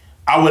 Like,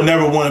 I would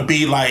never want to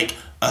be like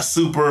a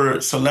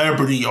super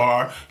celebrity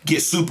or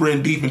get super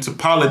in deep into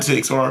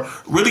politics or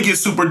really get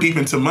super deep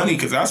into money,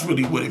 because that's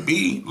really what it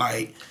be.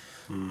 Like,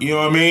 you know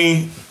what I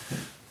mean?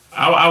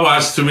 I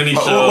watch too many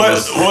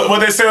shows. What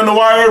they say on The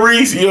Wire,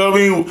 Reese? You know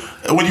what I mean?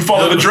 When you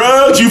follow the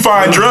drugs, you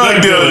find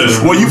drug dealers.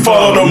 When you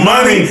follow the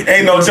money,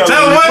 ain't no telling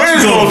where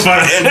it's going to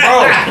find.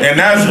 Bro, and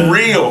that's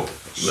real.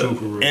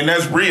 Super real. And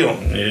that's real.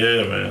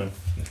 Yeah, man.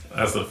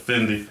 That's a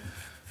Fendi.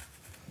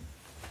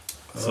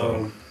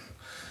 So,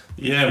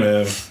 yeah,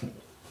 man.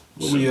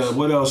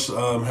 What else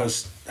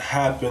has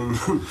happened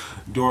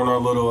during our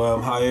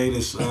little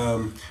hiatus?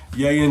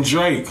 Ye and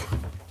Drake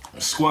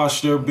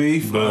squashed their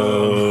beef.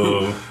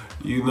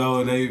 They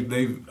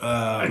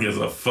I guess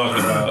a fuck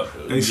about.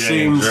 They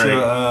seem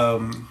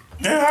to.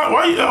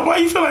 Why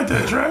you feel like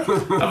that, Dre? I feel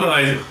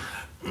like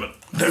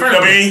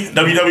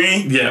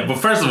WWE. Yeah, but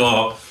first of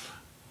all,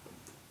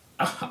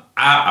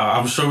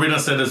 I'm sure we done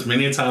said this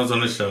many times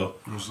on the show,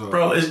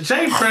 bro. Is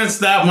Jay Prince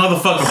that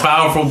motherfucking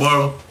powerful,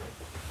 bro?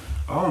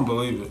 I don't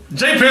believe it.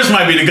 Jay Prince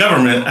might be the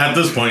government at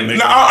this point, nigga.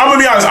 No, I'm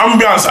gonna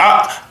be honest.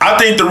 I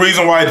think the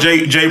reason why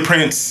Jay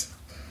Prince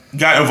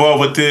got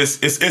involved with this,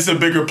 it's a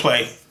bigger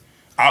play.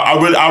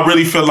 I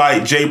really feel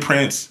like Jay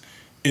Prince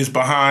is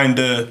behind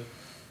the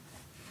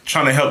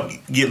trying to help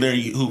get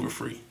Larry Hoover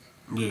free.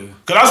 Yeah.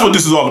 Cause that's what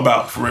this is all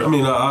about, for real. I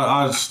mean,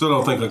 I still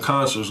don't think a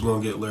concert's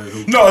gonna get Larry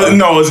Hoover.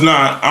 No, it's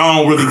not. I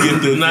don't really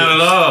get the. Not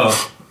at all,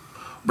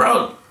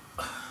 bro.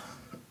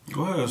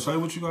 Go ahead, say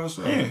what you guys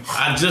say. Yeah.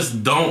 I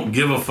just don't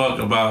give a fuck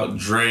about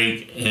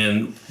Drake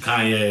and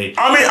Kanye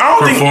I mean, I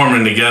don't think.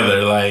 performing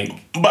together. Like,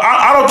 But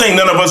I don't think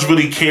none of us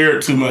really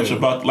cared too much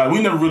about. Like, we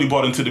never really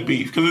bought into the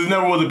beef because it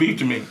never was a beef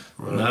to me.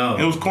 no.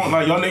 It was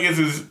like y'all niggas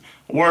is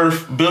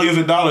worth billions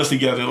of dollars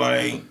together.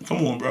 Like,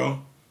 come on,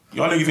 bro.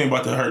 Y'all niggas ain't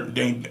about to hurt.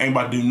 They ain't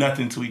about to do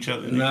nothing to each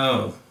other.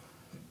 No.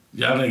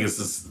 Y'all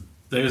niggas,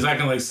 they was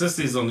acting like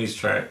sissies on these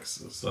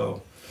tracks.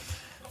 So,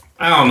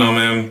 I don't know,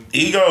 man.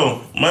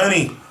 Ego,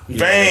 money,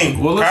 fame,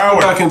 Well, let's power.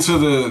 go back into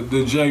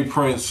the Jay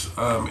Prince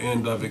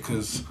end of it,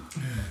 because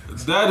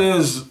that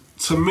is,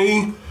 to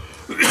me,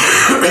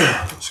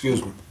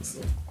 excuse me,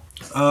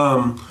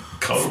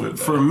 COVID.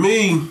 for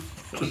me,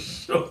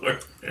 Sure.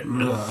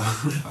 I'm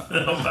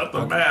about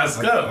to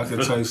mask up. I can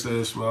taste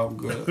that, smell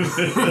good.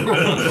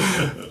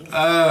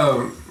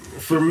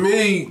 For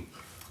me,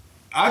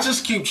 I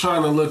just keep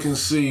trying to look and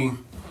see,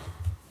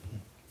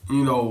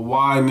 you know,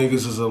 why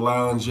niggas is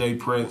allowing Jay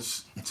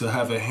Prince to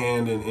have a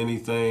hand in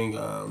anything.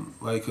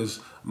 Like, cause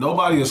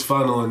nobody is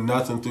funneling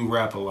nothing through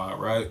Rap a Lot,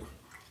 right?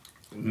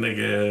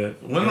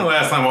 Nigga, when the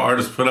last time an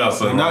artist put out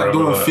something? They're not on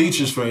doing Rap a Lot?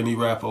 features for any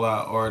Rap a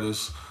Lot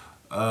artists.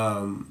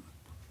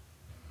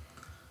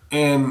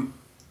 And,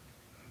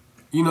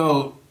 you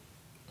know,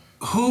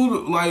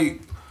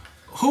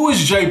 who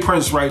is Jay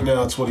Prince right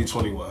now in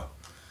 2021?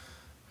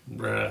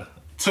 Bruh.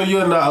 To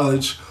your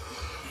knowledge,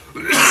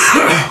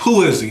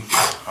 who is he?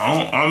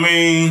 I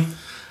mean,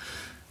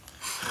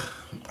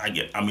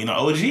 an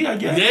OG, I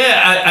guess.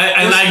 Yeah,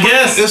 I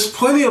guess. There's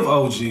plenty of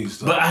OGs,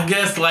 though. But I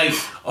guess like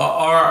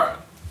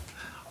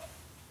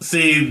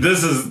see,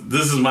 this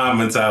is my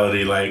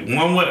mentality. Like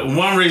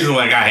one reason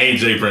like I hate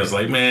Jay Prince.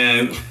 Like,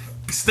 man,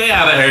 stay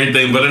out of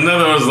everything. But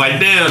another one's like,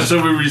 damn,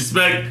 should we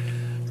respect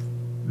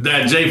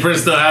that Jay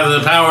Prince still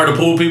has the power to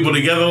pull people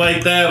together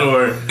like that?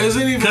 Or Is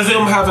it even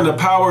him having the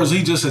power? Is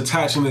he just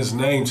attaching his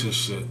name to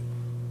shit?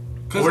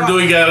 or do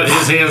he got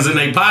his hands in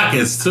their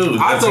pockets too?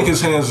 I think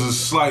his hands is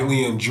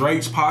slightly in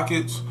Drake's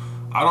pockets.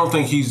 I don't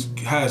think he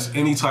has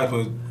any type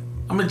of.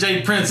 I'm a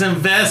Jay Prince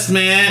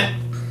investment.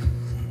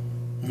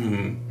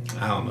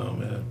 I don't know,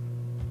 man.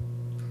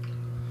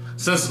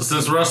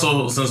 Since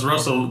Russell,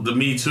 the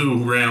Me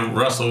Too ran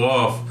Russell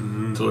off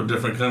to a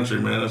different country,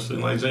 man. It's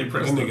been like Jay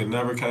Prince. That nigga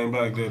never came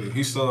back, did he?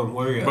 He's still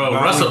where he at? Bro,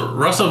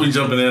 Russell be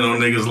jumping in on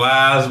niggas'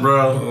 lives,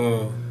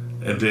 bro.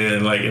 And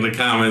then like in the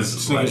comments,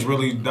 This like, nigga's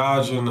really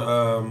dodging.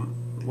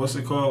 What's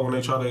it called when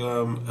they try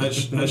to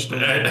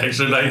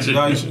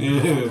extradite you.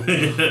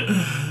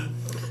 Yeah.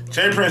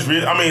 Jay Prince,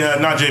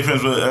 not Jay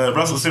Prince, but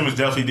Russell Simmons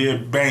definitely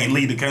did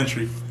lead the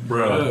country.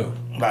 Bro.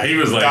 Like, He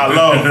was like, got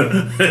low.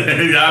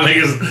 y'all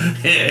niggas.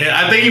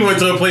 I think he went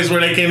to a place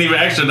where they can't even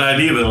extradite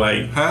either.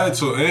 Like, Had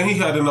to, and he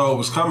had to know it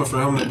was coming for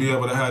him to be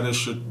able to have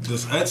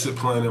this exit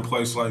plan in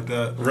place like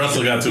that.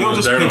 Russell got too You don't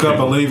much just dirt pick on up and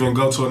people. leave and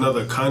go to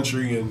another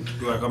country and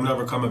be like, I'm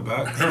never coming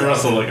back.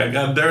 Russell, like, I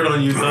got dirt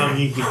on you,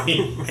 doggy.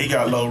 He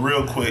got low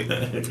real quick.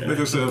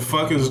 Nigga said,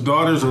 fuck his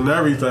daughters and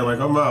everything. Like,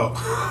 I'm out.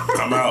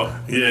 I'm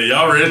out. Yeah,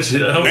 y'all rich.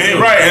 Man,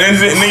 right, and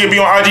then nigga be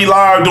on IG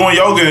Live doing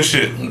yoga and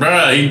shit.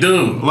 Bruh, he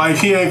do. Like,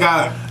 he ain't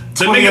got.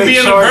 The nigga be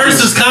in the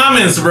versus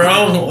comments,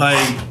 bro.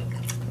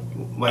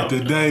 Like the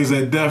days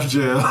at Def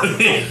Jam.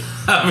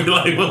 I be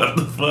like, what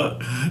the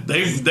fuck?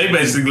 They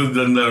basically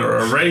done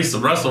erased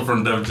Russell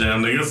from Def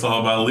Jam. Nigga, it's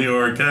all about Leo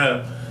or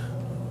Cap.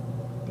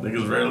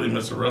 Niggas rarely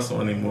Mr.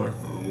 Russell anymore.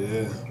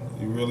 Yeah,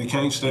 you really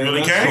can't stand You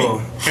really next to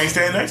him. can't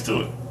stand next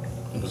to it.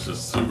 It's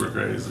just super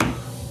crazy.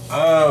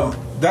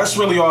 That's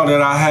really all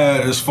that I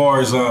had as far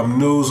as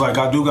news. Like,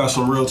 I do got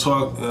some real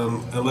talk,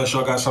 unless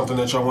y'all got something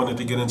that y'all wanted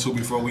to get into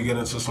before we get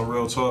into some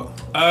real talk.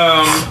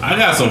 I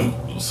got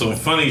some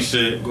funny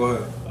shit. Go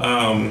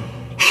ahead.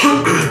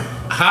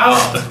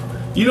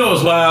 How, you know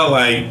what's wild?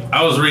 Like,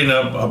 I was reading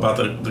up about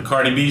the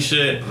Cardi B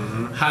shit.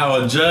 How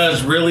a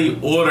judge really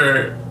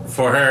ordered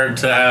for her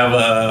to have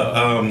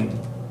a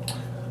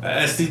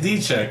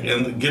STD check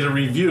and get a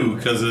review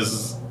because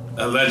it's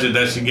alleged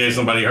that she gave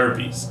somebody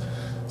herpes.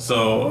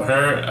 So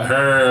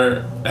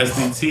her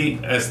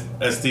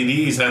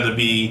STDs had to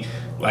be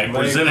like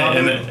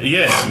presented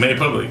made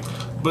public.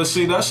 But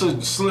see, that's a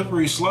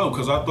slippery slope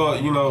because I thought,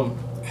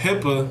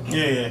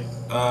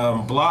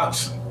 HIPAA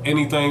blocks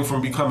anything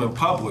from becoming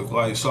public.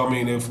 Like, so I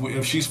mean,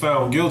 if she's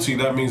found guilty,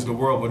 that means the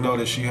world would know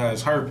that she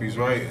has herpes,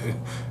 right?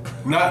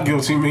 Not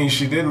guilty means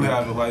she didn't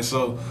have it. Like,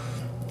 so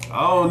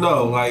I don't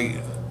know. Like,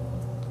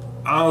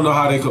 I don't know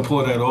how they could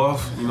pull that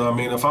off. You know what I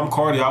mean? If I'm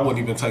Cardi, I wouldn't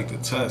even take the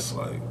test.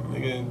 Like,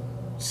 nigga,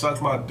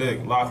 suck my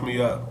dick, lock me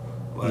up.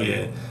 Like,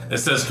 yeah. It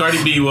says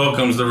Cardi B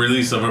welcomes the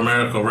release of her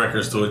medical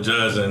records to a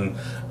judge in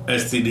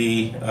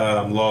STD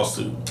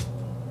lawsuit.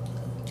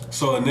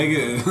 So a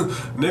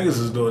niggas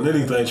is doing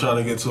anything trying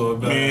to get to a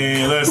bag.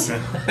 Man,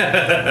 listen.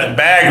 The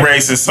bag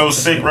race is so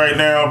sick right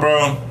now,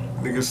 bro.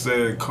 Nigga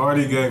said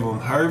Cardi gave him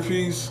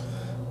herpes.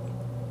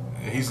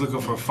 And he's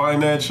looking for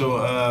financial.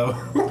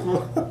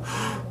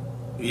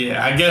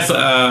 Yeah, I guess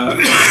a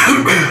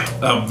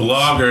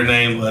blogger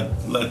named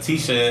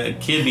Letitia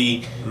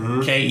Kibbe,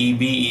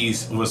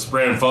 Kebe, was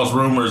spreading false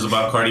rumors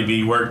about Cardi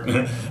B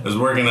is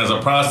working as a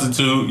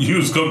prostitute,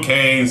 used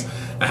cocaine,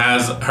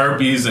 has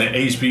herpes and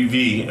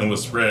HPV, and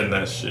was spreading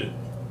that shit.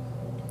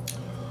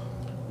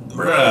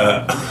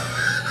 Bruh.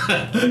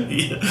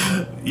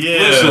 Yeah.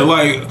 Listen,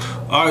 like,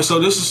 all right, so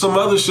this is some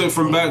other shit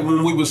from back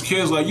when we was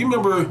kids. Like, you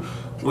remember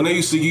when they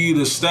used to give you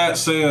the stats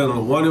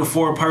saying 1 in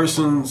 4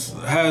 persons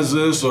has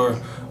this or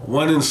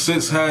 1 in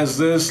 6 has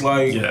this?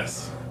 Like,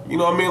 yes. You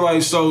know what I mean?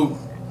 Like, so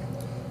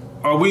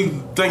are we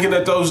thinking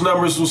that those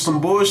numbers was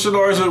some bullshit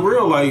or is it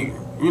real? Like,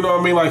 you know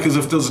what I mean? Like, because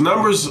if those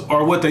numbers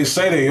are what they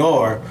say they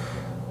are,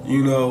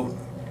 you know,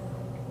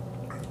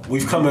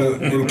 we've come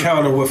in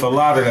encounter with a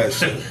lot of that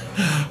shit.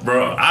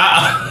 Bro,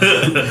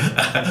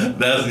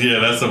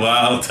 that's a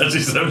wild, touchy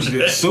subject.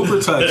 Yeah, super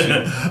touchy.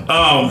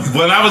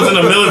 When I was in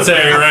the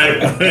military, right?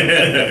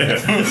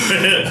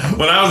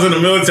 When I was in the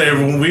military,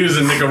 when we was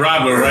in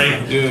Nicaragua,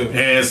 right? Yeah.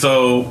 And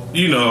so,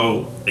 you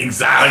know,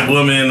 exotic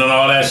women and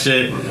all that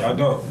shit. I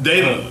don't.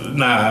 They don't,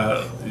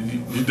 nah,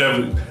 you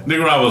definitely,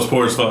 Nicaragua was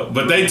poor as fuck.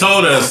 But they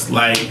told us,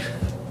 like,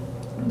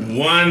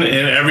 1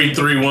 in every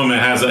 3 women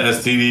has an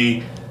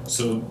STD.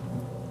 So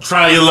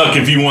try your luck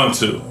if you want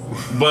to.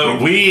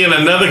 But we in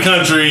another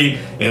country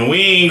and we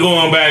ain't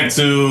going back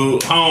to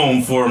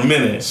home for a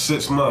minute.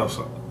 6 months.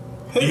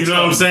 You know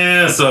what I'm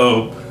saying?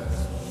 So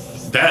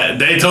that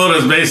they told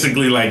us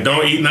basically like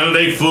don't eat none of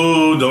their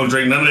food, don't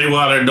drink none of their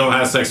water, don't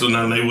have sex with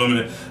none of their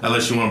women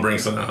unless you want to bring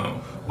something home.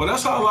 Well,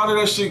 that's how a lot of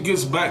that shit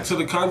gets back to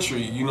the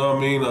country. You know what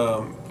I mean?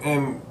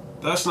 And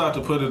that's not to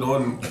put it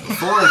on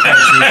foreign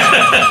countries,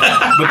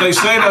 but they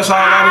say that's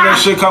how a lot of that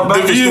shit come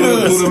back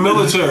through the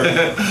military.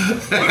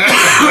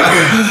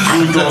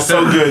 We're doing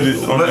so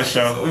good on this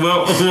show.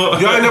 Well,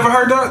 Y'all ain't never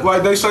heard that?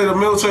 Like they say the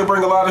military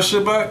bring a lot of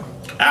shit back?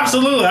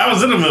 absolutely. I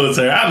was in the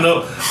military. I know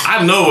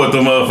what the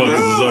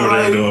motherfuckers is over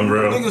there doing,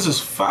 bro. Niggas is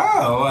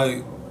foul. Like,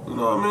 you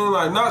know what I mean?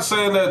 Like, not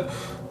saying that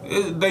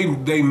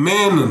they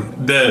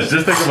men. Des,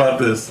 just think about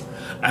this.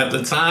 At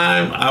the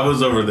time I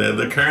was over there,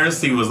 the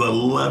currency was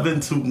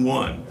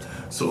 11-1.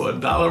 So $1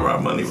 of our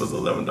money was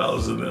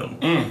 $11 to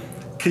them.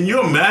 Can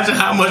you imagine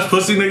how much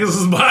pussy niggas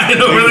is buying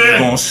over there?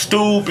 Going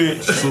stupid.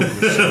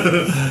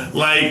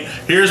 Like,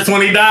 here's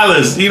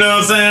 $20. You know what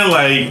I'm saying?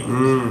 Like,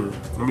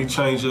 Let me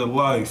change your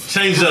life.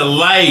 change your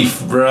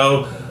life,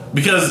 bro.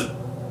 Because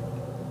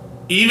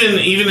even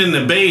in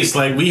the base,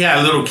 like we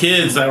had little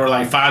kids that were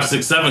like 5,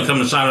 6, 7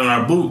 coming shine on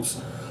our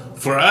boots.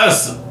 For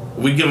us,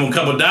 we give them a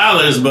couple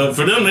dollars, but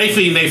for them, they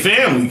feeding their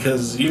family.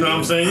 Because, you know what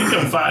I'm saying? You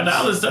give them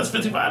 $5, that's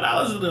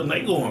 $55 to them.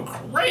 They going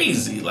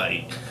crazy.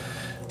 Like,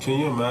 Can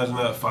you imagine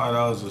that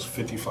 $5 is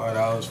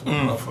 $55 for a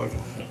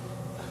motherfucker?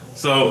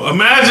 so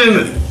imagine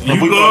you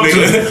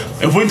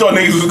If we thought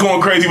niggas was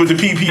going crazy with the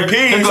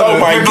PPPs, oh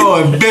my They're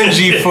god. going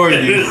Benji for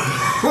you.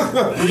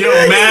 you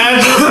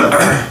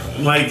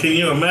imagine? Like, can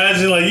you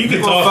imagine? Like, you can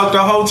You gonna fuck talk. the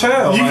whole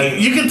town. Like,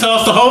 You can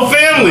toss the whole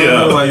family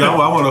up. like I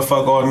want to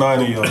fuck all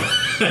 9 of y'all.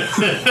 You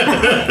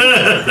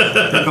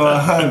go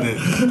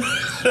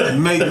 100.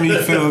 Make me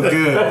feel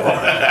good.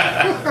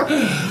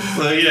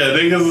 So yeah,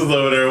 niggas is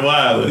over there You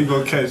wilding.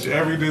 gonna catch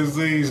every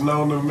disease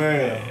known to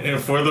man.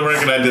 And for the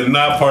record, I did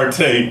not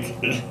partake.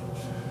 I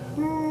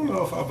don't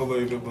know if I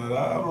believe it, but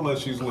I'm gonna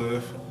let you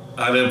live.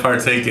 I didn't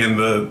partake in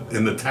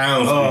the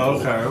towns. Oh,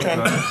 okay.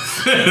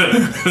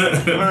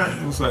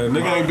 I'm saying,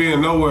 nigga ain't being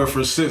nowhere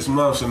for 6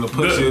 months in the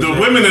pussy. The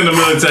women in the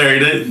military,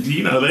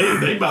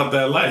 they about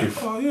that life.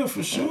 Oh yeah,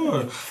 for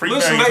sure. Free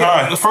Listen, things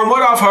high. from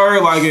what I've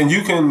heard, like, and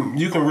you can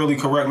really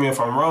correct me if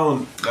I'm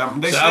wrong.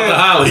 They Shout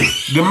out to said Holly.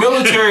 the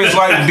military is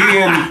like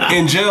being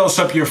in jail,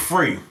 except you're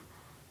free.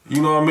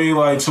 You know what I mean?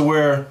 Like to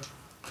where.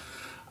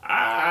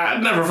 I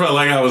never felt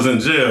like I was in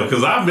jail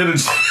because I've been in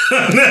jail.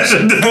 That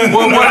shit did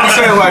Well, what I'm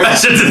saying, like, that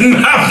shit did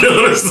not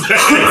feel the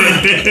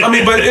same. I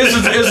mean, but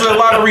is there a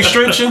lot of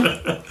restriction?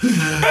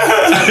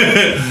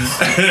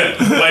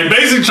 Like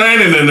basic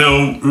training and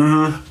them.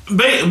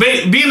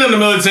 Being in the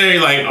military,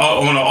 like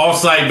on an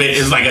off-site base,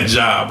 is like a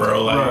job,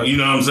 bro. Like, Right. you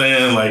know what I'm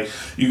saying? Like,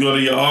 you go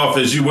to your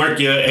office, you work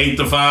your 8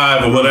 to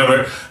 5 or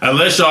whatever.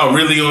 Unless y'all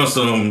really on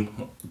some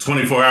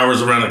 24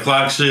 hours around the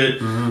clock shit.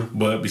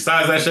 But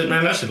besides that shit,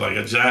 man, that shit like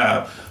a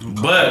job.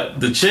 But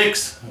the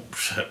chicks,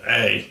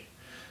 hey,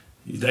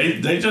 they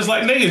just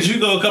like niggas. You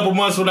go a couple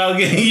months without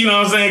getting, you know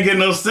what I'm saying, getting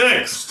no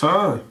sex. It's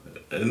time.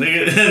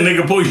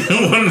 Nigga pull you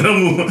in one of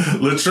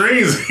them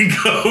latrines and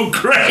go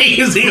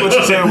crazy. What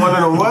you saying? One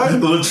of them what?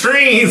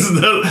 Latrines,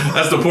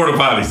 that's the porta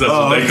potties. That's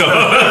what they call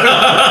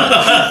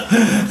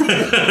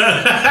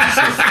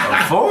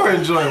A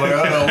foreign joint, like I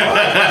don't know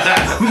why.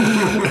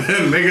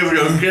 it. Niggas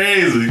go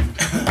crazy.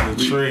 The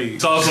tree.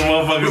 Toss some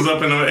motherfuckers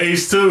up in them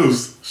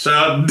H2s.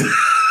 Shout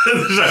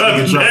Shout out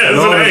to Jazz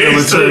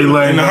military and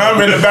lane. In the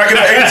Hummer, in the back of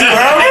the 18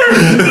 Hummer,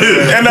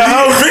 and the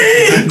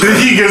Humvee. Did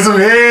he get some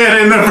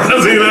head in the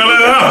front seat?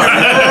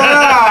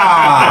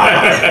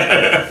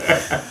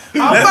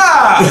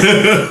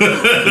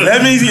 Let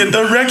me get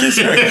the record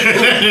straight. Right,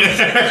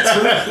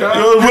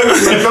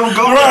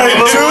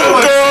 two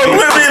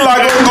with me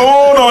like I'm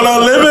going on a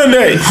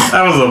lemonade.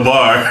 That was a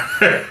bar.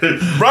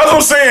 Bro, that's what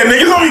I'm saying.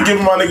 Niggas don't be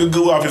giving my nigga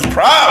Goo off his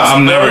props.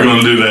 I'm never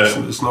gonna do that.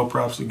 There's no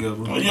props together.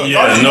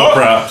 Yeah, no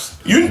props.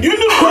 You knew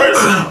words.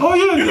 Oh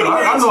yeah,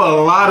 I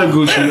know a lot of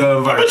Gucci I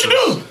bet verses. you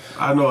do.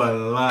 I know a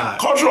lot.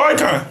 Cultural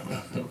icon.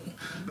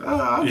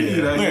 I'll give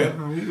you that.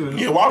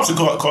 Yeah, Wops a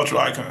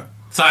cultural icon.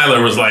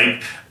 Tyler was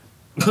like,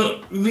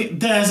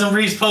 Daz and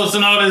Reese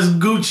posting all this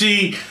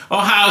Gucci,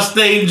 Ohio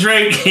State,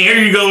 Drake. Here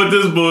you go with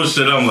this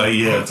bullshit. I'm like,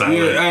 yeah, Tyler.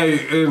 Yeah,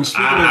 hey, and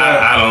speaking of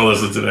that, I don't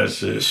listen to that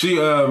shit.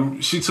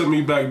 she took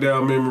me back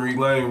down memory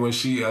lane when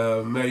she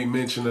made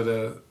mention of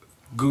the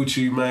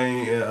Gucci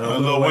Mane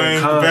and Lil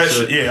Wayne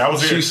concert. Yeah, I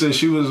was here. She said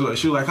she was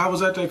like, I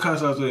was at that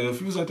concert. I said,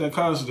 if you was at that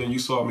concert, then you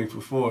saw me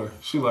perform.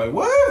 She like,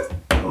 what?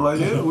 I'm like,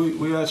 yeah,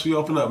 we actually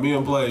opened up. Me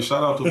and Blaze.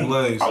 Shout out to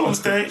Blaze. I was on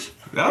stage.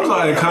 That was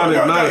an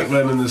iconic night,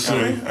 man, in the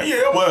city.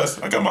 Yeah, it was.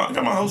 I got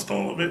my host on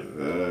a little bit.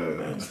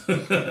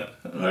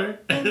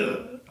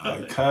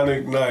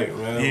 Iconic night,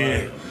 man. Yeah.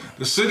 Like,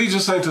 the city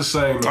just ain't the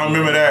same. I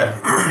remember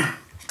that.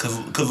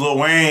 Cause Lil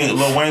Wayne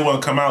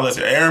wouldn't come out unless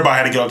everybody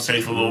had to get off the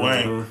stage for Lil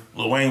Wayne.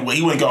 Lil Wayne,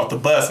 he wouldn't get off the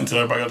bus until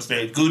everybody got off the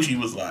stage. Gucci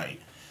was like,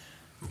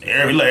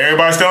 let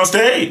everybody stay on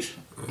stage.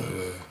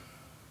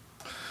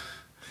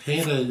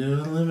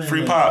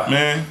 Free pop,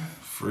 man.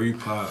 Free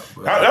pop,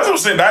 bro. That's what I'm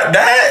saying.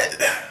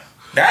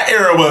 That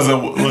era was a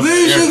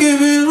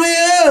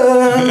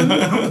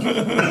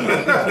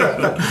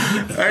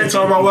I ain't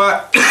talking about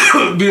what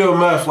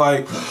BMF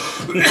like.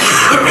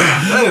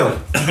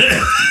 Damn.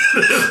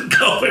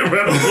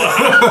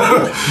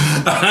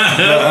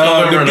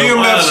 The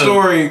BMF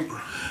story,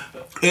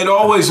 it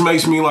always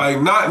makes me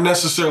like not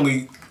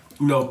necessarily,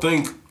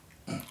 think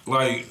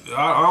like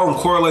I don't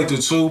correlate the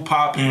two,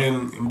 Pop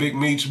and Big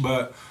Meech,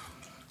 but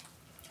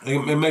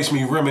it makes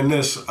me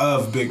reminisce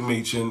of Big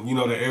Meech and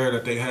the era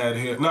that they had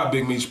here. Not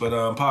Big Meech, but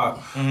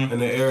Pop and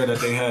the era that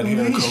they had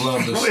here in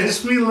Columbus.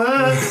 Wish me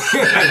luck.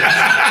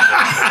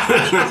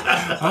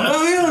 I'm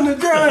on the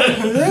grind.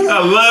 I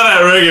love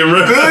that reggae,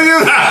 bro.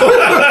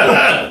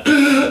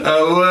 I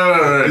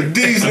love it.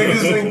 These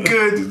niggas ain't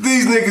good.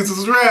 These niggas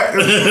is rap.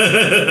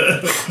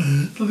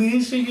 At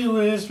least you can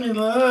wish me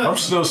luck. I'm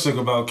still sick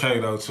about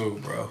Kato too,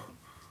 bro.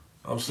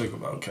 I'm sick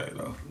about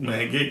Kato.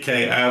 Man, get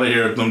K out of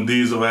here with them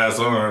diesel ass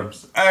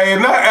arms. Hey,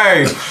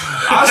 I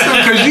still,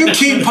 cause you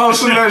keep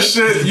posting that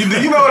shit. You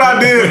know what I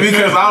did?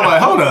 Because I was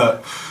like, hold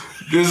up.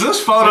 Is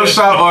this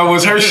Photoshop or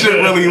was her shit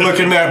really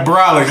looking that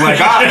brolic? Like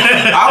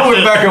I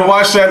went back and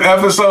watched that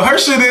episode. Her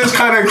shit is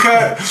kind of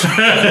cut,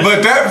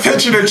 but that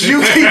picture that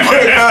you keep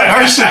putting up,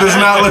 her shit does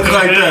not look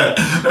like that.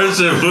 Her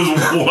shit was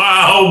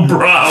wild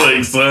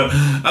brolic, son.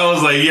 I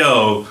was like,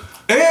 yo.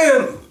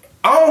 And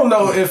I don't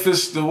know if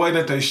it's the way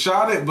that they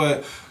shot it,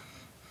 but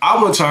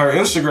I went to her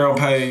Instagram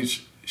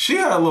page. She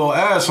had a little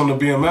ass on the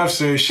BMF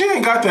series. She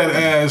ain't got that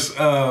ass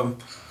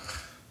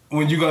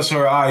when you go to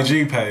her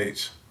IG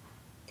page.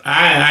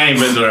 I ain't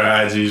been to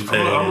her IG page.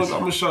 I'm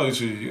gonna show it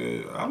to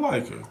you. Yeah, I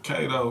like her.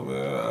 Kato,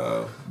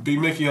 man. B.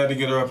 Mickey had to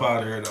get her up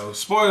out of here, though.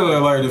 Spoiler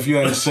alert if you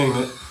haven't seen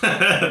it.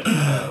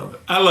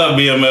 I love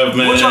BMF,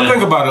 man. What y'all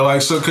think about it?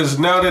 Like, so, because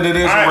now that it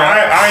is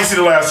I ain't see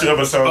the last 2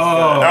 episodes.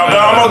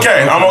 I'm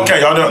okay.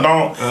 Y'all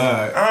don't.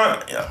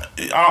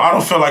 I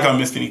don't feel like I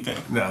missed anything.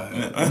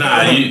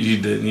 Nah, you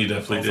didn't. You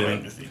definitely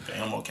didn't.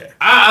 I'm okay.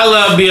 I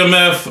love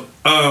BMF.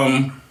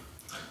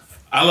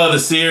 I love the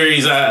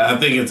series. I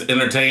think it's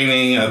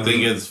entertaining. I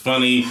think it's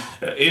funny.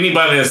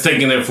 Anybody that's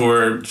taking it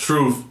for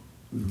truth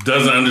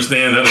doesn't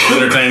understand that it's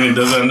entertaining,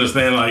 doesn't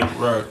understand, like,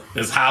 right.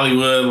 It's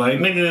Hollywood. Like,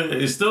 nigga,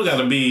 it still got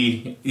to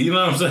be, you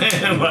know what I'm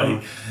saying?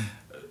 Like,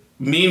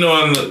 me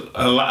knowing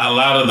a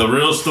lot of the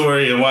real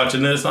story and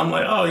watching this, I'm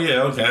like, oh,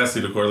 yeah, okay, I see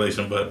the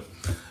correlation. But,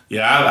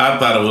 yeah, I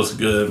thought it was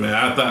good, man.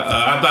 I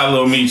thought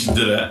Lil Meech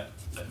did a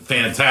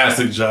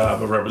fantastic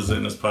job of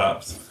representing his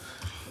pops.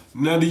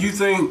 Now, do you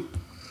think...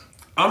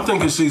 I'm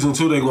thinking season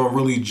 2 they're gonna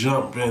really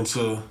jump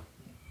into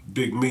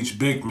Big Meech.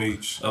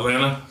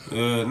 Atlanta?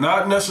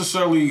 Not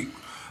necessarily.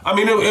 I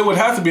mean, it would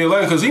have to be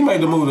Atlanta because he made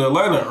the move to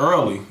Atlanta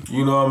early.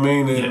 You know what I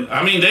mean? And,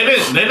 I mean, they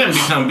didn't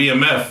become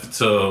BMF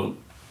till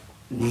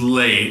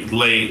late.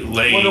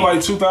 What,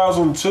 like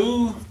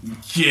 2002?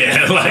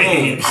 Yeah,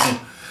 like.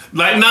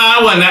 Like, nah,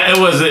 it wasn't that.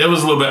 It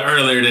was a little bit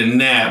earlier than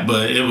that,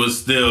 but it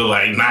was still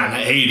like not in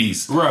the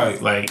 80s.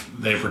 Right. Like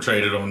they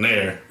portrayed it on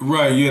there.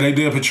 Right, yeah, they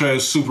did portray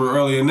it super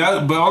early. And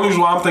that, but the only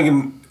reason why I'm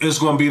thinking it's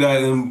gonna be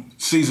that in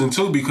season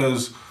 2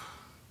 because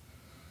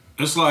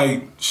it's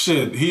like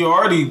shit, he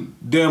already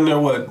damn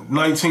near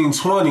 19,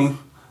 20,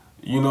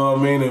 you know what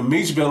I mean? And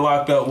Meech been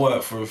locked up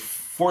for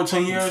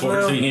 14 years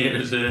 14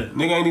 years, yeah.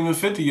 Nigga ain't even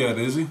 50 yet,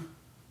 is he?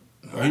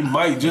 Or he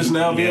might just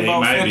now be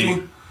about 50.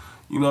 Be.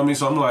 You know what I mean?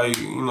 So I'm like,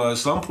 at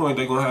some point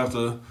they're gonna have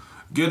to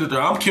get it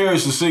there. I'm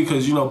curious to see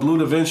because, you know, Blue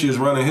Da Vinci is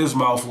running his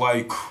mouth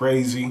like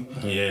crazy.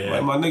 Yeah.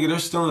 Like, my nigga, they're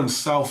still in the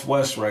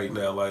Southwest right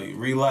now. Like,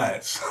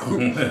 relax.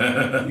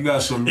 You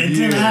got some It years.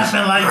 didn't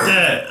happen like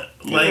that.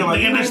 Like, Yeah, like,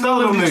 nigga, you they're ain't still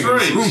know in them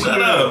Detroit. niggas.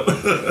 Shut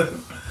up.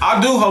 I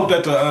do hope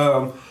that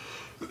the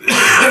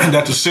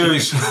that the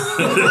series. This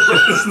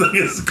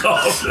nigga's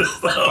coughing.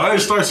 I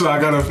ain't start till I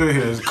got up in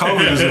here.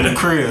 COVID is in the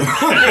crib.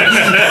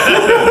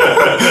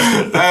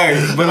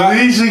 Hey, but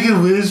I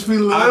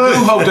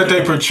do hope that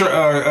they portray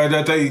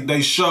that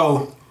they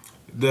show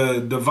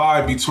the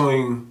divide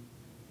between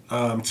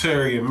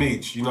Terry and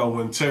Meech. You know,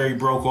 when Terry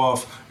broke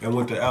off and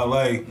went to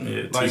LA.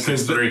 Yeah, like,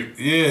 263.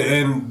 Yeah,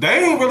 and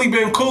they ain't really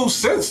been cool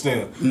since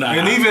then. Nah.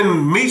 And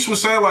even Meech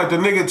was saying like the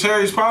nigga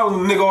Terry's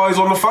problem, the nigga always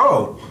on the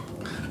phone.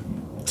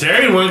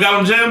 Terry went and got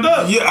him jammed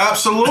up. Yeah,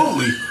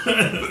 absolutely.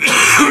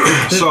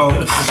 So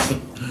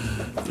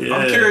Yeah.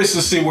 I'm curious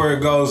to see where it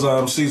goes.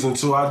 Season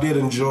 2, I did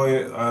enjoy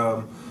it.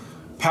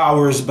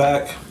 Power is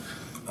back.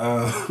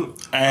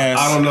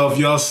 I don't know if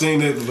y'all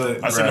seen it,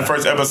 but I seen the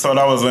first episode.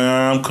 I was like,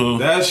 I'm cool.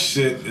 that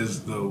shit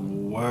is the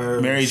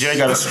worst. Mary J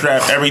got a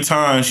strap every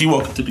time she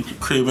walked to the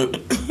crib.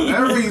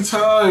 Every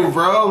time,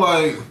 bro.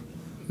 Like,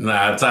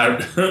 Nah, what's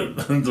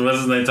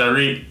his name?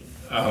 Tyreek.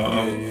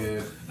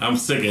 yeah. I'm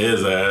sick of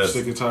his ass.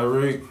 Sick of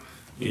Tyreek.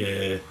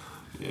 Yeah.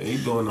 Yeah, he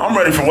doing. I'm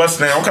ready for what's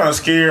name. I'm kind of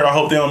scared. I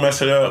hope they don't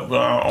mess it up, but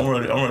I'm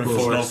ready. I'm ready for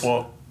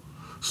Snowfall.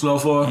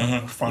 Snowfall. Final-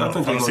 I think final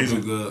they're gonna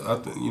season. do good. I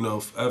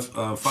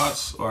think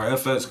Fox or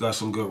FX got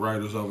some good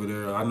writers over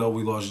there. I know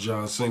we lost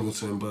John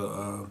Singleton, but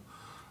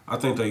I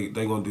think they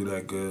gonna do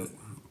that good.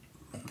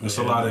 There's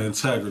a lot of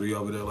integrity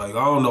over there. Like,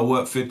 I don't know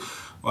what fit.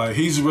 Like,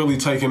 he's really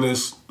taking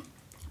this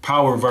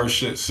power verse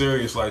shit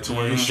serious. Like, to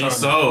where he's trying He's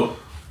to sold.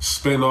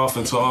 spin off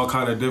into all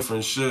kind of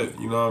different shit.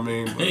 You know what I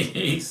mean? But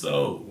He's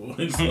sold.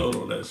 He's sold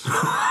on that shit.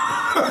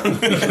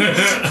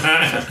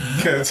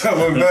 can't tell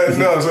him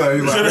nothing else. Like,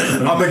 he's like,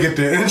 I'm gonna get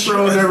the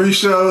intro on every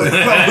show,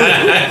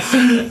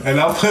 and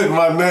I'm putting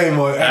my name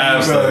on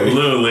every show.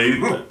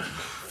 Absolutely.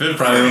 Fifth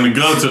probably want to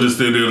go to the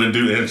studio to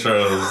do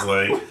intros.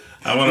 Like,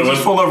 I wonder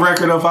Just what. pull a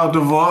record up out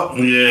the vault.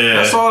 Yeah.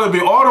 That's all it be.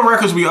 All the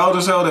records be old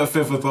as hell that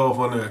Fifth would throw up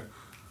on there.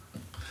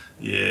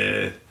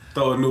 Yeah.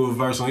 Throw a new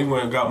verse on. He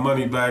went and got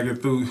Money Bag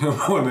and threw him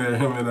on there.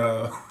 Him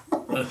and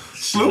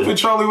Snoop and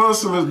Charlie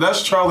Wilson.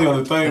 That's Charlie on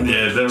the thing.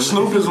 Yeah,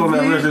 Snoop is on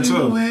that record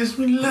too.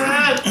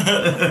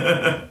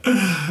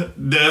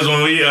 That's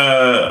when we.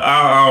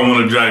 I don't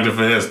want to drag the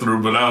fans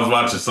through, but I was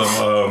watching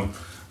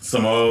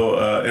some old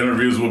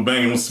interviews with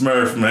Bangin'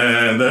 Smurf,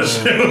 man. That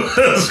shit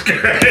was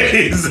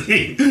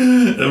crazy.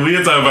 We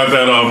can talk about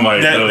that off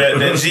mic.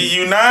 That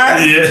GU9?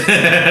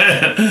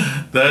 Yeah.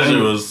 That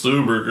shit was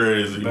super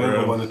crazy, Bangor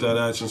bro. wanted that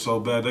action so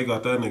bad they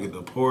got that nigga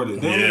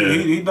deported. Then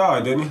Yeah. he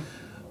died, didn't he?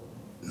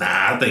 Nah,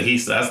 I think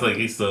he's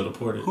still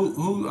deported.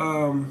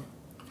 Who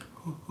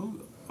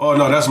Oh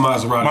no, that's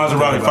Maserati.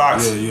 Maserati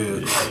Fox.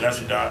 Yeah. That's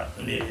who died.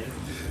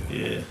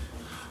 Yeah.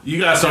 You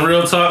got some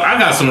real talk. I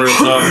got some real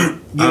talk.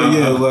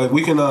 Yeah. Like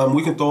we can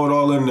throw it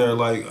all in there.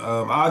 Like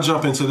I'll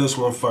jump into this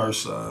one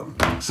first,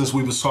 since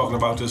we was talking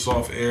about this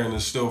off air and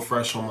it's still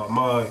fresh on my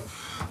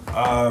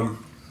mind.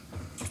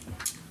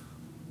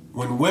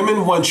 When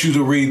women want you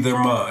to read their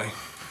mind,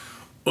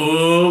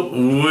 Oh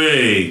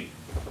wait.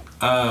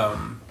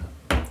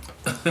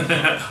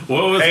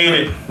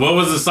 What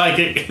was the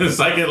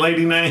psychic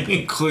lady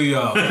name?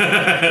 Cleo.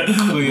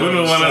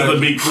 Women want us to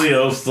be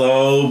Cleo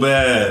so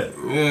bad.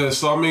 Yeah,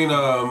 so I mean,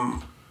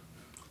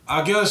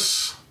 I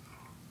guess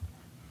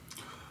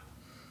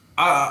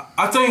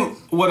I think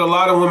what a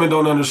lot of women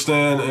don't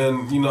understand,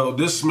 and you know,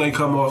 this may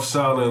come off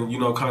sounding, you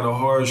know, kind of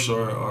harsh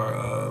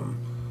or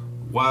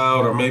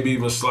wild or maybe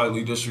even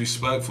slightly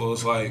disrespectful.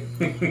 It's like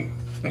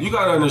you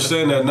gotta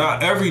understand that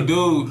not every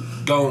dude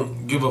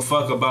don't give a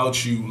fuck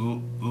about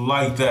you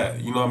like that.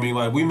 You know what I mean?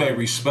 Like, we may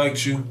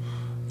respect you.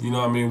 You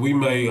know what I mean? We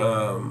may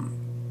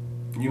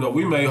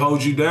we may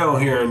hold you down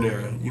here and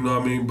there. You know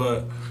what I mean?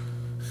 But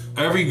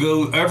every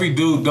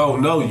dude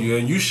don't know you,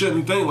 and you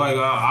shouldn't think like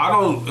I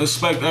don't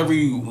expect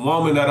every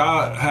woman that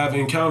I have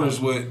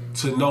encounters with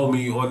to know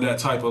me on that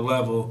type of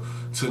level,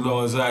 to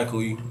know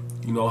exactly,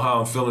 you know, how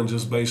I'm feeling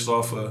just based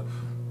off a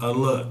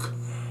look.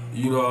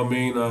 You know what I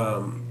mean?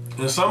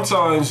 And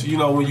sometimes, you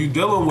know, when you're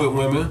dealing with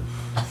women,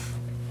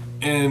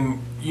 and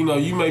you know,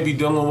 you may be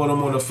dealing with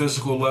them on a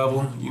physical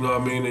level, you know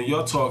what I mean, and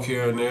you'll talk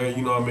here and there,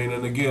 you know what I mean,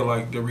 and again,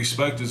 like, the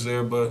respect is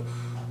there, but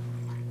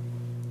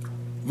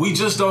we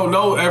just don't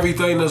know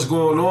everything that's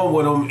going on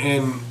with them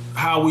and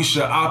how we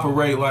should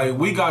operate. Like,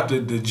 we got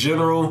the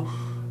general,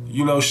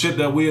 you know, shit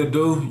that we'll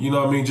do, you know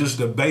what I mean, just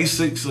the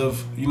basics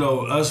of, you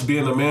know, us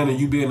being a man and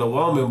you being a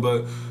woman,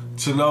 but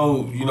to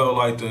know, you know,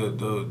 like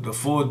the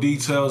full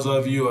details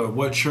of you or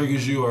what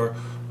triggers you or,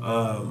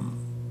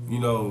 you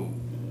know,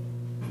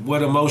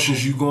 what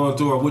emotions you going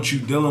through or what you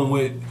dealing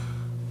with,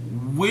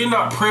 we're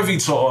not privy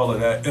to all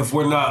of that if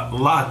we're not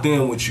locked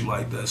in with you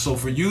like that. So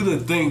for you to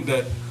think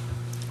that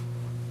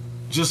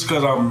just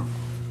because I'm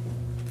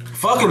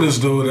fucking this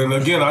dude, and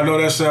again, I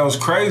know that sounds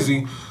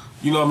crazy,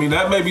 You know what I mean?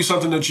 That may be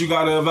something that you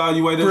got to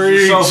evaluate as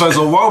yourself as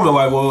a woman.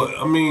 Like, well,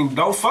 I mean,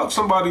 don't fuck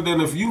somebody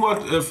then if you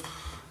want,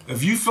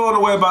 if you feeling a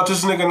way about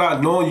this nigga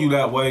not knowing you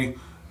that way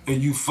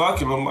and you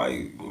fucking him, like,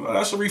 you know,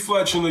 that's a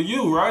reflection of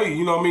you, right?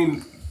 You know what I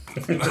mean?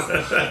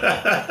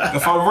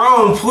 If I'm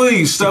wrong,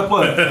 please step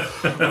up.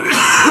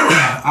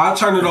 I'll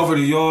turn it over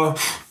to y'all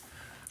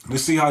to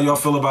see how y'all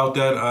feel about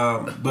that.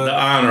 But the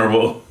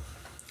honorable.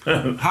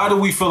 How do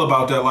we feel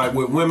about that? Like,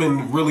 with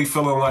women really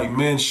feeling like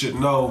men should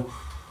know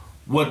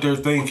what they're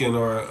thinking,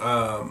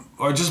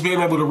 or just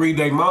being able to read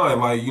their mind,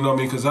 like, you know what I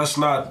mean? Because that's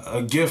not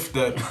a gift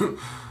that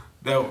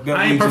that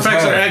I ain't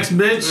Professor X,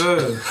 bitch.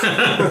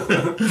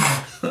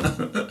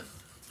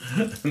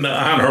 The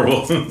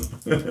honorable.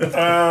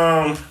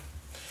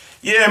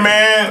 Yeah,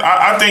 man.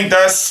 I think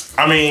that's.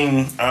 I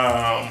mean,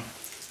 I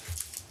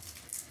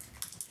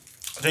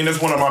think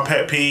that's one of my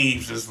pet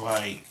peeves. Is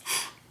like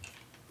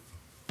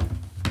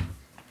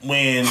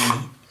when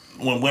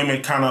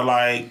women kind of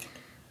like,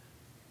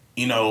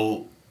 you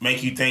know,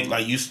 make you think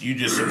like you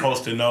just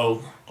supposed to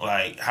know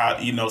like how,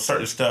 you know,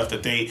 certain stuff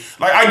that they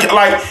like. I get,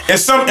 like, in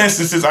some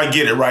instances I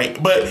get it,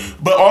 right, but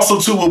also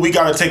too, what we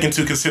gotta take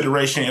into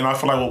consideration, and I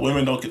feel like what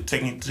women don't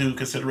take into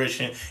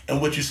consideration,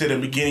 and what you said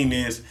in the beginning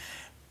is,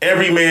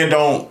 every man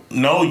don't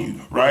know you,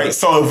 right?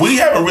 So if we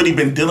haven't really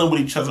been dealing with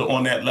each other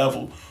on that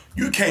level,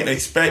 you can't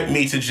expect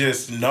me to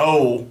just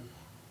know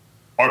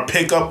or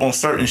pick up on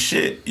certain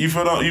shit. You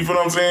feel what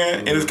I'm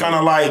saying? And it's kind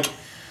of like,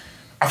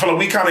 I feel like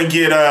we kind of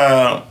get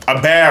a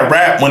bad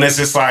rap when it's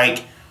just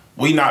like,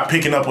 we not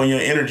picking up on your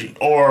energy.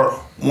 Or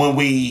when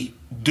we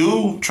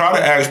do try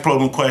to ask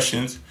probing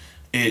questions,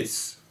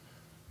 it's,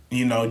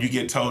 you know, you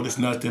get told it's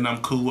nothing,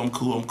 I'm cool.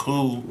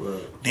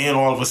 Right. Then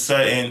all of a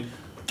sudden,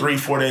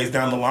 3-4 days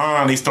down the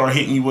line, they start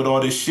hitting you with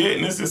all this shit,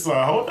 and it's just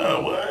like, hold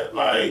up, what?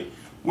 Like,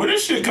 where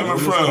this shit coming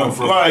from?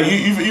 Like,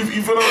 you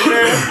feel what I'm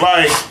saying?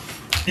 Like,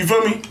 you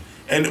feel me?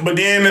 But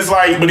then it's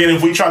like,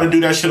 if we try to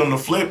do that shit on the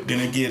flip, then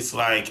it gets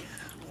like,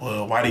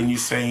 well, why didn't you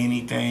say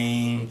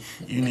anything?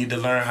 You need to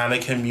learn how to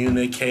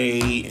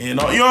communicate, and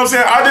all, you know what I'm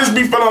saying? I just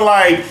be feeling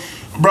like,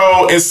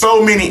 bro, in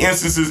so many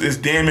instances, it's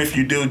damn if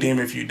you do, damn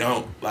if you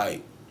don't.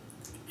 Like,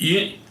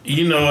 you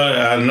know what?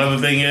 Another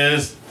thing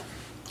is,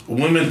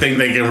 women think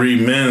they can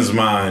read men's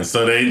minds,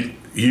 so they,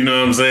 you know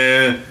what I'm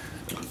saying?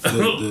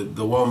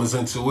 The woman's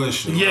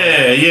intuition.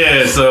 Yeah, right?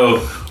 Yeah.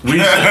 So we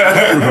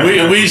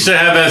should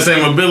have that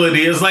same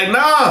ability. It's like,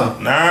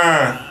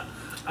 nah.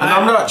 And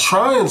I'm not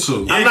trying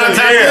to. I'm not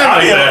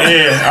tapping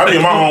in. I be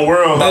in my own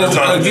world all the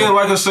time. Again,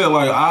 like I said,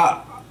 like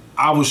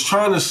I was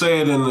trying to say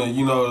it in the,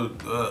 you know,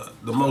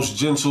 the most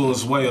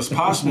gentlest way as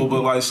possible,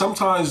 but like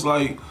sometimes,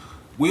 like,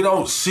 we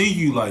don't see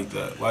you like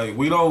that. Like,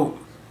 we don't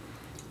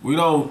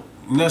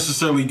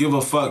necessarily give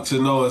a fuck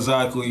to know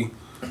exactly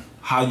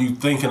how you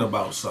thinking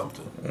about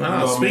something. No, you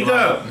know speak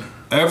up.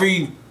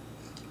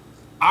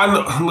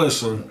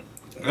 Listen,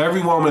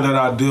 every woman that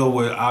I deal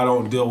with, I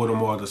don't deal with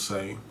them all the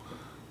same.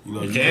 You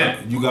know,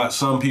 you got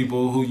some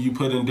people who you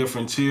put in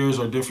different tiers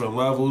or different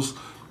levels,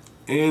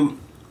 and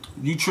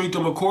you treat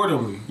them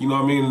accordingly. You know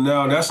what I mean?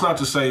 Now, that's not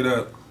to say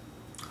that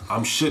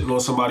I'm shitting on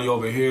somebody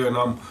over here and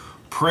I'm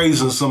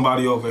praising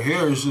somebody over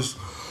here. It's just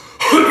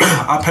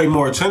I pay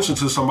more attention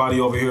to somebody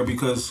over here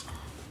because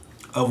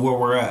of where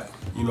we're at,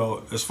 you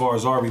know, as far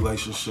as our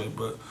relationship.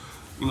 But,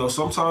 you know,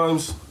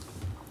 sometimes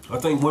I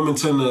think women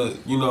tend to,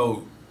 you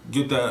know,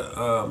 get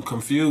that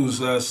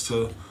confused as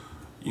to,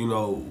 you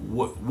know,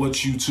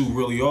 what you two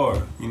really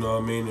are, you know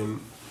what I mean?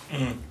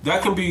 And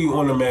that can be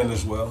on the man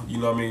as well, you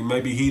know what I mean?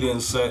 Maybe he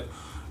didn't set,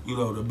 you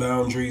know, the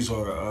boundaries,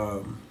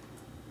 or,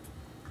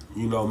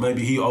 you know,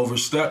 maybe he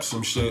overstepped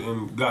some shit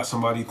and got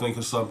somebody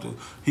thinking something.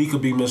 He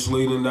could be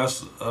misleading,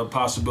 that's a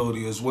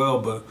possibility as well,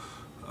 but,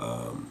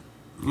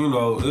 you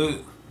know,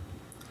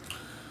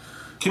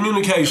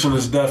 communication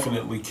is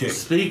definitely key.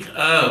 Speak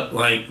up,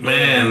 like,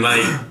 man,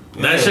 like,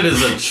 that shit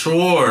is a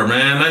chore,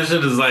 man. That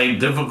shit is, like,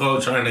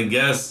 difficult trying to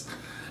guess.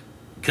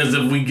 Because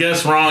if we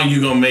guess wrong, we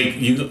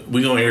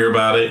gonna hear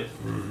about it.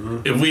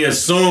 Mm-hmm. If we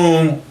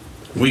assume,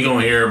 we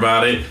gonna hear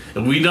about it.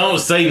 If we don't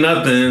say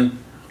nothing,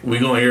 we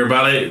gonna hear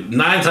about it.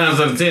 9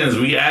 times out of 10, if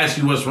we ask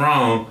you what's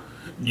wrong,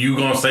 you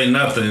gonna say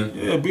nothing.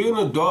 Yeah, be an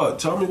adult.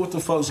 Tell me what the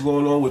fuck's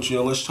going on with you,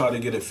 and let's try to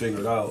get it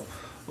figured out.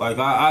 Like,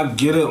 I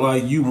get it,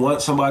 like, you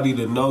want somebody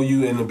to know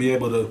you and to be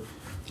able to,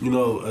 you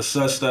know,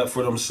 assess that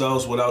for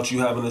themselves without you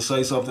having to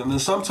say something.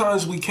 And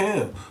sometimes we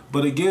can.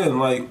 But again,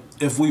 like,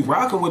 if we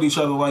rocking with each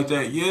other like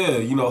that, yeah,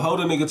 you know, hold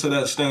a nigga to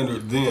that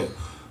standard then.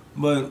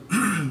 But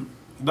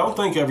don't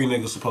think every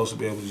nigga's supposed to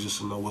be able to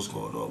just know what's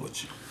going on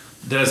with you.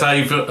 That's how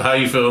you feel. How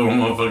you feel when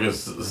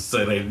motherfuckers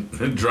say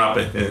they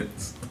dropping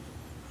hints?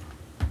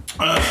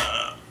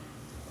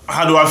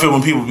 How do I feel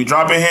when people be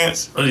dropping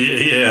hints?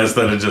 Yeah,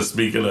 instead of just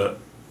speaking up.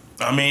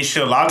 I mean,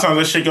 shit, a lot of times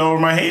that shit go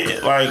over my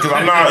head. Like, cause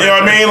I'm not, you know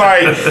what I mean?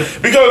 Like,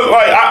 because,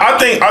 like,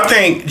 I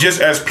think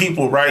just as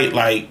people, right,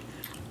 like,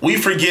 we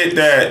forget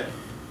that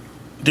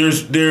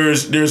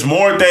there's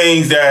more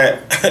things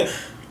that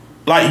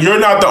like you're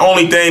not the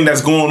only thing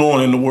that's going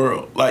on in the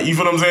world. Like, you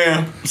feel what I'm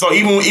saying? So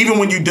even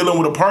when you're dealing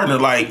with a partner,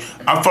 like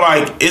I feel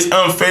like it's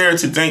unfair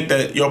to think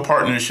that your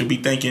partner should be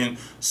thinking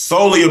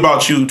solely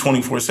about you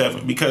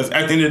 24/7, because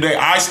at the end of the day,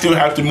 I still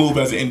have to move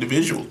as an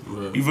individual.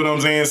 Right. You feel what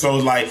I'm saying? So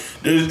it's like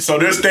there's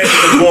things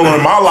that's going on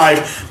in my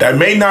life that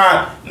may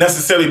not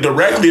necessarily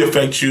directly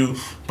affect you,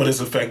 but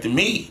it's affecting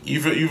me. You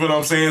feel what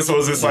I'm saying? So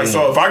it's just like,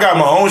 so if I got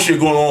my own shit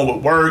going on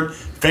with work,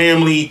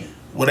 family,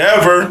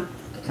 whatever,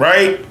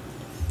 right?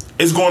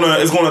 It's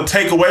gonna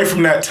take away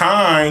from that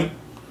time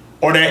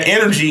or that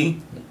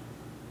energy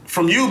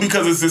from you,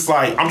 because it's just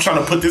like I'm trying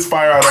to put this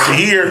fire out over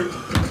here,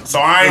 so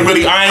I ain't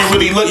really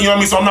look, you know what I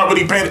mean? So I'm not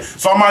really paying.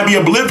 So I might be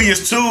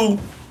oblivious to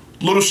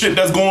little shit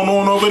that's going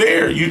on over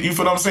there. You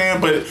feel what I'm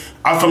saying? But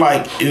I feel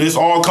like this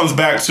all comes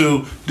back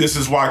to, this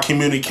is why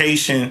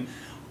communication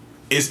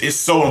is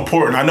so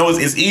important. I know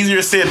it's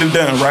easier said than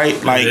done,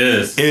 right? Like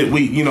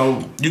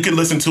you can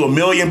listen to a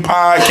million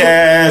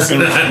podcasts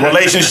and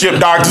relationship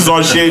doctors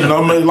on shit. You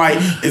know, like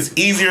it's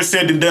easier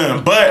said than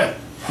done. But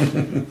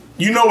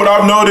you know what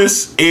I've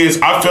noticed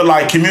is I feel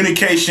like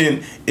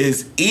communication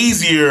is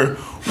easier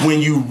when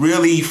you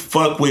really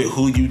fuck with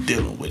who you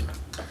dealing with.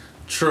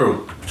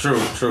 True.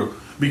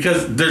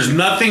 Because there's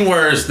nothing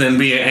worse than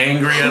being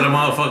angry at a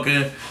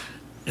motherfucker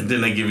and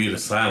then they give you the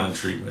silent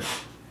treatment.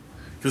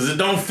 Because it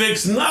don't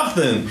fix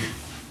nothing.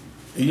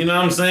 You know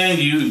what I'm saying?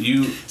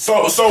 So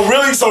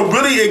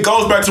really it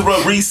goes back to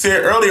what Reese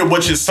said earlier,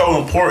 which is so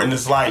important.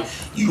 It's like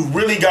you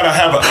really gotta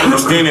have an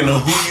understanding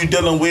of who you're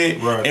dealing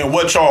with, right, and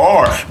what y'all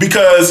are.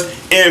 Because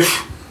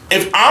if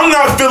I'm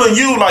not feeling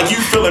you like you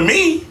feeling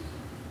me,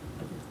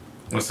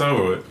 what's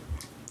over with?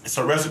 It's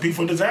a recipe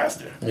for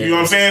disaster. Yeah. You know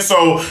what I'm saying?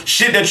 So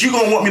shit that you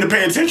gonna want me to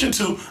pay attention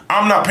to,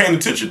 I'm not paying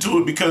attention to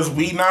it because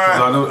I'm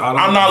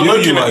not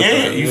looking at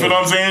it. You feel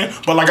what I'm saying?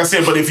 But like I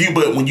said, but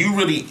when you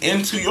really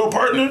into your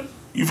partner,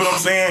 you feel what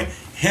I'm saying?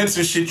 Hints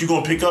and shit you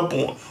gonna pick up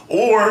on,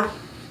 or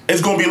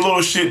it's gonna be a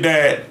little shit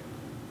that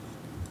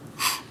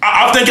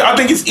I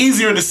think it's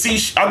easier to see.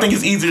 I think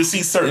it's easier to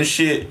see certain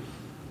shit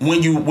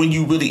when you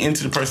really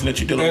into the person that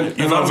you're dealing with.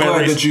 And I'm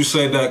glad that you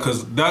said that,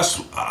 because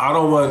I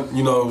don't want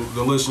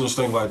the listeners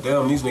think like,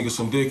 damn, these niggas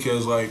some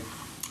dickheads. Like,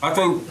 I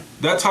think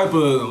that type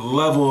of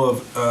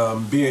level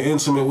of being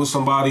intimate with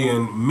somebody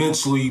and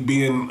mentally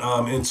being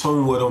in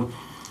tune with them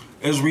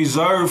is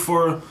reserved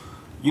for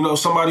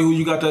somebody who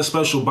you got that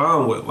special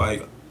bond with.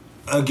 Like,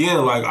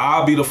 again, like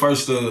I'll be the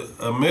first to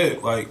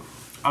admit, like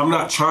I'm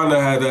not trying to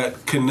have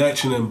that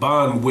connection and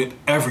bond with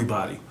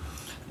everybody.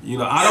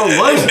 I don't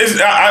want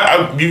it.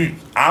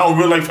 I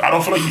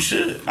don't feel like you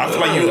should. I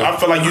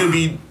feel like you'd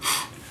be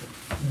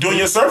doing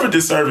yourself a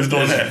disservice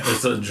doing that.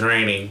 It's a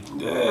draining.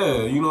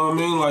 Yeah, you know what I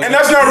mean. Like, and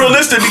that's not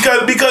realistic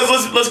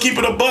because let's keep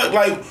it a buck.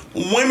 Like,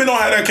 women don't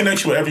have that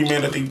connection with every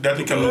man that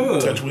they come in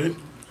touch with.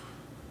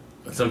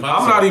 I'm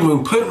not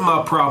even putting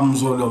my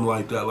problems on them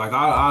like that. Like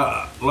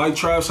I like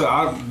Trav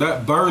said,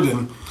 that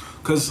burden,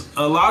 because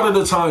a lot of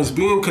the times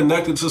being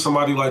connected to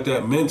somebody like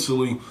that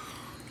mentally,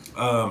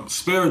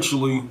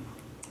 spiritually,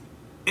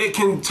 it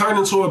can turn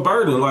into a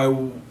burden, like,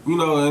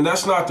 and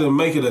that's not to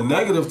make it a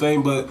negative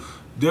thing, but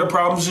their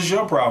problems is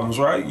your problems,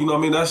 right? You know what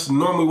I mean? That's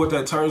normally what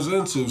that turns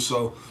into.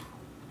 So,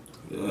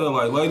 yeah,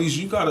 like, ladies,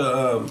 you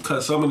gotta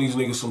cut some of these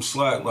niggas some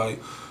slack,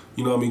 like,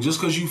 you know what I mean?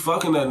 Just because you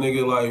fucking that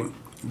nigga, like,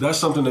 that's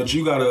something that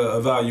you gotta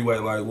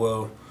evaluate, like,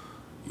 well,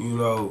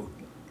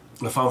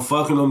 if I'm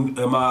fucking him,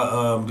 am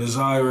I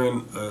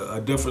desiring a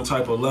different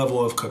type of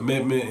level of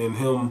commitment and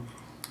him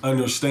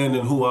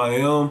understanding who I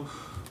am?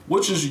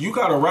 Which is, you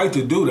got a right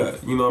to do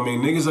that. You know what I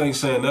mean? Niggas ain't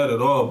saying that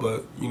at all,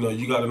 but,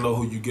 you got to know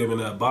who you giving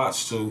that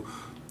box to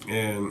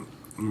and,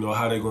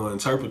 how they going to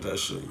interpret that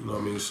shit. You know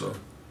what I mean? So.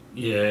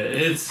 Yeah,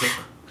 it's...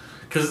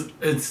 Because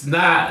it's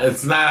not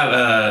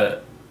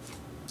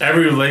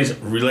every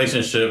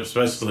relationship,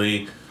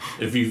 especially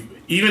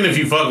even if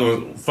you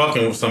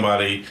fucking with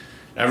somebody,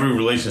 every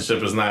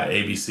relationship is not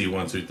ABC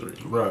 1, 2, 3.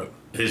 Right.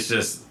 It's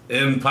just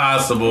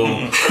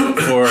impossible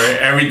for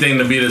everything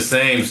to be the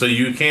same. So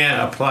you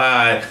can't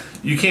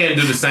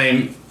do the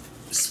same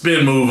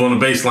spin move on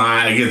the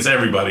baseline against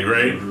everybody,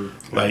 right?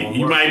 Mm-hmm. Like,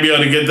 you might be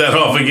able to get that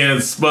off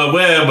against Spud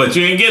Webb, but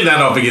you ain't getting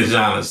that off against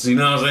Giannis. You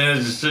know what I'm saying?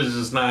 It's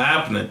just not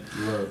happening.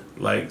 Right.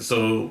 Like,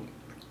 so,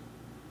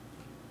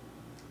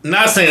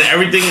 not saying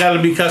everything got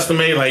to be custom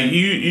made. Like,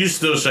 you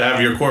still should have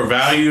your core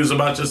values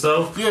about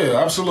yourself.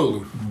 Yeah,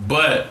 absolutely.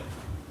 But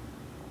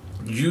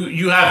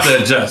you have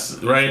to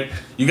adjust, right?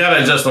 You got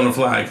to adjust on the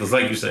fly, because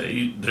like you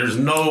said, there's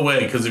no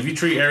way. Because if you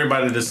treat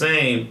everybody the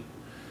same,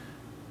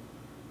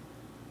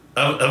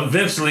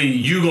 eventually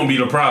you gonna be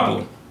the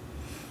problem.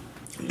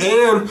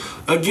 And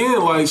again,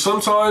 like,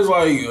 sometimes,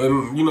 like, I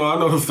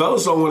know the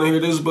fellas don't want to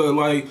hear this, but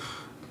like,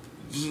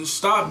 just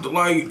stop.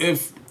 Like,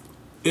 if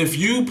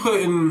you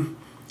putting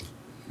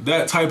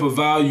that type of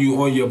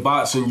value on your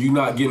bots and you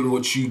not getting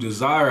what you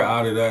desire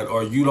out of that,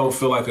 or you don't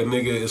feel like a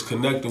nigga is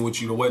connecting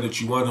with you the way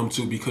that you want him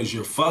to because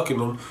you're fucking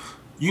them,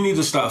 you need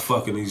to stop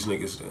fucking these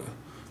niggas then.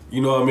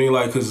 You know what I mean?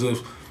 Like, because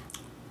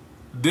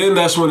then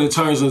that's when it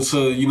turns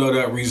into,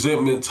 that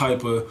resentment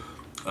type of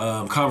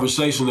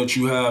conversation that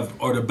you have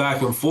or the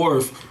back and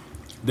forth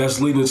that's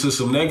leading to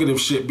some negative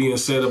shit being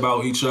said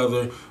about each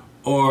other,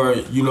 or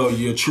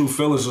your true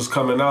feelings is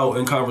coming out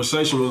in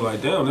conversation. We're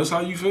like, damn, this how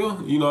you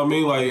feel? You know what I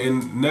mean? Like,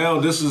 and now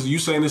this is you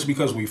saying this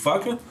because we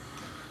fucking.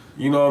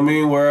 You know what I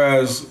mean?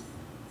 Whereas,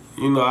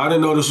 I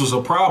didn't know this was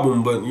a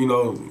problem, but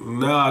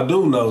now I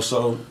do know.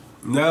 So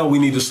now we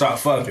need to stop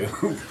fucking.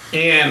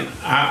 And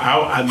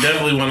I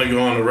definitely want to go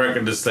on the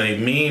record to say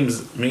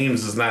memes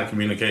is not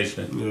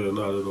communication. Yeah,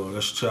 not at all.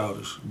 That's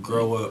childish.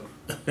 Grow up.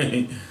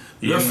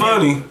 They're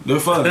funny. They're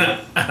funny.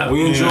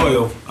 We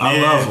enjoy them.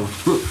 I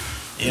love them.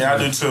 Yeah, I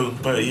do too.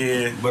 But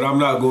yeah. But I'm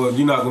not going.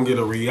 You're not gonna get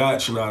a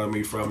reaction out of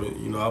me from it.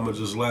 I'm gonna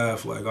just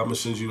laugh. Like I'm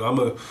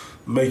gonna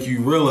make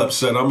you real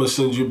upset. I'm gonna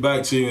send you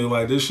back to you and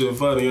like this shit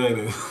funny, ain't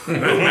it?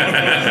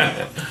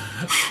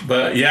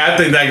 But yeah, I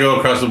think that go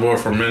across the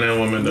board for men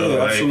and women though. Yeah,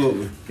 like,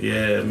 absolutely.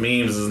 Yeah,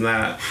 memes is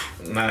not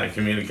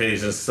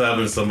communication.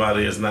 Subbing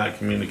somebody is not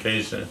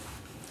communication.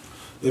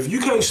 If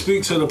you can't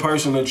speak to the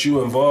person that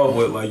you involved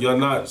with, like you're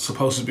not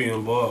supposed to be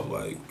involved.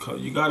 Like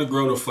you got to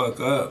grow the fuck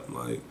up.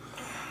 Like.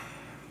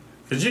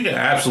 Cause you can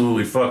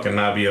absolutely fucking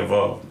not be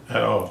involved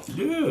at all.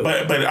 Yeah.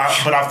 But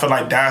I feel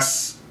like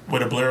that's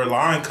where the blurred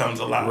line comes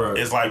a lot. Right.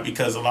 It's like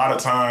because a lot of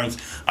times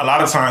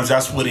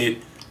that's what it.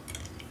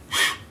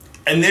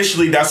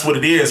 Initially, that's what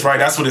it is, right?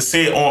 That's what it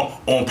said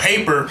on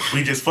paper.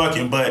 We just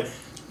fucking, but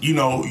you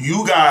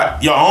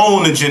got your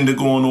own agenda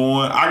going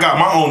on. I got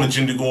my own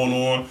agenda going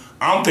on.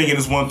 I'm thinking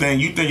it's one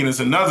thing, you thinking it's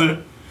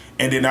another,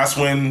 and then that's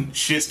when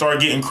shit start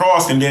getting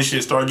crossed, and then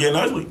shit start getting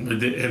ugly.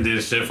 And then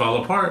shit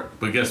fall apart.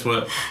 But guess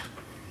what?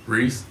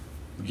 Reese,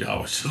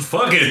 y'all was just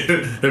fucking.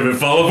 If it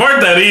fall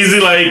apart that easy,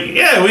 like,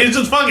 yeah, we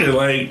just fucking,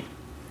 like.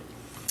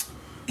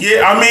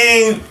 Yeah, I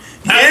mean,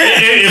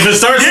 yeah. If it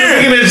starts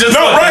thinking it's just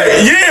fucking.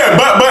 Right, yeah,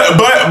 but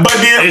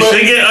then. If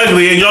shit get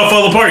ugly and y'all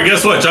fall apart,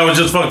 guess what? Y'all was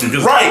just fucking.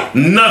 Cause right.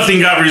 Nothing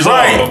got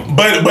resolved.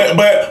 Right,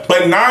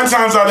 but 9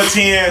 times out of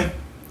 10,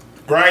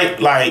 right,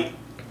 like,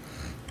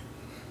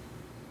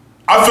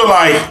 I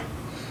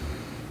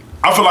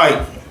feel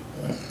like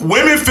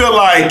women feel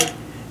like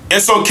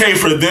it's okay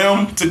for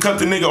them to cut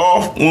the nigga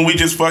off when we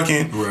just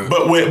fucking. Right.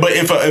 But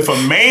if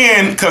a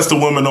man cuts the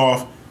woman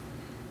off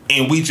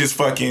and we just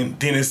fucking,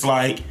 then it's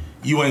like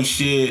you ain't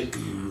shit.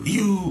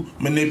 You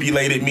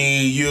manipulated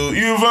me. You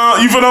feel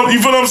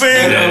what I'm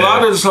saying? And a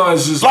lot of the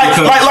times it's like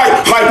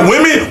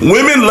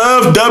women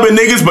love dubbing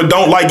niggas but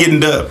don't like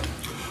getting dubbed.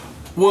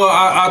 Well,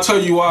 I'll tell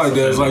you why,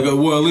 Des. Like,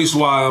 well, at least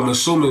why I'm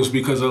assuming is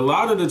because a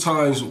lot of the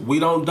times we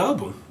don't dub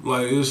them.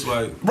 Like, it's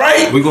like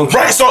right, we gonna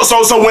right.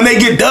 So when they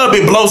get dubbed,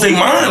 it blows their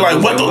mind.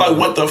 Like,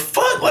 what the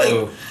fuck?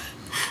 Like,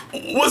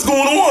 what's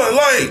going on?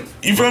 Like,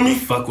 you feel me?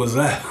 Fuck was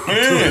that?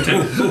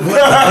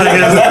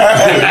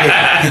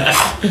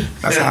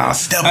 That's how I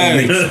step on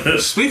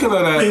it. Speaking of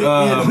that,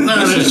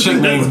 there's a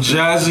chick named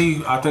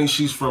Jazzy. I think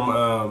she's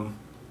from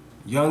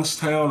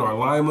Youngstown or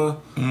Lima.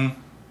 Mm-hmm.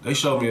 They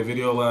showed me a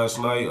video last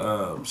night.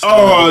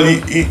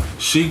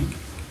 She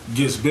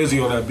gets busy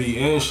on that beat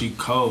and she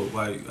cold.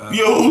 Like,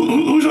 yo,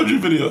 who showed you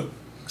the video?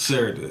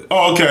 Sarah did.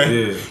 Oh,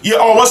 okay. Yeah. Yeah.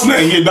 Oh, what's the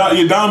name?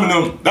 Yeah,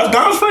 Dom. That's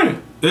Dom's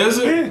friend. Is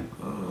it? Yeah.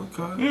 Oh,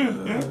 okay.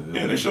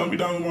 Yeah. They showed me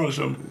Dom and Marlon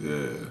showed me.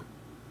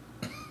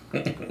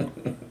 Yeah.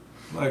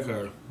 Like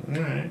her.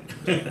 Alright.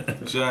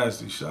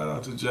 Jazzy. Shout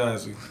out to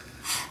Jazzy.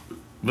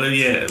 But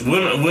yeah,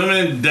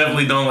 women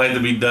definitely don't like to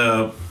be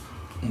dubbed.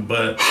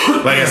 But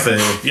like I said,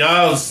 if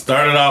y'all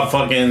started out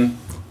fucking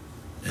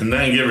and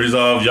nothing get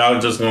resolved, y'all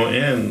just gonna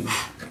end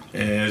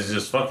and it's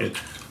just fucking.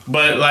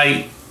 But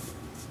like,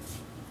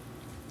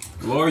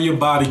 lower your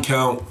body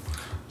count.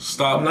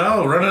 Stop.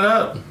 No, run it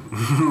up.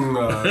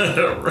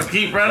 Nah.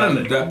 Keep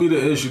running it. That be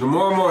the issue. The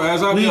more and more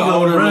as I We get gonna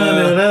older, run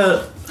man. it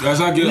up. As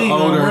I get We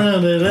older, gonna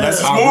run it up. Less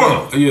is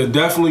more. Yeah,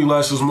 definitely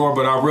less is more.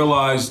 But I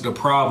realize the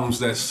problems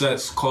that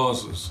sets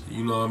causes.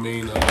 You know what I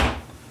mean?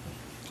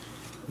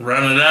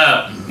 Run it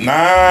up.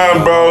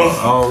 Nah, bro.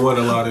 I don't want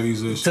a lot of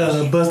these issues. Tell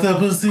her bust that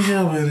pussy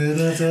up with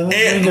it.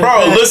 And,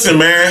 bro, listen,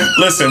 man.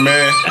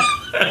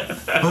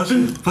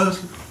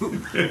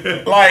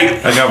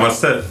 Like, I got my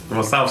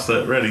south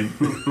set ready.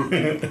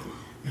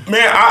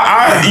 man,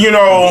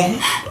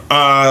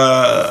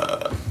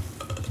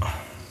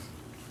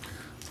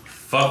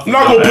 Fuck. I'm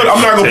not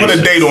gonna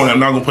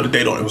put a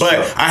date on it. But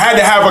I had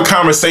to have a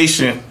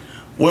conversation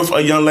with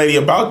a young lady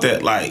about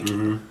that. Like,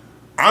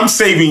 I'm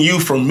saving you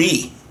from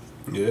me.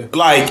 Yeah.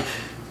 Like,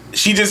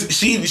 she just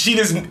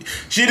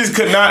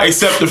could not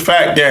accept the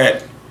fact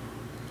that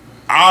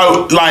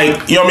I,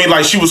 like, you know what I mean?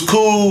 Like, she was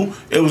cool.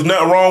 It was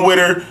nothing wrong with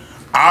her.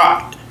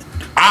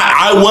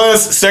 I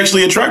was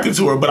sexually attracted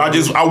to her, but I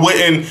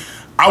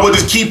would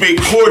just keep it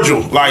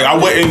cordial. Like, I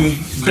wouldn't.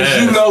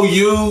 Cause you know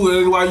you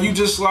and like you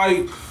just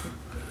like.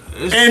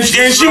 And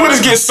she would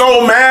just get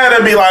so mad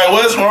and be like,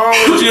 "What's wrong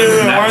with you?"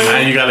 Now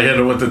you gotta hit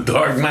her with the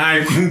Dark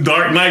Knight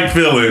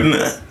feeling.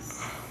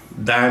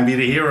 Die and be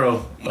the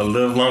hero. Or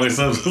live long as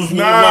Nah,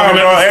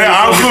 bro.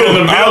 I'm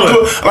cool.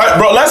 Like,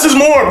 bro, less is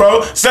more, bro.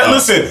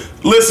 Listen,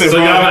 so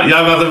bro. y'all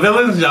got the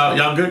villains?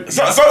 Y'all good?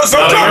 Sometimes I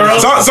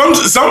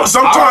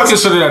would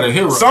consider that a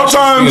hero.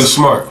 Sometimes being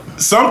smart.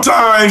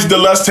 sometimes the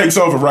lust takes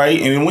over, right,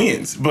 and it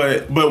wins.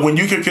 But when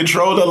you can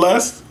control the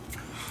lust,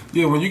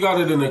 Yeah, when you got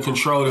it in a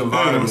controlled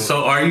environment.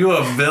 So are you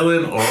a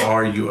villain or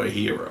are you a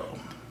hero?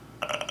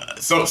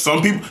 so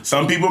some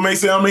people may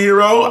say I'm a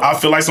hero. I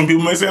feel like some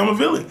people may say I'm a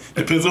villain.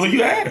 Depends on who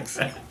you ask.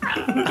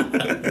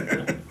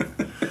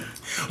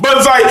 But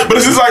it's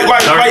just like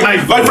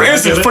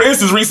for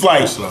instance, Reese,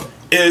 like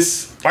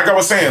it's like I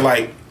was saying,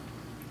 like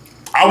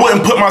I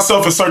wouldn't put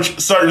myself in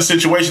certain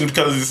situations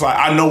because it's like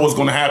I know what's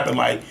going to happen.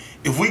 Like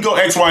if we go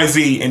X, Y,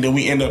 Z and then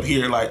we end up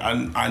here, like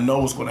I know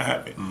what's going to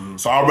happen. Mm-hmm.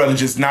 So I'd rather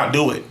just not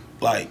do it.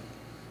 Like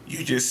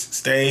you just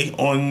stay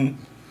on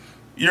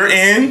your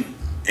end,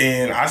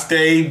 and I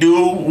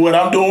do what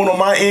I'm doing on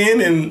my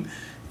end, and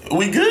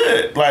we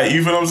good. Like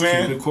you feel what I'm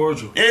saying? Keep it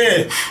cordial.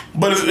 Yeah,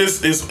 but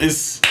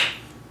it's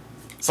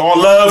all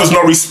love. It's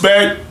no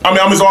respect.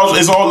 It's all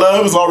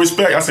love. It's all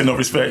respect. I say no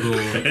respect. We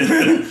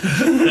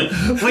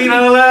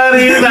don't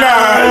love you.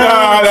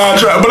 Nah.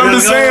 But I'm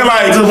just saying,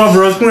 like,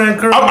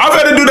 I've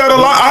had to do that a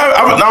lot.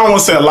 I don't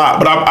want to say a lot,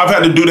 but I've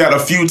had to do that a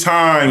few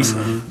times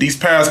these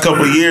past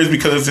couple of years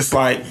because it's just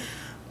like,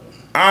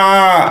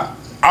 I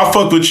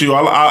fuck with you.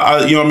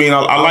 I you know what I mean.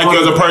 I like you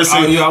as a person,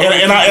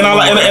 and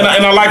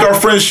I like our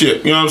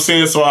friendship. You know what I'm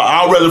saying. So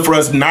I'd rather for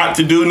us not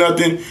to do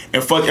nothing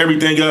and fuck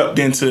everything up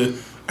than to.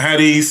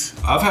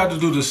 I've had to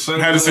do the same.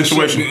 Had a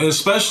situation,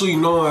 especially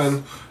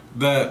knowing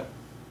that,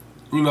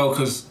 you know,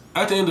 because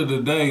at the end of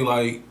the day,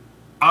 like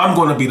I'm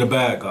gonna be the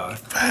bad guy.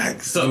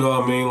 Facts. You know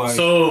what I mean? Like,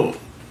 so,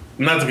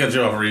 not to cut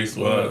you off, Reese.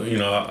 Well, you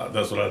know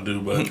that's what I do,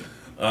 but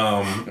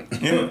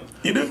yeah,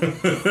 you do.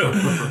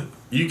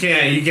 you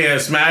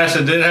can't smash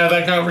and didn't have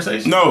that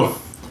conversation. No.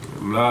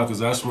 Nah, because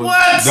that's what.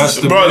 What? That's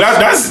the bro.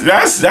 That's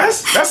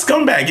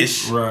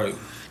scumbaggish. Right.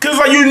 Cause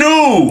like you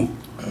knew.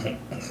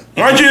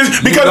 Why you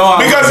just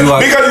because you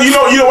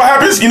know what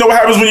happens? You know what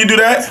happens when you do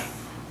that?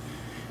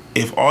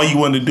 If all you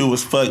wanted to do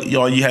was fuck,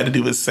 all you had to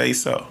do was say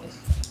so.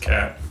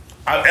 Cap.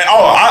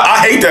 I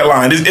hate that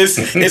line. It's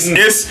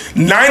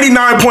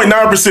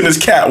 99.9% is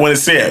cap when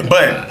it's said,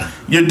 but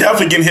you're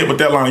definitely getting hit with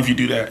that line if you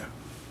do that.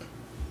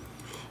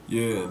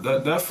 Yeah,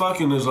 that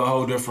fucking is a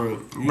whole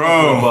different,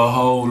 bro. A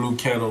whole new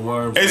can of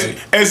worms.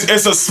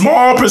 It's a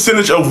small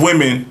percentage of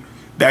women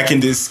that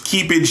can just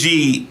keep it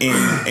G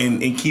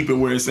and keep it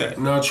where it's at.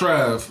 Now,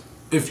 Trav,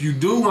 if you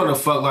do want to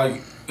fuck,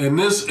 like in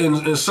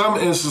some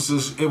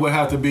instances, it would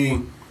have to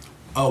be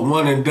a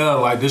one and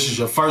done. Like this is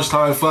your first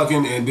time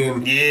fucking, and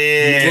then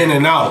in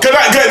and out. Cause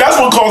that's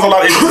what causes a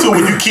lot of issues too.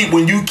 When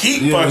you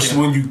keep fucking.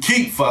 When you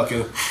keep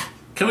fucking.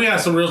 Can we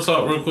have some real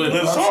talk real quick?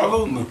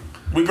 Absolutely.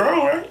 We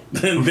grown, right?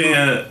 Then.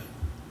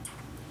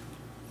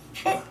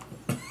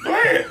 Go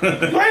ahead. Go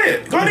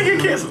ahead and get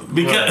canceled.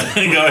 Because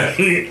go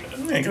ahead.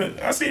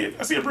 I see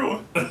it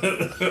brewing. I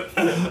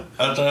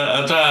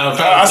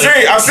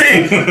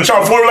see.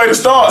 Trying to formulate the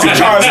stars. He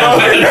trying to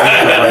start.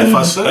 If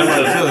I said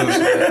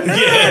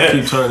yeah.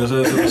 Keep turning his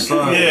head to the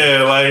side.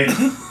 Yeah, like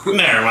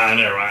never mind.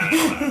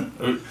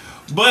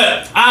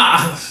 But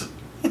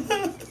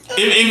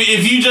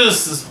if you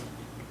just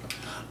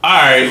all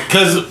right,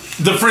 because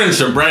the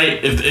friendship,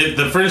 right? If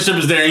the friendship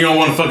is there, and you don't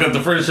want to fuck up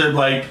the friendship.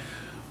 Like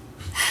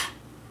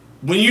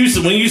when you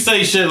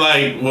say shit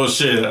like, well,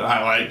 shit,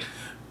 I like.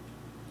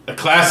 A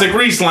classic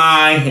Reese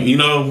line, you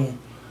know,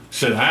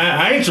 shit,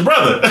 I ain't your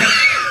brother.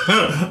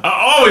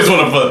 I always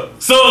want to fuck.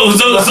 So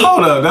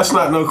hold up, that's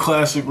not no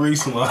classic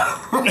Reese line.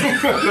 That's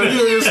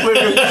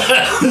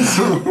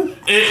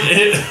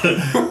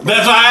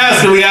why I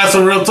asked him. We had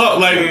some real talk,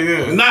 like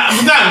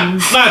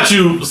not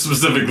you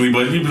specifically,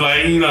 but you'd be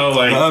like, you know,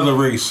 like the other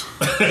Reese.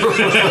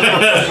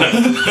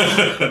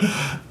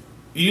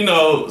 You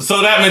know,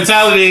 so that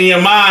mentality in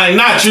your mind,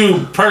 not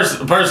you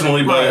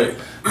personally, but. Right.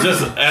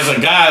 Just as a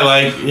guy,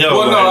 like, yo,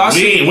 well, like,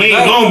 we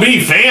ain't gonna be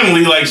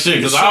family like shit,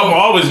 because I'm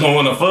always gonna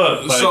wanna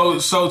fuck.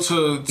 Like, so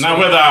to now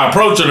whether I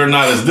approach it or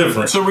not is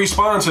different. To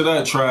respond to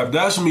that, Trav,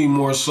 that's me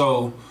more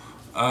so.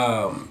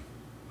 I'm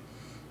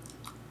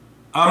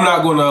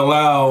not gonna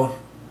allow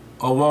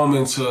a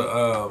woman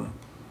to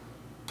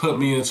put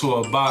me into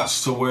a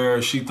box to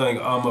where she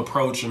think I'm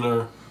approaching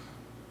her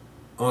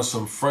on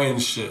some friend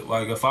shit.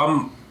 Like if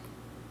I'm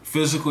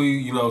physically,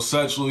 you know,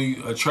 sexually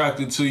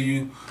attracted to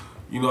you,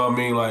 you know what I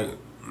mean, like.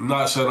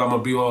 Not saying I'm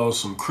gonna be on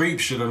some creep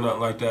shit or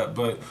nothing like that,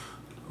 but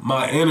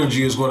my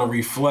energy is gonna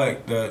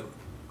reflect that,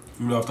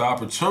 you know, if the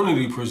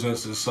opportunity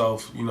presents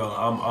itself, you know,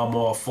 I'm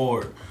all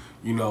for it.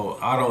 You know,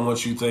 I don't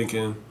want you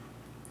thinking,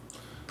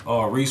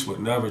 oh, Reese would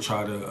never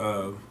try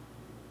to,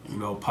 you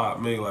know, pop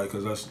me, like,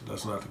 cause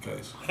that's not the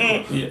case.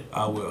 Yeah,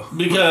 I will.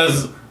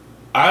 Because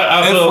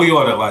I feel we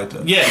on it like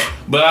that. Yeah,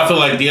 but I feel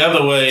like the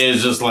other way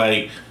is just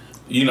like.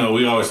 You know,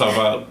 we always talk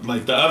about,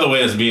 like, the other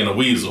way is being a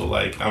weasel.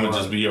 Like, I'm going to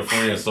just be your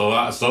friend so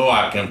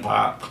I can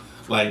pop.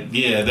 Like,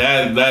 yeah,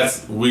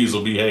 that's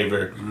weasel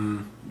behavior.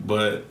 Mm.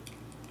 But,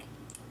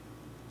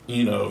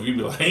 you know, if you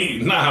be like, hey,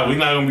 nah, we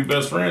not going to be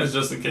best friends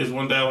just in case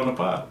one day I want to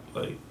pop.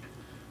 Like,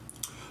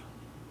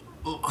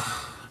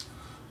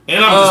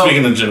 and I'm just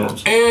speaking in general.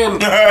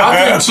 And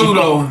I think, too,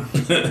 though,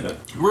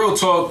 real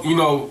talk, you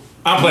know,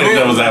 I'm playing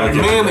devil's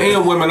advocate. Men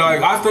and women,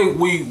 like, I think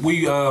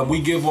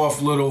we give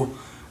off little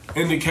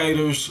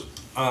indicators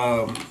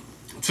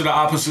to the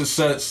opposite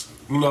sex,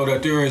 you know,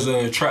 that there is an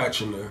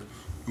attraction there.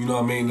 You know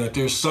what I mean? That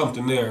there's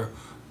something there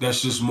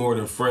that's just more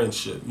than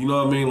friendship. You know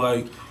what I mean?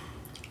 Like,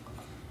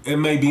 it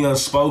may be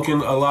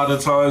unspoken a lot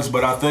of times,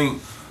 but I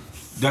think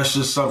that's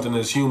just something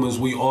as humans,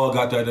 we all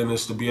got that in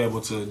us to be able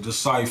to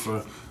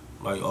decipher,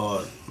 like,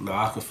 oh, no,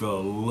 I can feel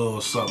a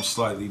little something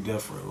slightly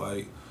different.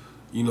 Like,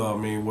 you know what I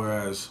mean?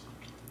 Whereas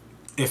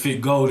if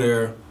it go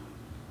there,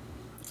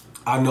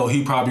 I know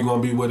he probably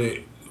gonna be with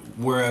it,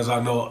 whereas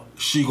I know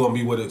she gonna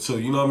be with it too.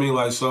 You know what I mean?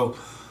 Like, so,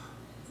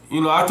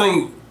 you know, I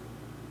think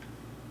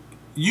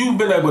you've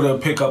been able to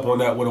pick up on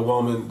that with a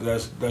woman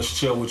that's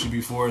chilled with you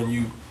before, and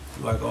you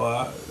like,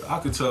 oh, I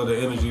could tell the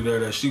energy there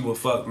that she would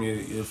fuck me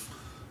if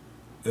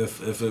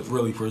it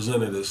really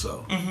presented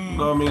itself. You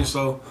know what I mean?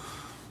 So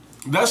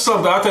that's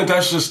something, I think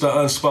that's just the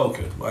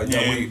unspoken, like,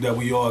 that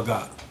we all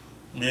got.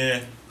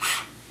 Yeah.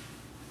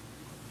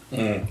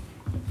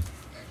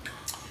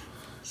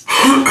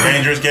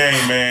 Dangerous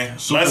game, man.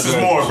 Less is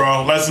more,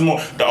 bro. Less is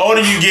more. The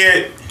older you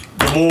get,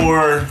 the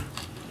more,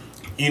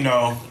 you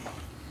know,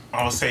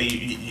 I would say,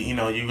 you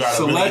know, you gotta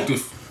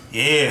selective.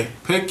 Really,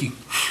 picky.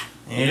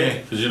 Yeah.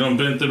 Because you done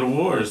been through the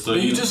wars. So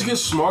you just get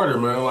smarter,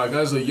 man. Like,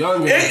 as a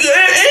young and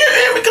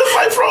because,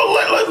 like, bro,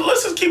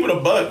 let's just keep it a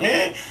buck,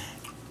 man.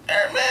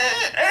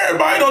 Man,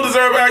 everybody don't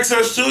deserve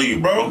access to you,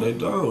 bro. They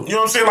don't. You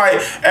know what I'm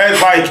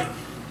saying?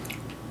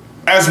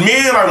 As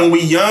men, like, when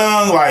we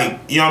young, like,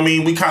 you know what I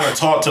mean, we kind of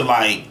taught to,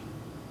 like,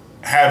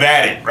 have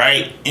at it,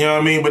 right? You know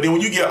what I mean? But then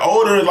when you get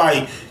older,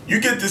 like, you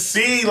get to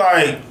see,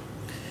 like,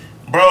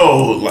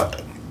 bro,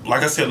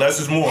 like I said, less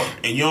is more.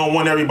 And you don't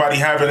want everybody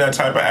having that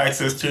type of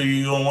access to you.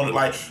 You don't want it,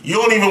 like, you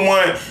don't even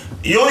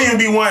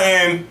be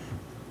wanting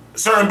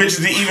certain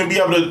bitches to even be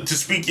able to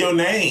speak your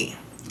name.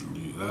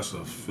 That's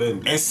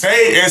offending. And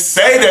say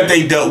that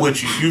they dealt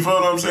with you. You feel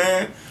what I'm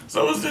saying?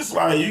 So it's just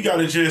like, you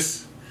gotta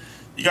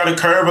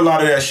curb a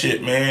lot of that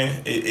shit,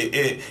 man.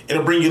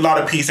 It'll bring you a lot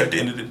of peace at the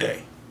end of the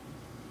day.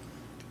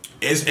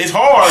 It's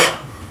hard.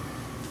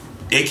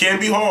 It can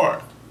be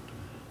hard,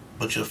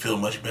 but you'll feel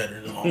much better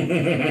in the long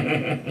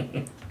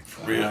run.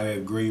 For real. I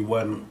agree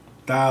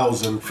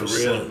 1,000%. For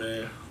real,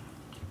 man.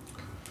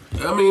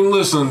 I mean,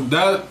 listen,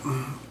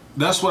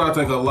 that's what I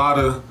think a lot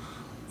of,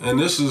 and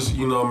this is,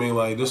 you know what I mean,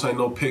 like, this ain't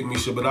no pick-me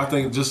shit, but I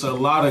think just a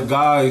lot of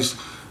guys,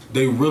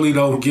 they really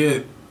don't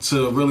get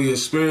to really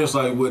experience,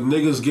 like, with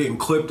niggas getting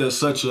clipped at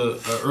such a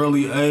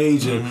early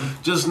age and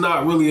just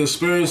not really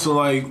experiencing,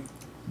 like,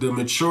 the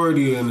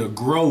maturity and the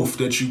growth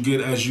that you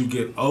get as you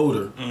get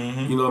older.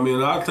 You know what I mean?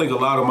 And I think a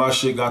lot of my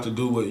shit got to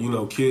do with, you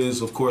know,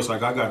 kids. Of course,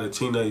 like, I got a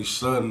teenage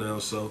son now,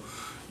 so,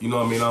 you know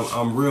what I mean?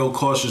 I'm real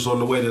cautious on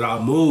the way that I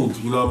move,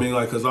 you know what I mean?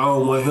 Like, because I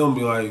don't want him to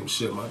be like,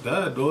 shit, my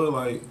dad do it,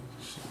 like,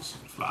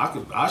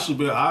 I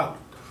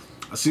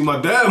see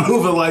my dad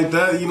moving like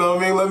that, you know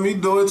what I mean? Let me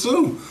do it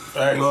too.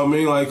 Right. You know what I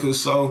mean? Like,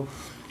 'cause so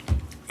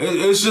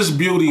it's just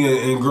beauty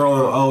in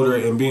growing older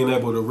and being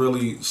able to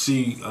really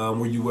see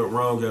where you went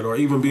wrong at, or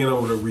even being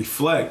able to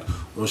reflect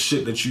on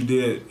shit that you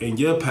did in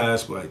your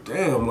past. Like,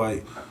 damn,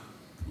 like,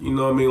 you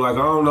know what I mean? Like,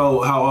 I don't know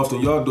how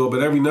often y'all do it,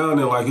 but every now and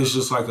then, like, it's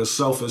just like a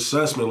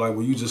self-assessment, like,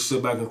 where you just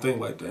sit back and think,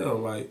 like,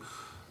 damn, like,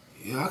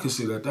 yeah, I can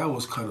see that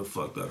was kind of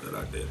fucked up that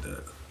I did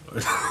that.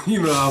 You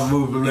know, I'm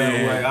moving that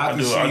way. I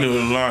do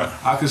it a lot.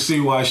 I can see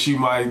why she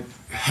might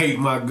hate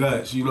my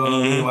guts. You know what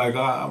I mean? Like,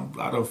 I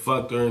done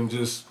fucked her and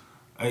just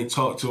ain't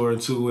talked to her in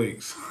 2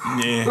 weeks.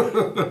 Yeah.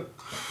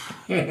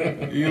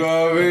 You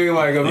know what I mean?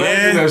 Like,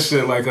 imagine that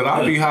shit. Like, cause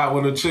I be hot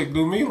when a chick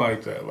do me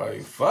like that.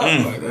 Like, fuck.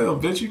 Like, damn,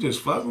 bitch, you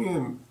just fuck me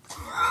and...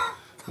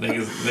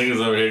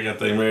 Niggas over here got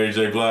their Mary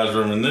J. Blige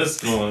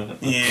reminisce going.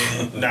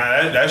 Yeah.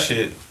 Nah, that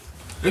shit...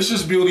 It's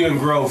just beauty and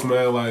growth,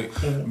 man. Like,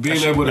 being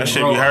able to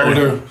grow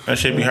older. That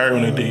shit be hurt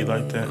when they do you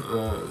like that.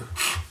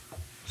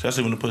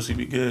 Especially when the pussy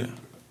be good.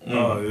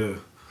 Oh, yeah.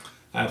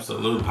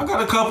 Absolutely. I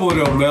got a couple of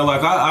them, man.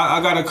 Like, I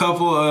got a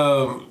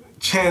couple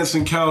chance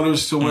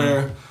encounters to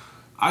where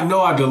I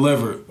know I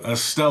delivered a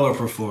stellar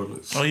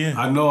performance. Oh, yeah.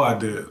 I know I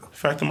did.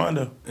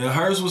 Factamondo. And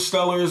hers was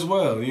stellar as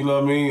well. You know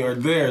what I mean? Or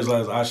theirs,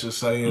 as I should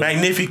say.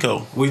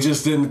 Magnifico. We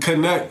just didn't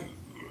connect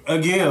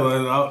again.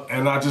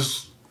 And I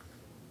just...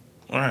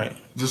 All right.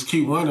 Just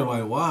keep wondering,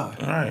 like, why?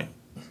 All right.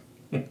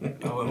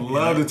 I would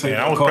love to take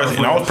I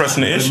was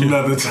pressing the issue.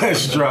 Another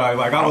test drive.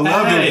 Like, I would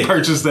love to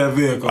purchase that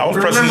vehicle.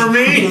 Remember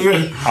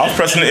me? I was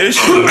pressing the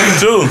issue,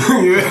 too.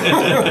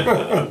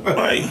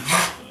 Like,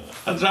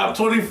 I dropped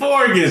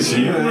 24 against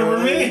you. You remember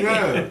me?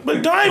 Yeah.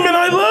 But Diamond,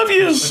 I love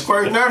you.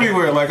 Squirting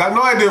everywhere. Like, I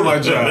know I did my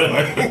job.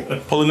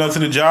 Like, pulling up to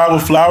the job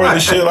with flowers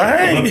and shit. Like,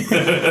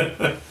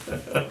 hey.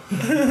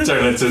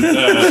 Turn into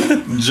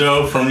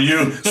Joe from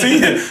You. See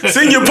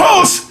your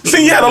post.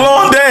 See, you had a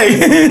long day.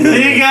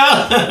 There you go.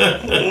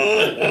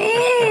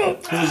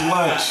 Here's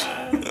lunch.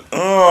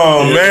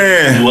 Oh,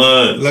 man.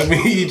 Lunch. Let me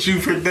eat you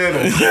for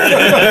dinner.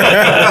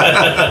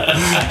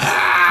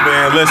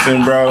 Man,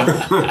 listen, bro.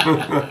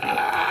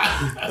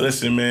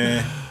 Listen,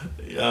 man.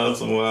 Y'all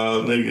some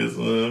wild niggas,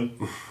 man.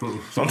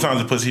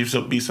 Sometimes the pussy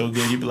be so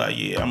good, you be like,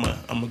 yeah, I'm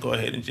gonna go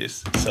ahead and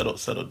just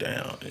settle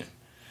down.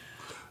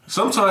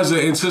 Sometimes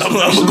the anticipation.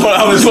 I'm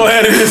just go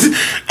ahead and just.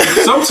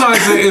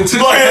 Sometimes the anticipation.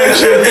 Go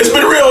ahead. It's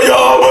been real,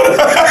 y'all.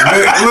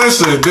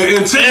 Listen, the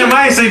anticipation. Damn,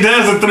 I ain't seen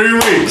dance in 3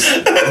 weeks.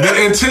 The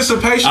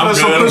anticipation I'm of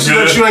some good, pussy I'm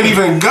good. that you ain't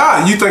even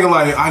got. You thinking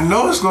like, I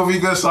know it's gonna be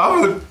good, so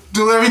I'm gonna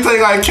do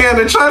everything I can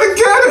to try to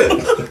get it.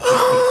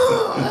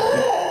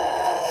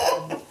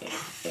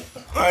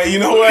 You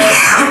know what?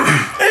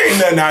 There ain't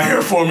nothing out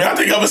here for me. I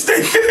think I'm gonna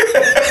stay.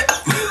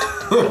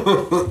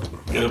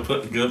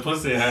 Good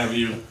pussy have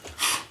you.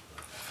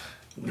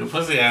 Good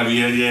pussy have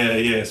you.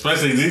 Yeah.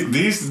 Especially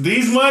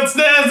these months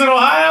dance in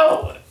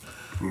Ohio.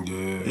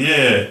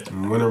 Yeah.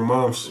 Winter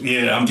months.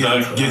 Yeah, I'm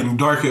getting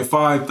dark at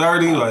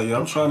 5:30. Like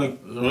I'm trying to.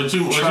 What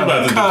you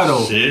about to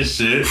cuddle. do?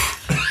 Shit.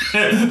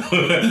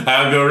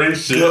 Algorithm.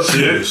 Shit. My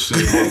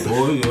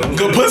boy, yeah.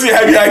 Good pussy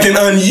have you acting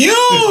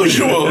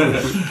unusual.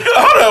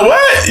 Hold on,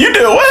 what? You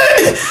did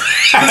what?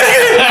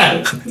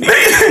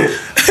 nigga,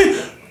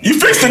 you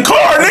fixed the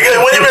car, nigga.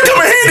 When you become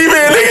a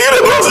handyman, nigga, you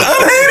the most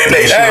unhandy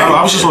nigga. Hey,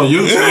 I was just on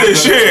YouTube. Yeah,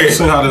 shit.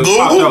 Seeing how to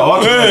pop that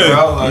alternator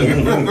out. Like,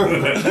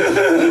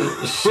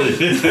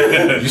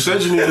 you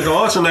said you needed the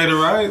alternator,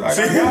 right? Like,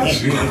 I got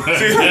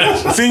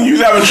you. See, you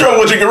was having trouble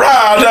with your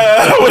garage.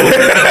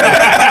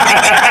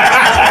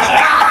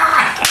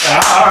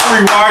 I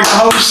rewired the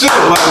whole shit.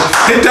 Like,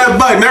 hit that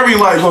button. Every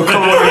light gonna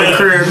come on in the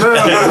crib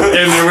now.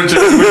 And then with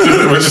your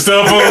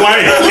cell phone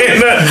light.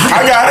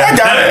 I got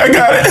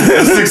it.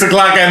 It's 6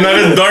 o'clock at night.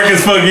 It's dark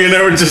as fuck. You in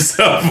there with your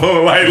cell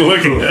phone light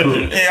looking at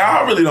it. Yeah,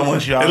 I really don't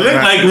want y'all. It look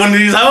like one of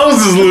these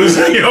hoses loose.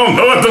 You don't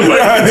know what the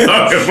fuck you're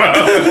talking about.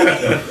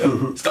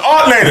 It's the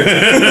alternator.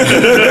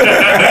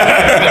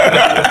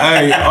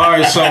 Hey, all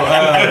right, so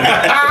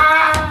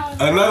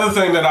another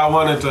thing that I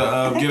wanted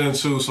to get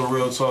into some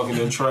real talking,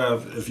 and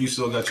Trav, if you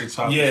still got your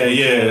topic.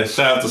 Yeah.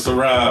 Shout out to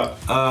Sarab.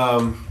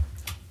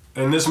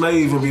 And this may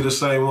even be the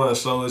same one.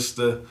 So it's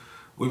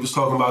we was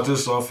talking about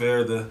this off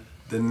air, the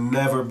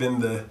never been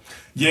the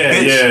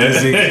bitch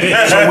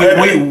disease. So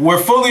we're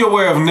fully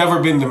aware of never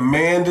been the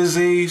man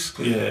disease.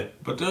 Yeah.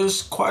 But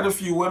there's quite a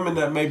few women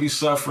that may be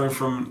suffering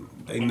from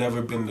they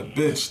never been the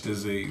bitch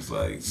disease.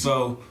 Like,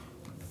 so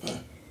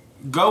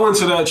go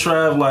into that,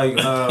 Trav, like,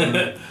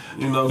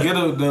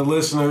 get the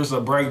listeners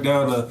a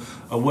breakdown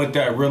of what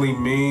that really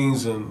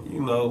means,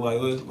 and like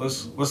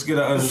let's get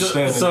an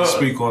understanding and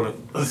speak on it.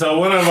 So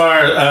one of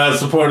our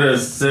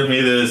supporters sent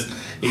me this.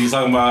 He's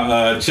talking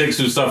about chicks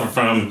who suffer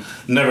from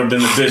never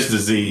been the bitch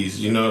disease.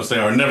 You know what I'm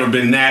saying, or never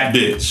been that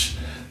bitch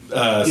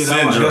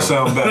syndrome. That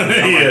sounds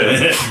better.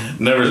 Yeah,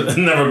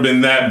 never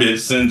been that bitch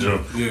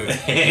syndrome. Yeah,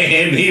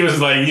 and he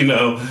was like, it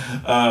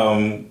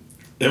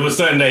was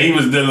something that he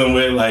was dealing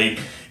with,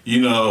 like,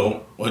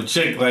 a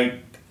chick, like,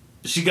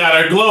 she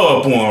got her glow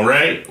up on,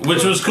 right?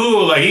 Which was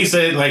cool. Like, he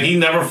said, like, he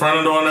never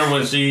fronted on her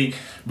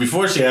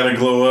before she had her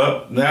glow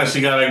up. Now she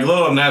got her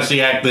glow up. Now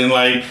she acting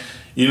like,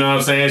 you know what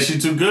I'm saying, she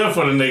too good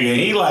for the nigga. And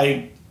he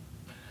like,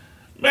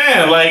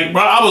 man, like,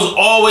 bro, I was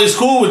always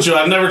cool with you.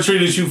 I never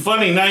treated you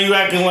funny. Now you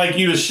acting like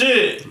you the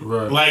shit.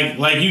 Right.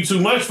 Like you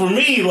too much for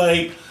me.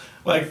 Like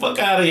fuck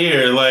out of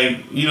here.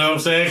 Like, you know what I'm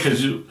saying?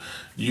 Because you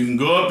can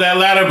go up that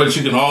ladder, but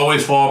you can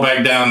always fall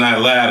back down that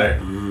ladder.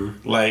 Mm-hmm.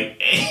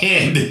 Like,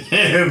 and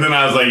then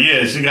I was like,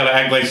 yeah, she gotta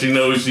act like she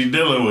knows what she's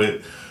dealing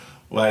with.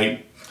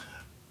 Like,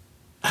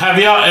 have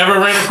y'all ever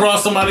ran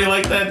across somebody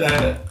like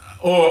that?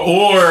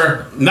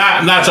 Or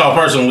not y'all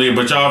personally,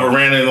 but y'all ever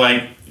ran into,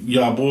 like,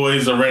 y'all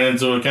boys or ran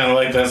into it kind of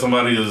like that?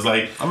 Somebody was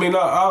like, I mean,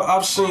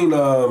 I've seen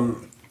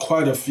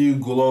quite a few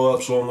glow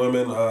ups on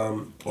women.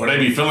 Or they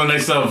be feeling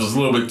themselves a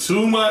little bit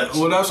too much.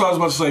 Well, that's what I was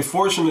about to say.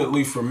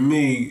 Fortunately for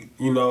me,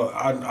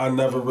 I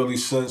never really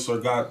sensed or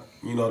got,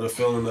 the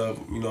feeling of,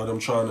 them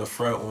trying to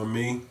front on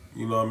me,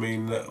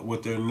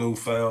 with their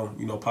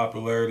newfound,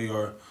 popularity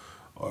or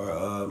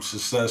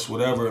success,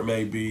 whatever it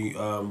may be,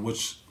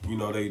 which,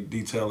 they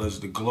detail as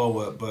the glow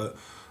up. But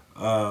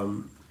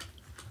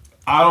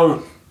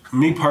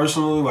me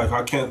personally, like,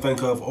 I can't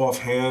think of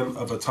offhand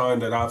of a time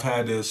that I've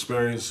had the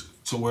experience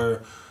to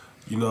where,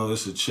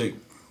 it's a chick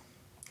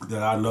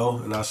that I know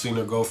and I seen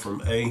her go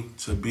from A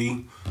to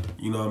B,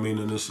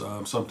 and it's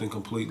something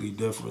completely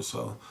different.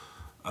 So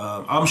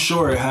I'm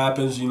sure it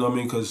happens,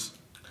 because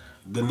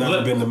the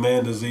never been the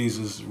man disease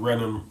is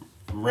running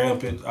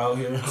rampant out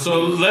here.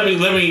 So let me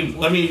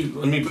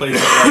play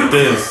something like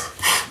this,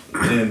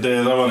 and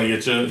then I want to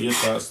get your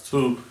thoughts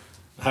too.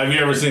 Have you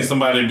ever seen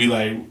somebody be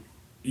like,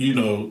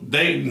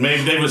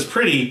 they was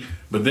pretty,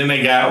 but then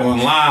they got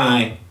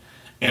online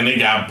and they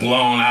got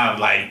blown out,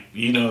 like,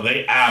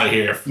 they out of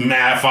here,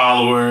 mad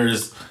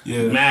followers,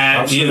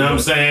 mad, you know what I'm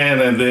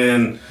saying, and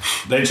then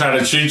they try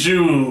to treat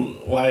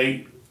you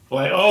like,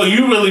 oh,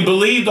 you really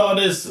believed all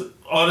this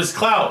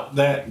clout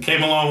that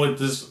came along with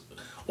this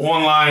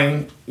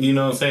online,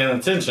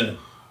 attention.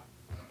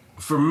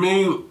 For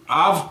me,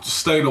 I've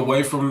stayed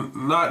away from,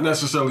 not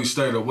necessarily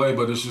stayed away,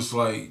 but it's just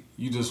like,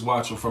 you just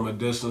watch them from a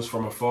distance,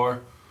 from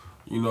afar.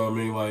 You know what I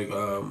mean? Like,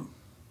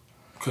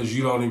 because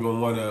you don't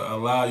even want to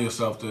allow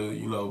yourself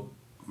to,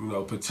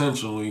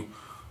 potentially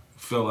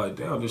feel like,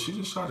 damn, did she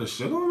just try to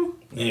shit on me?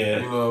 Yeah.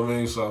 You know what I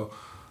mean? So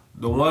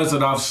the ones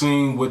that I've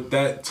seen with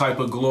that type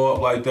of glow up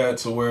like that,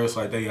 to where it's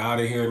like they out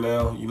of here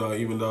now,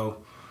 even though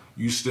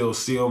you still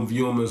see them,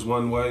 view them as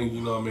one way, you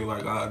know what I mean?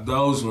 Like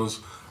those ones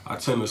I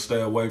tend to stay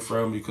away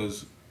from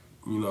because,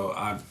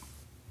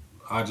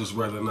 I just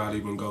rather not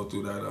even go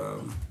through that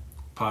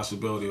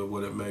possibility of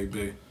what it may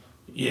be.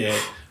 Yeah,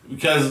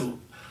 because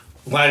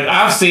like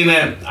I've seen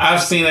it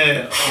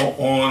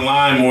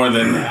online more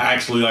than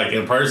actually like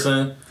in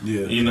person.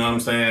 Yeah. You know what I'm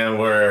saying?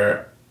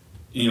 Where,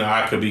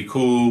 I could be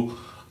cool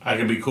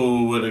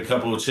with a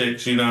couple of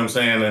chicks, you know what I'm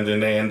saying? And then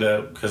they end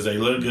up, because they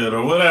look good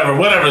or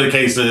whatever the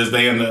case is,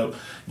 they end up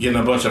getting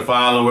a bunch of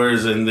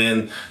followers, and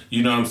then,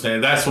 you know what I'm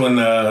saying? That's when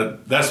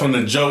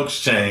the jokes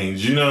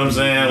change, you know what I'm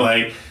saying?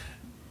 Like,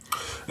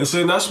 and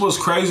see, that's what's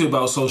crazy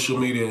about social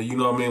media. You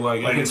know what I mean?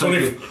 Like in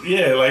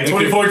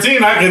 2014,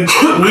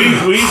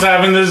 we was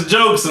having this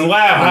jokes and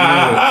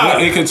laugh.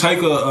 It can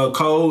take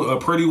a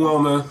pretty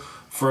woman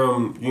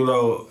from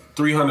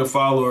 300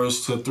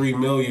 followers to 3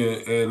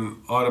 million, and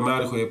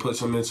automatically it puts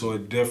them into a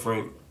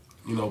different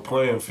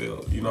playing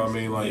field. You know what I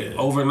mean? Like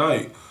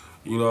overnight.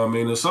 You know what I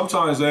mean? And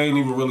sometimes they ain't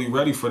even really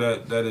ready for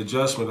that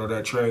adjustment or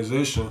that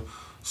transition.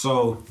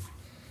 So,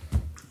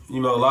 a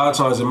lot of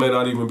times it may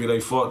not even be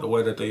their fault the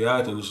way that they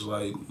acting. It's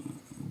like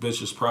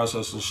bitches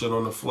processing shit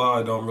on the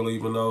fly, don't really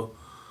even know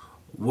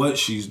what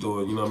she's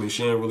doing. You know what I mean?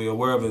 She ain't really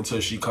aware of it until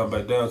she come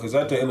back down. Because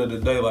at the end of the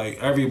day, like,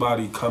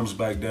 everybody comes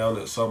back down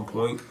at some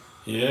point.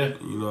 Yeah.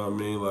 You know what I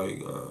mean?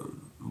 Like,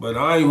 but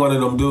I ain't one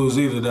of them dudes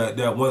either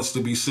that wants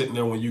to be sitting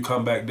there when you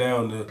come back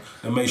down to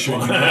make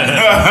sure you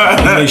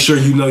make sure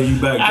you know you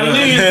back down. I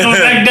knew you come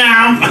back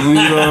down. You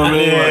know what I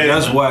mean? Like,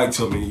 that's whack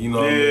to me. You know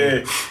what I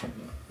mean?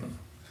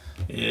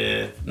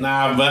 Yeah.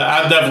 Nah, but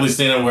I've definitely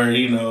seen it where,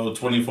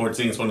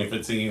 2014,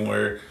 2015,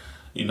 where,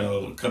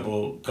 a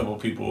couple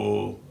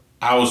people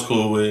I was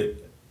cool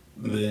with,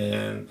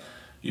 then,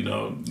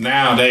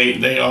 now they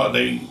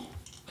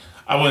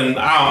I don't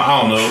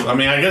know. I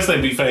mean, I guess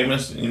they'd be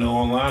famous,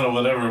 online or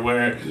whatever,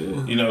 where,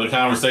 the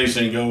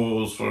conversation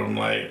goes from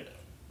like,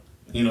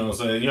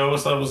 saying, yo,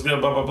 what's up, what's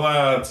good, blah, blah,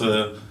 blah,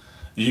 to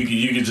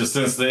you could just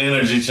sense the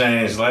energy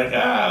change. Like,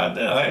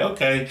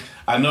 okay,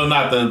 I know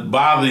not to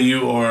bother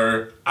you,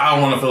 or I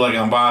don't want to feel like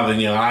I'm bothering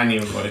you. I ain't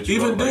even going to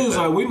even dudes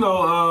like we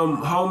know,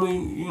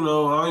 homie.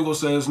 I ain't gonna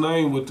say his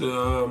name with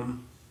the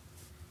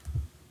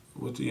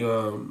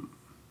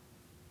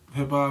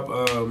hip hop.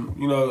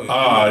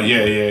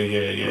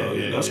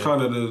 Yeah. That's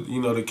kind of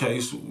the the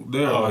case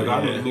there. Oh, like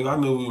yeah. I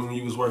knew when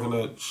you was working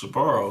at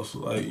Sbarro's.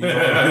 Like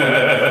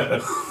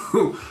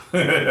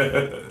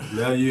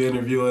now you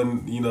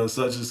interviewing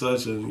such and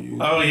such,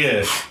 and oh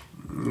yeah.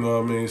 You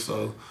know what I mean?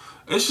 So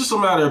it's just a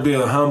matter of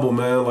being humble,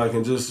 man. Like,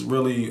 and just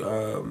really,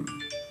 I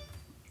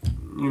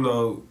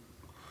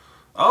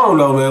don't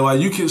know, man.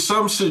 Like,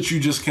 some shit you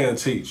just can't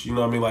teach. You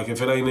know what I mean? Like,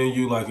 if it ain't in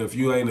you, like, if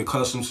you ain't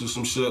accustomed to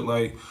some shit,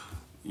 like,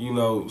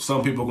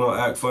 some people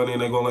gonna act funny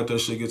and they gonna let that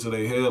shit get to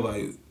their head.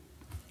 Like,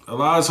 a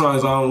lot of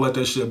times I don't let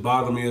that shit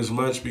bother me as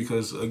much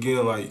because,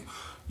 again, like,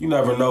 you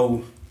never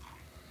know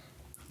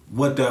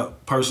what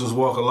that person's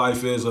walk of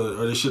life is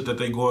or the shit that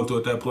they going through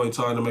at that point in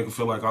time to make it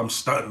feel like I'm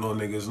stunting on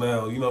niggas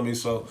now. You know what I mean?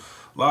 So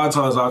a lot of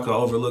times I can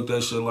overlook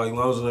that shit. Like, as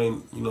long as it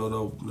ain't,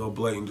 no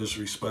blatant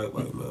disrespect.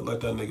 Like, man, let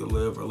that nigga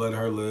live or let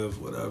her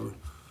live, whatever.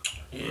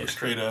 Yeah,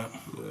 straight up.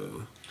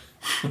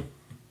 Yeah.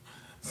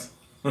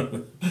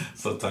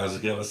 Sometimes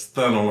you gotta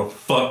stun on a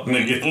fuck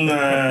nigga. Nah.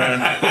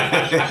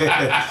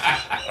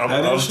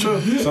 That is true.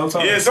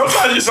 Sometimes. Yeah,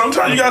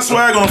 sometimes you got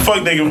swag on a fuck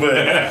nigga,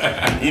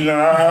 but you know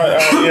what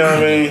I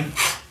mean.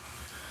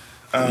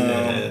 A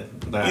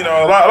lot. You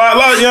know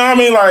what I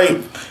mean? Like,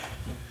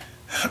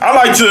 I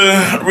like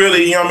to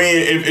really, you know what I mean.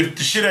 If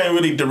the shit ain't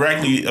really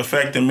directly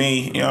affecting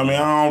me, you know what I mean.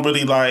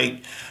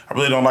 I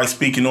really don't like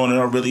speaking on it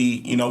or really,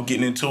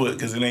 getting into it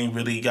because it ain't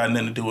really got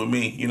nothing to do with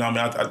me. You know what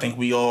I mean? I think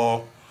we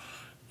all.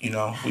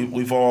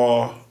 We've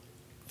all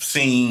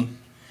seen,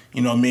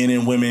 men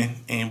and women,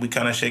 and we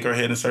kind of shake our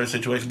head in certain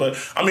situations. But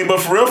for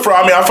real,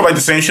 I feel like the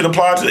same shit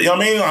applies to, you know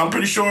what I mean? I'm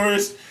pretty sure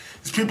it's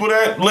people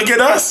that look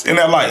at us in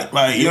that light.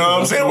 Like, you know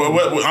what I'm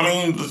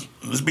saying?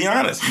 Let's be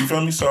honest. You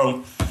feel me?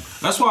 So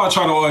that's why I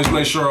try to always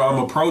make sure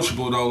I'm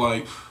approachable, though.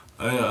 Like,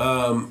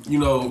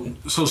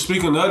 so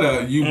speaking of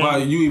that, you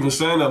even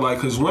saying that, like,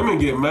 because women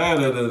get mad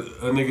at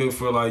a nigga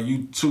for, like,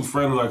 you too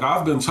friendly. Like,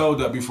 I've been told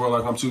that before,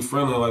 like, I'm too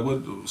friendly. Like,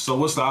 what's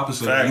the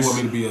opposite? Facts. You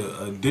want me to be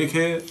a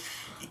dickhead?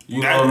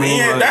 You know what I mean?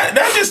 Yeah, like,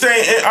 that just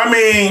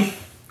ain't,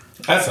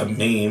 That's a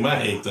meme. I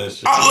hate that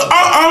shit.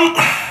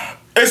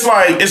 It's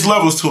like, it's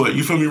levels to it.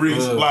 You feel me,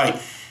 Reese? Yeah. Like,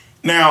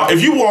 now,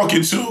 if you walk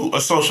into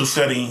a social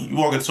setting, you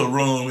walk into a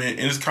room, and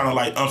it's kind of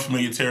like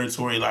unfamiliar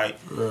territory, like,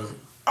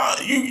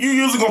 you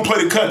usually gonna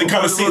play the cut to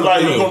kind of see,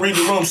 like, you're gonna read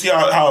the room, see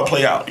how it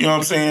play out. You know what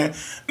I'm saying?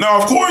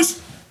 Now, of course,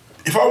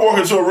 if I walk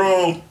into a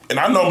room and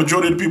I know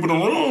majority of the people in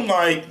the room,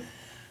 like,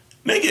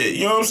 nigga,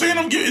 you know what I'm saying?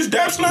 I'm giving it's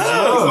daps and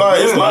hugs.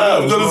 Like, it's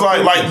love. Because it's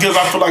like, because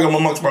I feel like I'm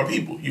amongst my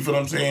people. You feel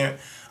what I'm saying?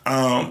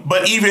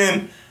 But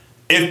even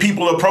if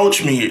people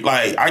approach me,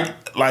 like,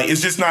 like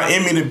it's just not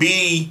in me to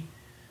be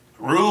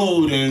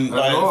rude and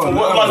like No, for no.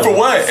 what? Like for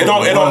what? For It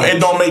what?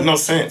 don't make no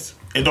sense.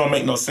 It don't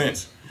make no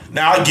sense.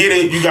 Now I get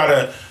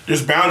it.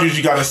 There's boundaries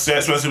you gotta set,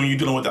 especially when you're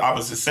dealing with the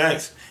opposite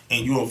sex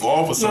and you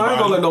evolve with Yeah, I somebody.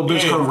 ain't gonna let no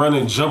bitch come run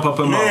and jump up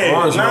in my Yeah,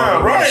 arms. and nah, all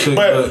that right, shit,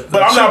 but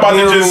I'm not about to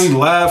hearing just- me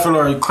laughing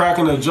or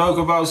cracking a joke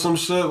about some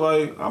shit.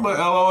 Like I'm gonna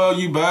LOL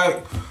you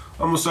back.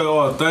 I'm gonna say,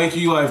 oh, thank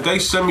you. Like if they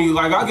send me,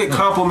 like I get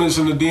compliments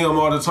in the DM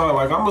all the time.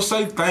 Like I'm gonna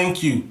say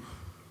thank you.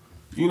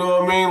 You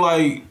know what I mean?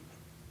 Like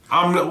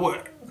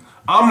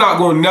I'm not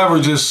gonna never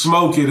just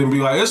smoke it and be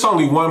like, it's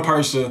only one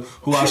person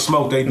who I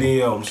smoke their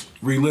DMs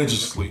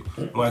religiously.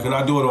 Like, and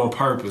I do it on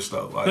purpose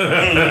though. Like,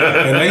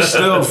 and they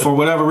still, for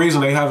whatever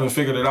reason, they haven't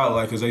figured it out.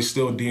 Like, cause they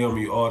still DM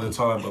me all the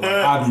time. But like,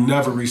 I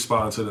never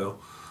respond to them.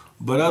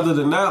 But other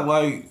than that,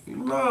 like,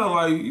 nah,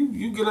 like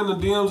you get in the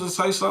DMs and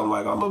say something,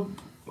 like I'm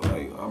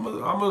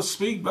gonna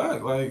speak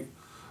back. Like,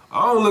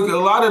 I don't look at a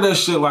lot of that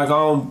shit. Like,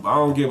 I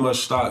don't get much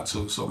stock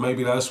to. So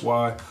maybe that's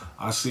why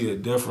I see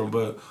it different.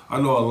 But I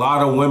know a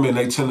lot of women,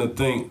 they tend to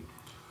think,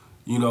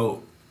 you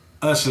know,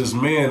 us as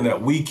men,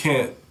 that we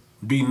can't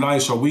be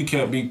nice or we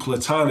can't be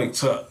platonic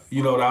to,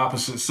 you know, the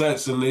opposite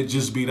sex, and it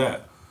just be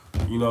that.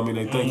 You know what I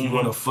mean? They think you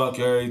want to fuck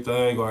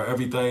everything or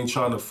everything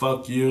trying to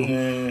fuck you.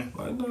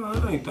 Like, no,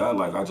 it ain't that.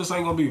 Like, I just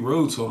ain't gonna be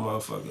rude to a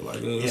motherfucker.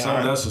 Like, it's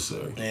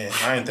unnecessary. Yeah,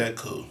 I ain't that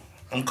cool.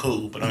 I'm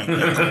cool, but I ain't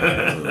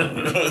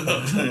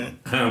that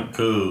cool. I'm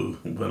cool,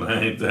 but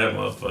I ain't that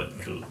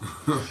motherfucking cool.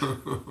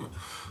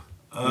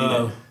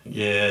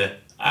 Yeah,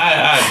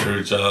 I agree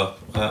with y'all.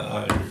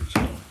 I agree with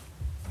y'all.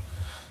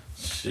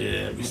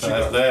 Shit,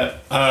 besides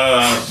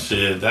that,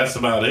 shit, that's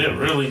about it,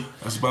 really.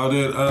 That's about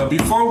it.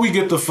 Before we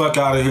get the fuck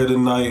out of here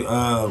tonight,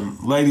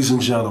 ladies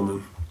and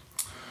gentlemen,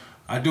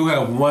 I do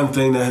have one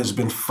thing that has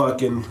been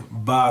fucking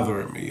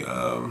bothering me.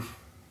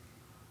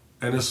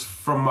 And it's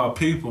from my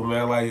people,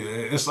 man. Like,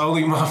 it's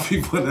only my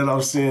people that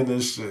I'm seeing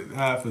this shit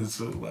happen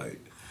to. Like,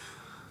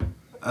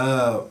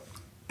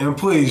 and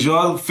please,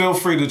 y'all feel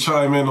free to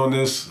chime in on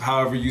this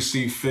however you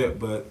see fit,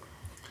 but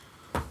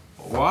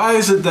why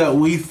is it that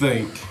we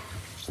think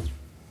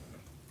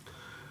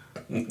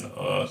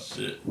Oh,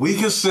 shit. we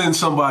can send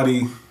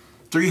somebody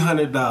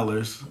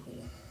 $300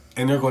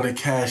 and they're going to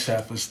cash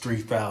app us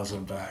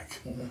 $3,000 back?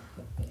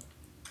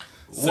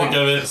 Sick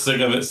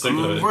of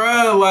it.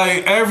 Bruh,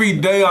 like every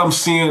day I'm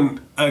seeing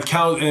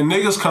account and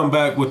niggas come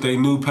back with their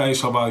new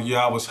page talking about,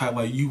 yeah, I was hacked.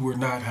 Like, you were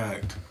not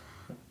hacked.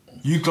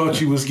 You thought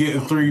you was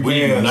getting $3 We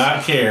do bands.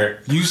 not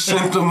care. You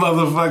sent the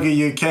motherfucker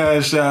your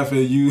cash app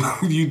and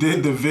you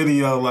did the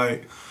video.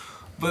 Like,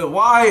 but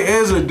why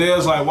is it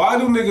there's like, why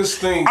do niggas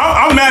think?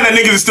 I'm mad that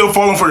niggas is still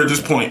falling for it at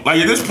this point. Like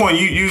at this point,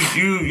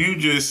 you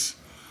just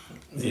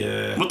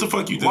Yeah. what the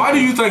fuck you think? Why do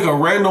you think a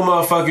random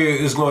motherfucker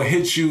is gonna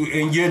hit you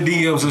in your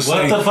DMs and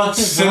say, the fuck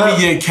is send that?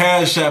 me your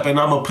cash app and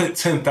I'm gonna put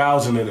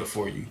 10,000 in it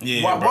for you?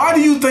 Yeah, bro. Why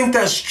do you think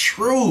that's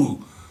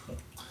true?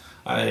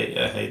 I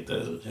hate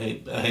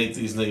that. I hate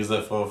these niggas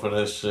that fall for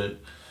that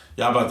shit.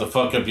 Y'all about to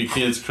fuck up your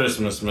kid's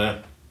Christmas,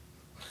 man.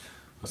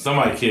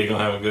 Somebody's kid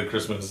gonna have a good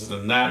Christmas. It's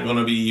not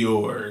gonna be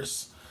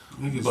yours.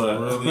 Niggas But-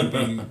 really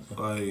be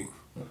like,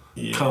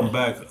 Yeah. come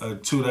back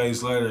 2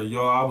 days later,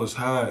 yo, I was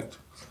hacked.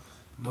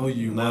 No,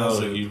 you No,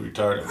 wasn't. you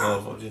retarded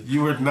motherfucker.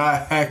 You were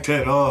not hacked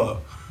at all.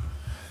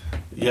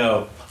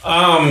 Yo.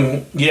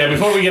 Yeah,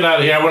 before we get out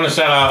of here, I want to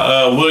shout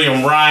out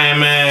William Ryan,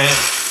 man.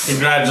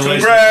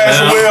 Congratulations. Congrats,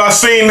 man. Will. I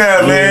seen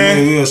that,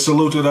 man. Yeah,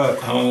 salute to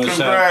that. I want to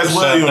Congrats, shout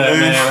William, that man.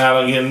 man out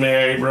on getting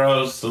married,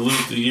 bro.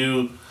 Salute to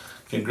you.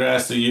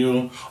 Congrats to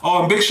you.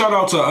 Oh, and big shout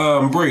out to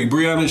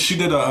Brianna. She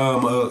did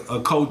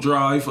a coat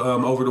drive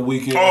over the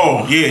weekend.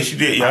 Oh yeah, she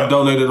did. I Yeah.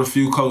 donated a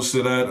few coats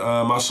to that.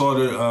 I saw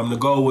that the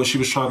goal was she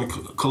was trying to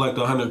collect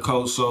 100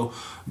 coats. So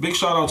big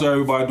shout out to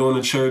everybody doing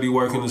the charity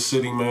work in the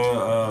city,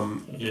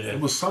 man. Yeah. It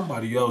was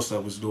somebody else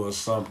that was doing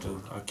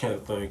something. I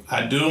can't think.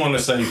 I do want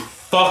to say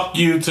fuck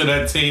you to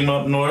that team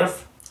up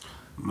north.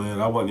 Man,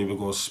 I wasn't even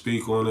going to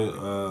speak on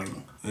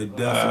it. It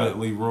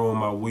definitely ruined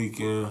my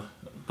weekend.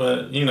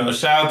 But, you know,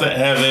 shout out to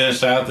Evan,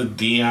 shout out to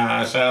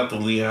Dion, shout out to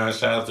Leon,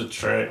 shout out to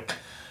Trek.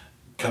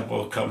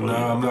 Couple.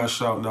 Nah, I'm not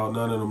shouting out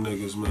none of them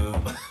niggas, man.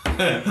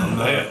 I'm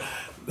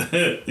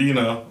not. You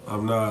know,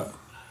 I'm not.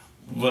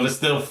 but it's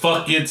still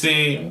fuck your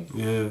team.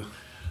 Yeah.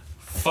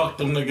 Fuck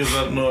them niggas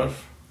up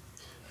north.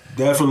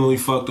 Definitely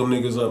fucked them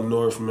niggas up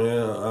north,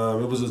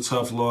 man. It was a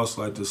tough loss.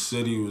 Like, the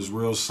city was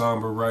real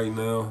somber right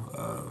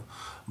now.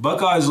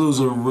 Buckeyes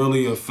losing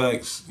really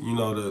affects, you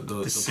know,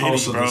 the city,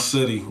 pulse of bro. the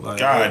city. Like,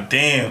 God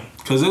damn.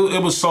 because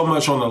it was so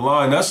much on the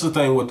line. That's the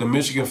thing what the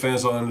Michigan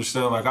fans don't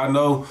understand. Like, I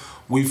know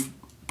we've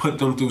put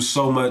them through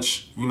so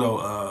much, you know,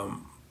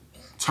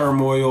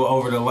 turmoil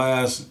over the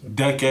last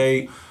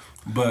decade,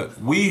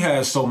 but we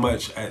had so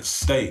much at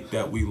stake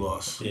that we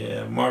lost.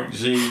 Yeah, Mark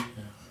G.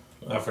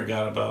 I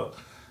forgot about.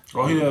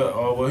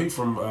 Oh, he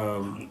from,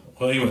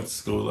 Well, he went to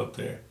school up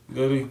there.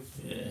 did he?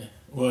 Yeah.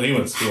 Well, he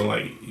went to school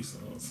like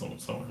somewhere,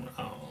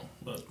 I don't know,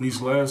 but East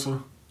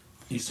Lansing?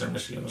 Eastern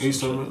Michigan. Or some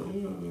Eastern,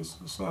 shit.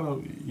 yeah, it's not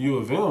a U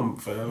of M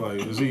fan.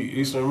 Like, is he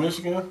Eastern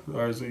Michigan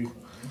or is he?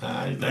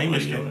 Nah, he's In definitely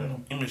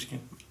Michigan. In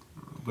Michigan.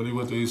 But he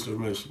went to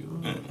Eastern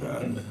Michigan. He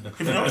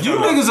from Youngstown, You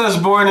though. niggas that's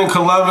born in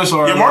Columbus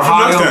or Yeah, Mark from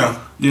Ohio.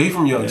 Youngstown. Yeah, he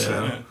from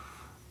Youngstown. Yeah.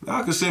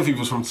 I could see if he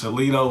was from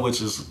Toledo,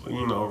 which is,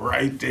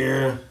 right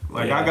there.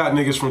 Like, Yeah. I got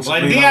niggas from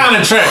Like Toledo. Deion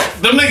and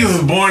Trent, them niggas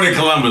is born in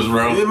Columbus,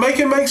 bro. It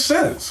make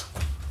sense.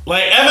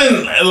 Like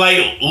Evan,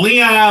 like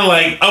Leon,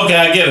 like okay,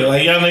 I get it.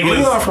 Like y'all niggas.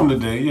 Leon from the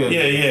day, yeah.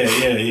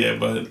 Yeah.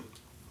 But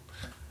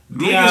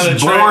Deion Niggas and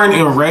born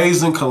Trent, and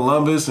raised in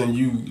Columbus and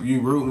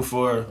you rooting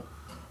for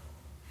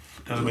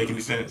Doesn't make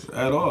any sense.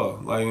 at all.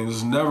 Like,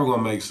 it's never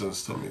gonna make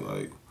sense to me.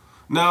 Like,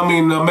 now, I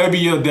mean, maybe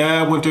your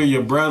dad went there,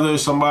 your brother,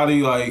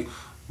 somebody, like,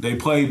 they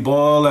played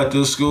ball at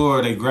this school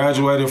or they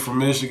graduated from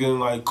Michigan.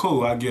 Like,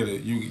 cool, I get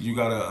it. You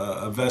got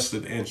a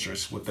vested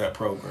interest with that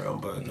program.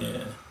 But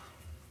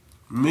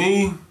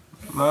me,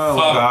 nah,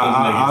 like,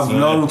 I've man.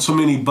 known too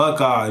many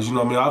Buckeyes. You know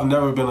what I mean? I've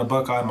never been a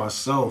Buckeye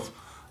myself,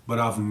 but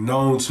I've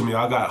known too many.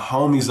 I got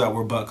homies that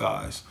were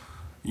Buckeyes.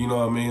 You know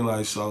what I mean?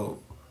 Like, so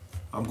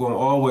I'm going to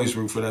always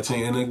root for that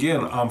team. And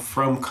again, I'm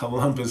from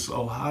Columbus,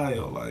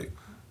 Ohio. Like,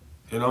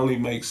 it only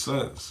makes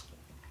sense.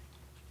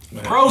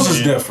 Pros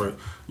is different.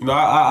 You know,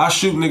 I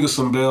shoot niggas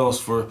some bells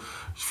for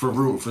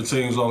rooting for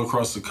teams all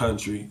across the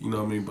country. You know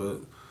what I mean?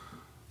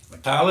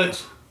 But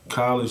college,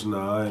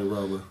 nah, I ain't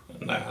rolling.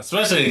 nah,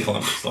 especially in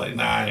Columbus. Like,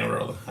 nah, I ain't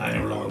rolling. I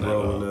ain't rolling Not at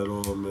all. rolling at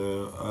all,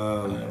 man.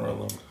 I ain't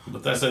rolling.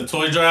 But that's a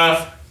toy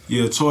drive.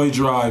 Yeah, Toy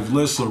Drive.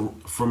 Listen,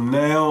 from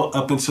now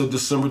up until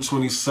December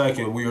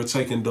 22nd, we are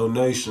taking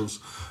donations.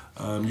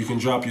 You can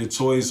drop your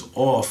toys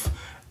off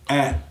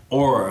at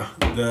Aura.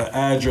 The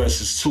address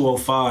is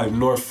 205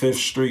 North 5th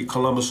Street,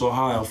 Columbus,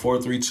 Ohio,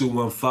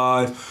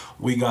 43215.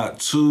 We got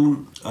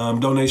 2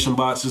 donation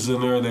boxes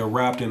in there. They're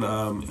wrapped in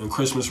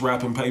Christmas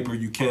wrapping paper.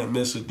 You can't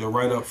miss it. They're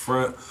right up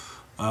front.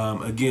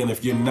 Again,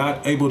 if you're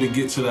not able to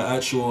get to the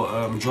actual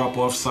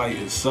drop-off site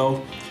itself,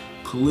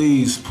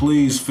 please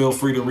feel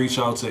free to reach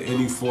out to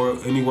any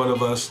one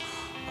of us,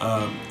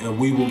 and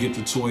we will get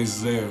the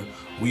toys there.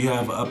 We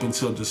have up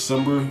until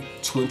December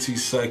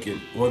 22nd.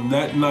 On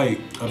that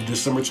night of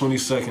December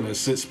 22nd at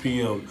 6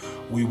 p.m.,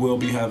 we will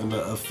be having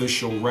the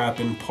official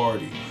wrapping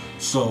party.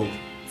 So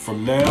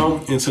from now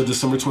until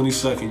December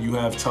 22nd, you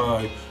have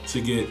time to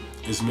get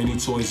as many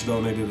toys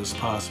donated as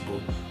possible.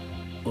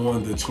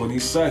 On the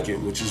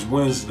 22nd, which is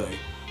Wednesday,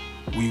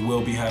 we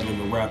will be having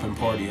the wrapping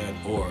party at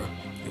Aura.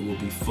 It will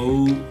be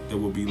food, there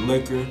will be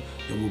liquor,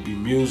 there will be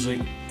music,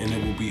 and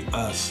it will be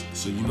us.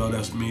 So you know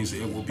that means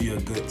it will be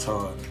a good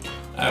time.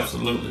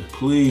 Absolutely.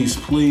 Please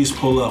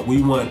pull up.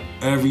 We want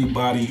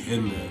everybody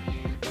in there.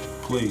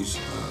 Please.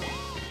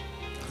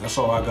 That's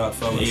all I got,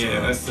 fellas. Yeah,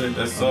 that's it.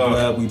 That's I'm all.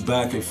 glad we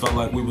back. It felt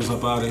like we was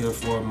up out of here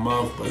for a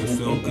month, but it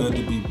felt good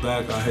to be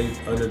back. I hate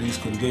under these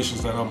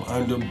conditions that I'm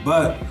under,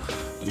 but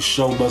the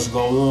show must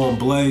go on.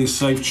 Blaze,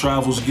 safe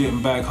travels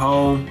getting back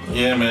home.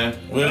 Yeah, man.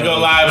 We'll go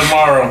live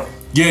tomorrow.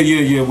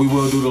 Yeah. We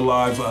will do the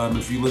live.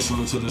 If you're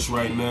listening to this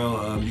right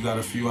now, you got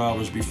a few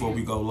hours before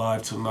we go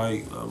live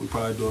tonight. We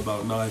probably do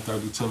about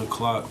 9:30, 10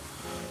 o'clock.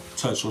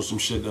 Touch on some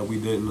shit that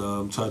we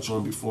didn't touch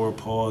on before.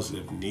 Pause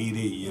if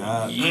needed.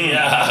 Yeah.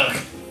 Yeah.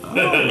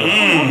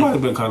 It might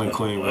have been kind of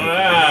clean, right?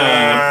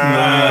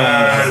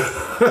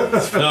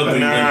 It's filthy.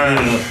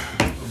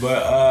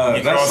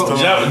 But that's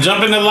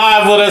Jump in the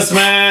live with us,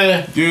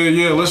 man.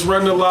 yeah. Let's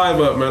run the live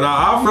up, man.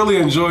 I really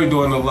enjoy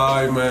doing the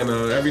live, man.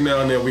 Every now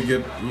and then we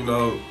get,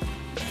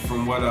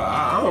 from what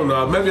I don't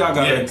know. Maybe I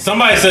got Yeah,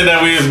 somebody said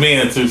that we was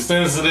being too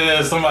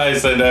sensitive. Somebody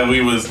said that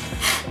we like.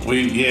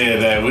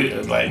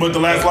 But the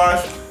last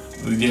live?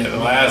 Yeah, the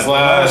last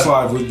last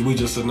live. live we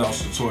just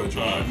announced the toy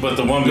drive. But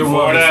the one The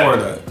before one that. before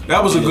that.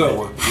 That was a good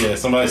one. Yeah,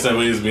 somebody said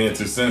we was being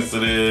too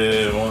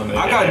sensitive.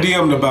 I got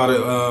DM'd about it,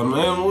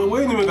 man.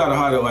 We ain't even gotta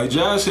hide it. Like,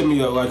 Jazz hit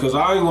me up, like, cause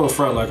I ain't gonna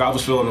front. Like, I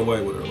was feeling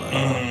away with her. Like,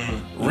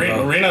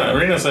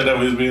 Rena said that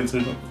we was being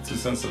too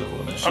sensitive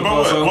on that shit.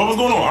 About what was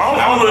going on?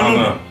 I don't really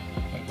know.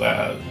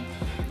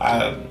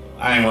 I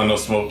ain't want no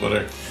smoke with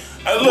her.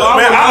 Look,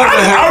 man,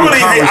 I really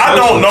hate. I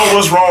don't know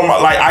what's wrong.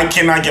 Like, I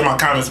cannot get my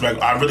comments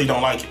back. I really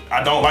don't like it.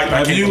 I don't like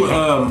that. have you,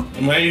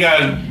 Man, you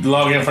gotta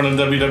log in from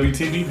the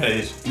WWTV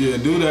page. yeah,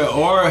 do that.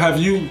 Or have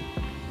you,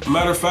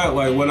 matter of fact,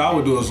 like, what I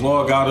would do is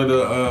log out of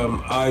the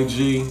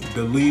IG,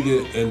 delete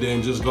it, and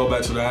then just go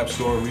back to the App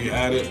Store and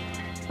re-add it.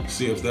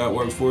 See if that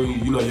worked for you.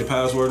 You know your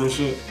password and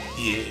shit?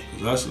 Yeah.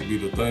 That should be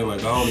the thing.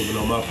 Like, I don't even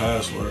know my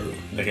password.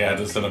 Nigga had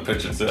to send a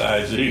picture to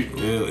IG.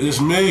 Yeah, it's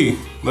me.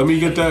 Let me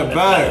get that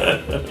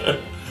back.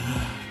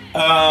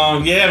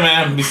 Yeah,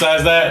 man.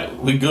 Besides that,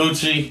 we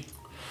Gucci.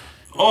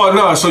 Oh,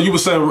 no. So you were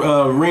saying,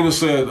 Rena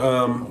said,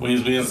 We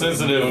was being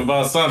sensitive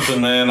about something,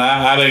 man.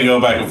 I didn't go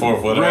back and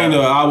forth with her. Rena,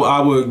 I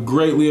would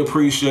greatly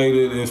appreciate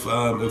it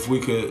if we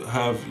could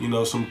have,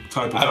 some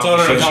type of I told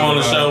her to come on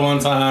the conversation show one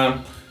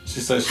time.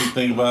 She said she'd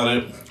think about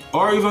it.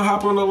 or even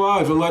hop on the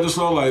live and let us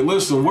know, like,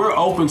 listen, we're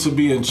open to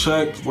being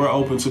checked. We're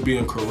open to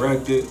being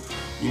corrected.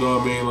 You know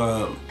what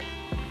I mean?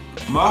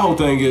 My whole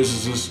thing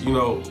is just,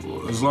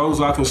 as long as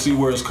I can see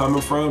where it's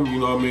coming from, you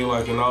know what I mean?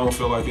 Like, and I don't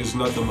feel like it's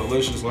nothing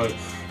malicious. Like,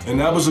 and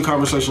that was the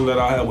conversation that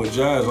I had with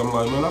Jazz. I'm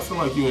like, man, I feel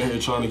like you in here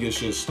trying to get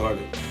shit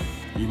started.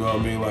 You know what I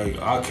mean?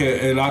 Like, I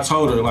can't, and I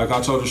told her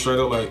straight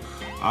up, like,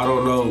 I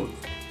don't know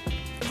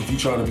if you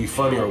trying to be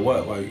funny or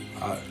what. Like,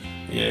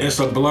 it's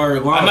a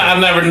blurred line. I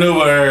never knew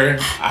her.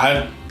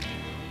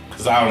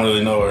 Because I don't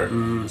really know her.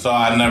 Mm-hmm. So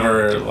I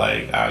never,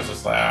 like, I was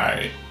just like, all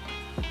right.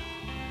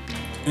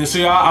 And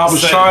see, I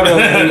was trying to your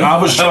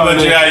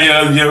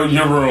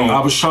room. I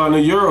was trying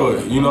to Euro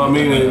it, you know what I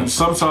mean? And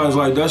sometimes,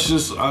 like, that's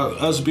just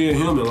us being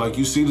human. Like,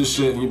 you see the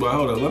shit and you be like,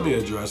 hold on, let me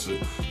address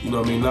it. You know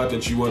what I mean? Not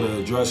that you want to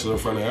address it in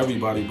front of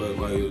everybody, but,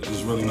 like,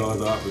 there's really no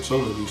other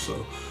opportunity,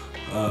 so.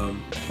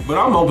 But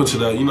I'm open to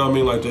that, you know what I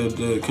mean? Like,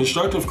 the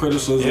constructive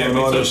criticism and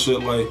all that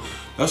shit, like,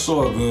 that's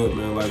all good,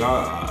 man. Like,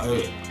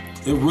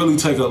 it really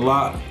take a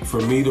lot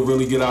for me to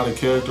really get out of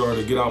character or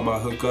to get out my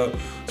hookup.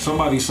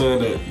 Somebody saying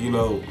that, you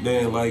know, they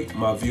ain't like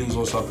my views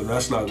on something,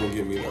 that's not gonna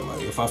get me there.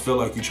 Like, if I feel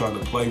like you're trying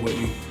to play with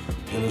me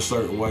in a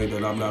certain way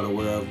that I'm not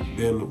aware of,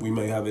 then we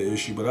may have an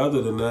issue. But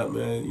other than that,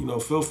 man, you know,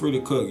 feel free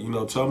to cook. You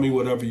know, tell me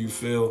whatever you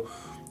feel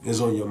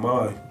is on your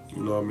mind.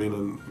 You know what I mean?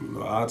 And, you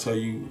know, I'll tell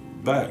you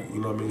back,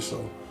 you know what I mean?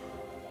 So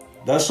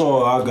that's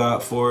all I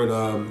got for it.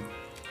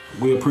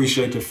 We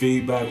appreciate the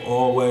feedback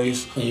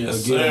always.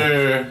 Yes, Again,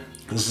 sir.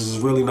 this is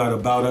really not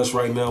about us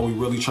right now. We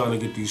really trying to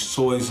get these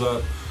toys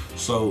up.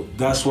 So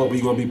that's what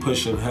we're going to be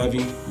pushing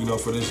heavy, you know,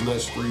 for this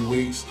next 3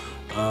 weeks.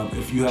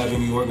 If you have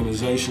any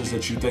organizations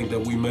that you think that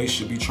we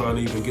should be trying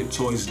to even get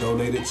toys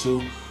donated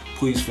to,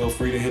 please feel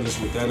free to hit us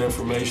with that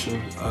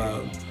information.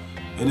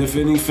 And if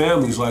any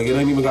families, like, it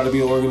ain't even got to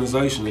be an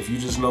organization. If you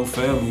just know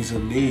families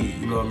in need,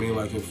 you know what I mean?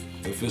 Like,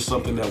 if it's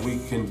something that we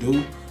can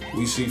do,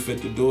 we see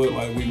fit to do it,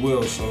 like, we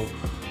will. So,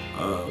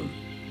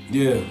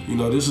 yeah, you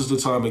know, this is the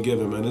time of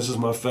giving, man. This is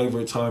my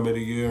favorite time of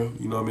the year,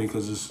 you know what I mean?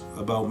 Because it's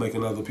about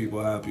making other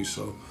people happy.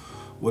 So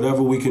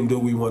whatever we can do,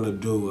 we want to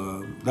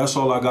do. That's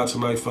all I got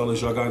tonight,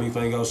 fellas. Y'all got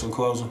anything else in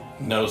closing?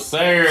 No,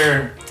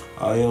 sir.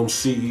 I am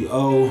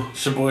CEO.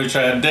 It's your boy,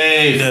 Trap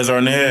Dave. Des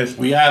Arnaz.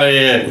 We out of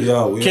here. We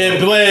out. Kid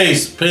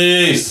Blaze.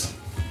 Peace.